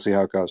see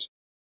how it goes.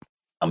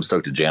 I'm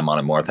stoked to jam on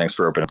it more. Thanks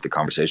for opening up the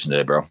conversation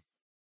today, bro.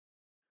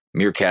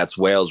 Meerkats,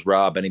 whales,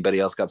 Rob. Anybody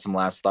else got some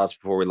last thoughts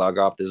before we log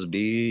off this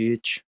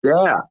beach?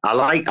 Yeah, I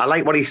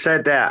like what he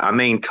said there. I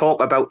mean,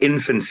 talk about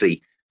infancy.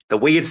 The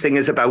weird thing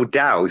is about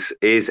DAOs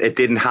is it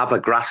didn't have a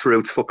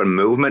grassroots fucking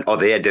movement, or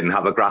they didn't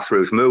have a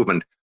grassroots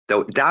movement.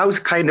 The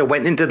DAOs kind of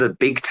went into the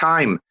big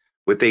time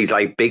with these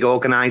like big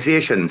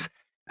organizations,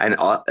 and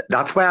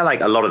that's where like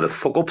a lot of the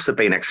fuck ups have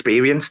been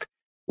experienced.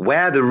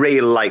 Where the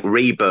real like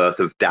rebirth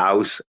of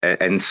DAOs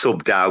and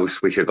sub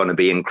DAOs, which are going to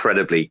be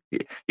incredibly,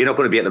 you're not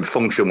going to be able to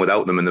function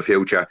without them in the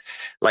future.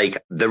 Like,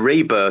 the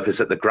rebirth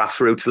is at the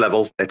grassroots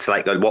level. It's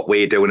like what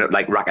we're doing at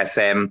like Rack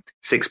FM,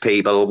 6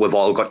 people. We've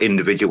all got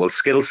individual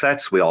skill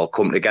sets. We all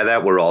come together.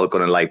 We're all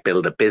going to like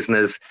build a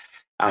business.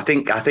 I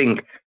think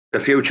the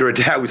future of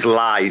DAOs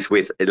lies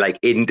with like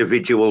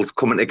individuals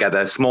coming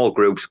together, small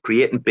groups,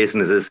 creating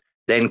businesses,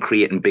 then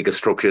creating bigger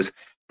structures.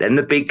 Then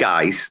the big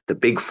guys, the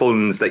big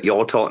funds that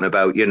you're talking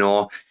about,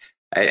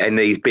 and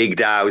these big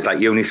DAOs like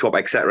Uniswap,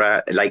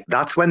 etc., like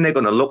that's when they're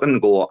going to look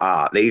and go,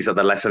 these are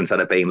the lessons that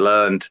have been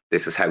learned.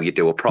 This is how you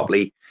do it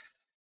properly.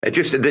 It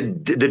just they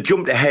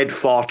jumped ahead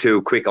far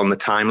too quick on the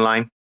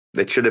timeline.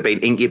 It should have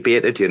been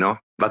incubated.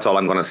 That's all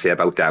I'm going to say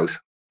about DAOs.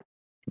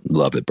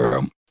 Love it,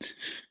 bro.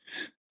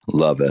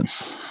 Love it.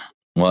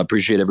 Well, I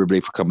appreciate everybody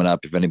for coming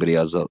up. If anybody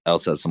else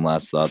has some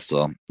last thoughts,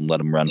 I'll let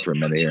them run for a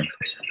minute here.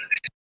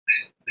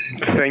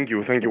 Thank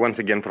you once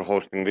again for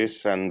hosting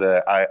this, and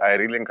I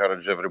really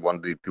encourage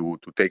everyone to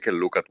take a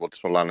look at what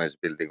Solana is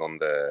building on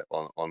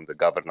the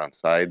governance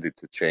side.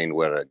 It's a chain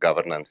where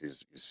governance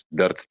is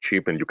dirt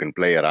cheap, and you can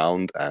play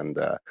around, and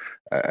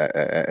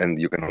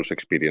you can also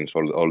experience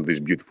all these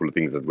beautiful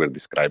things that we're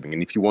describing.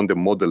 And if you want a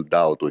model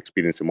DAO, to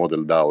experience a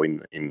model DAO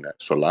in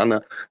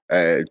Solana,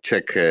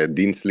 check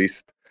Dean's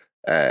List.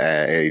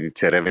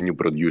 It's a revenue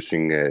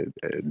producing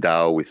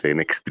DAO with an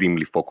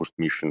extremely focused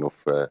mission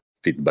of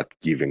feedback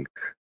giving.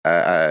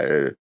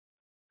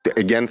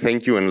 Again,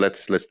 thank you, and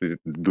let's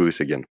do this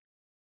again.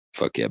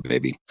 Fuck yeah,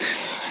 baby.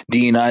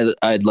 Dean,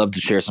 I'd love to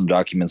share some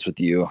documents with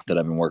you that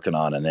I've been working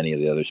on, and any of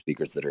the other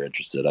speakers that are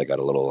interested. I got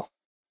a little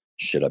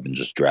shit I've been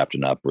just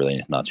drafting up.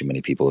 Really, not too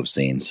many people have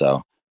seen.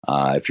 So,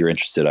 if you're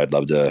interested, I'd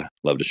love to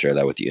share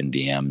that with you in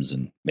DMs,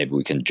 and maybe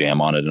we can jam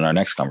on it in our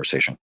next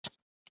conversation.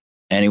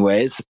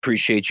 Anyways,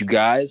 appreciate you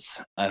guys.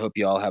 I hope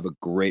you all have a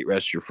great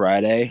rest of your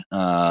Friday.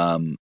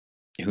 Who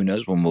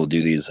knows when we'll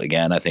do these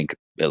again? I think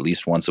at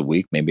least once a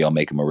week. Maybe I'll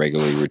make them a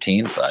regular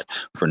routine. But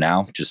for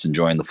now, just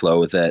enjoying the flow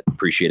with it.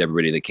 Appreciate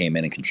everybody that came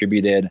in and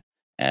contributed.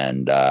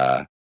 And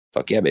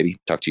fuck yeah, baby.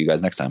 Talk to you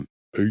guys next time.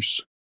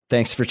 Peace.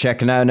 Thanks for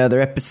checking out another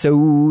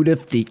episode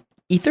of The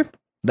Ether.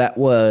 That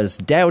was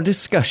DAO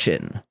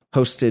Discussion,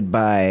 hosted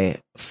by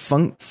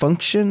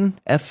Function,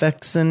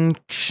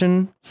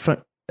 FXNction.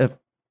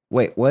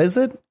 Wait, what is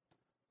it?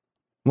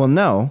 Well,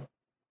 no.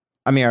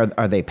 I mean,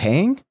 are they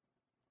paying?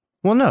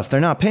 Well, no, if they're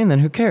not paying, then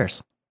who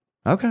cares?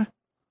 Okay.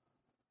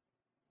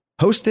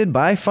 Hosted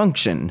by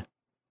Function,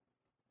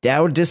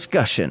 DAO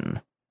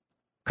Discussion,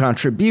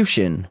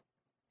 Contribution,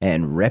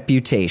 and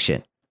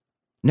Reputation.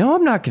 No,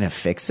 I'm not going to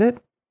fix it.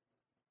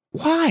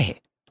 Why?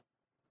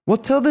 Well,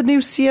 tell the new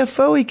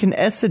CFO he can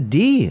S a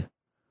D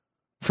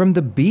from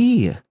the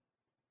B,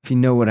 if you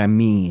know what I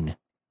mean.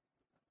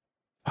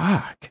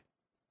 Fuck.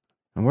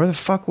 And where the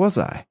fuck was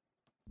I?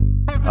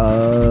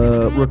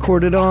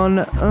 Recorded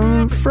on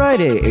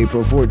Friday,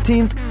 April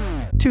 14th,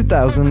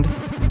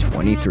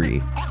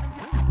 2023.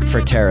 For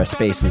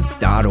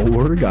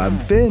TerraSpaces.org, I'm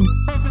Finn.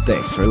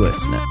 Thanks for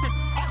listening.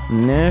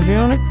 And if you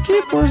want to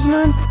keep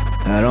listening,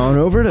 head on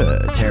over to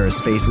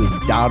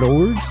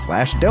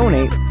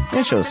TerraSpaces.org/donate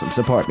and show some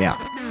support. Yeah.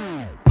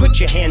 Put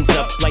your hands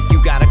up like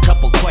you got a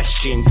couple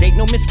questions. Ain't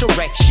no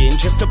misdirection,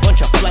 just a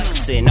bunch of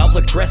flexing. All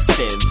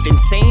aggressive,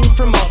 insane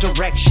from all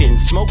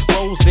directions. Smoke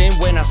rolls in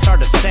when I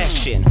start a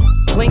session.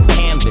 Blank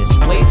canvas,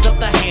 blaze up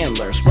the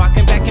handlers.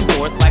 Rocking back and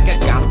forth like I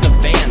got the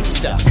van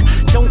stuck.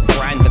 Don't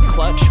grind the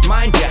clutch,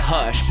 mind your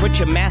hush. Put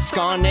your mask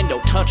on and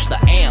don't touch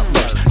the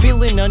antlers.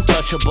 Feeling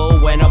untouchable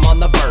when I'm on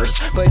the verse,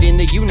 but in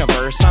the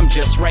universe I'm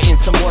just writing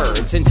some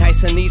words,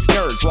 enticing these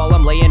nerds while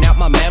I'm laying out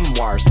my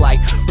memoirs. Like,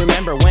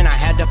 remember when I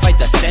had to fight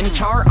the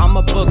centaur? I'm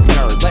a book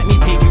nerd, let me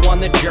take you on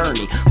the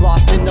journey.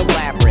 Lost in the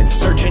labyrinth,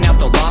 searching out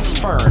the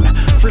lost fern.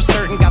 For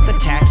certain got the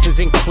taxes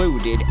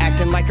included.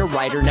 Acting like a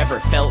writer, never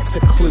felt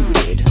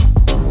secluded.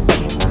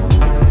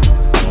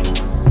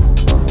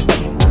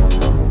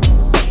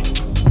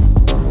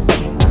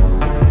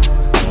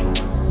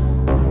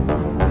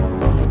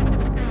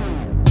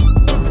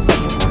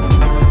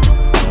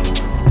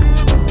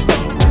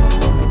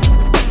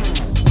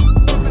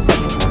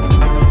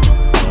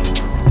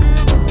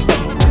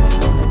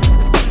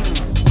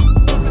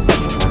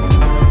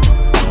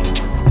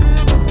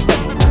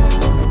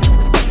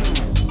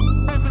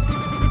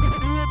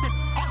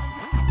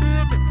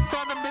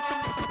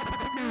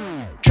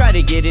 Try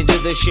to get into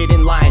the shit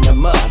and line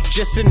them up.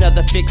 Just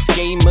another fixed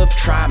game of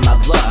try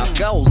my luck.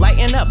 Go,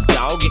 lighten up,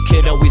 dog, it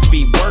could always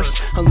be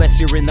worse. Unless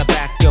you're in the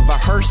back of a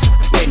hearse,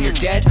 then you're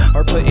dead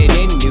or putting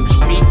in new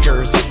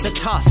speakers. It's a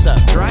toss-up,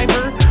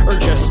 driver or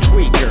just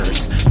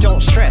tweakers.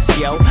 Don't stress,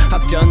 yo,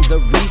 I've done the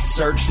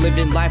research.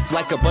 Living life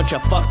like a bunch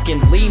of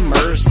fucking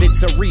lemurs.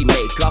 It's a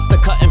remake off the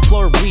cutting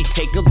floor. We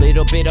take a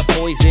little bit of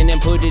poison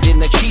and put it in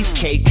the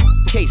cheesecake.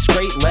 Tastes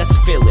great, less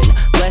filling,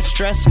 less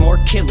stress, more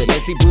killing.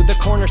 As he blew the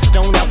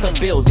cornerstone out the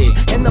building,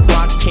 and the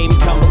blocks came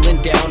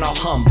tumbling down all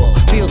humble.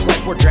 Feels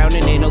like we're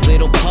drowning in a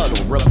little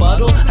puddle.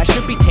 Rebuttal, I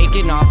should be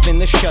taking off in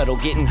the shuttle,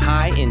 getting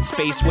high in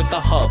space with the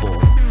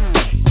Hubble.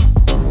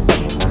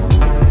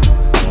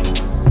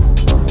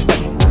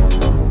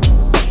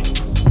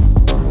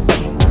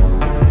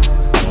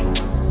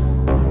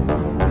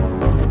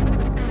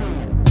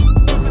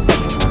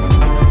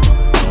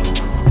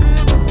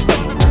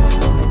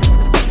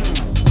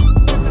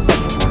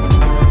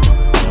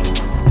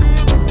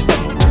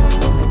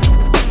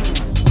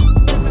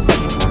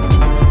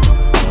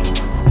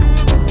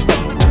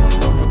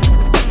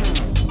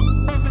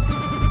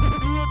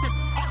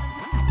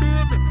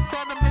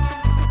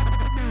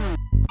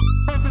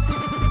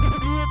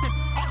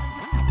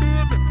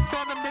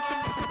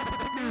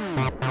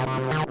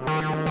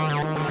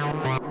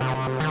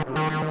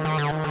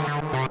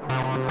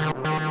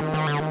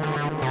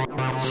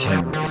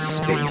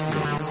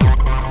 TerraSpaces.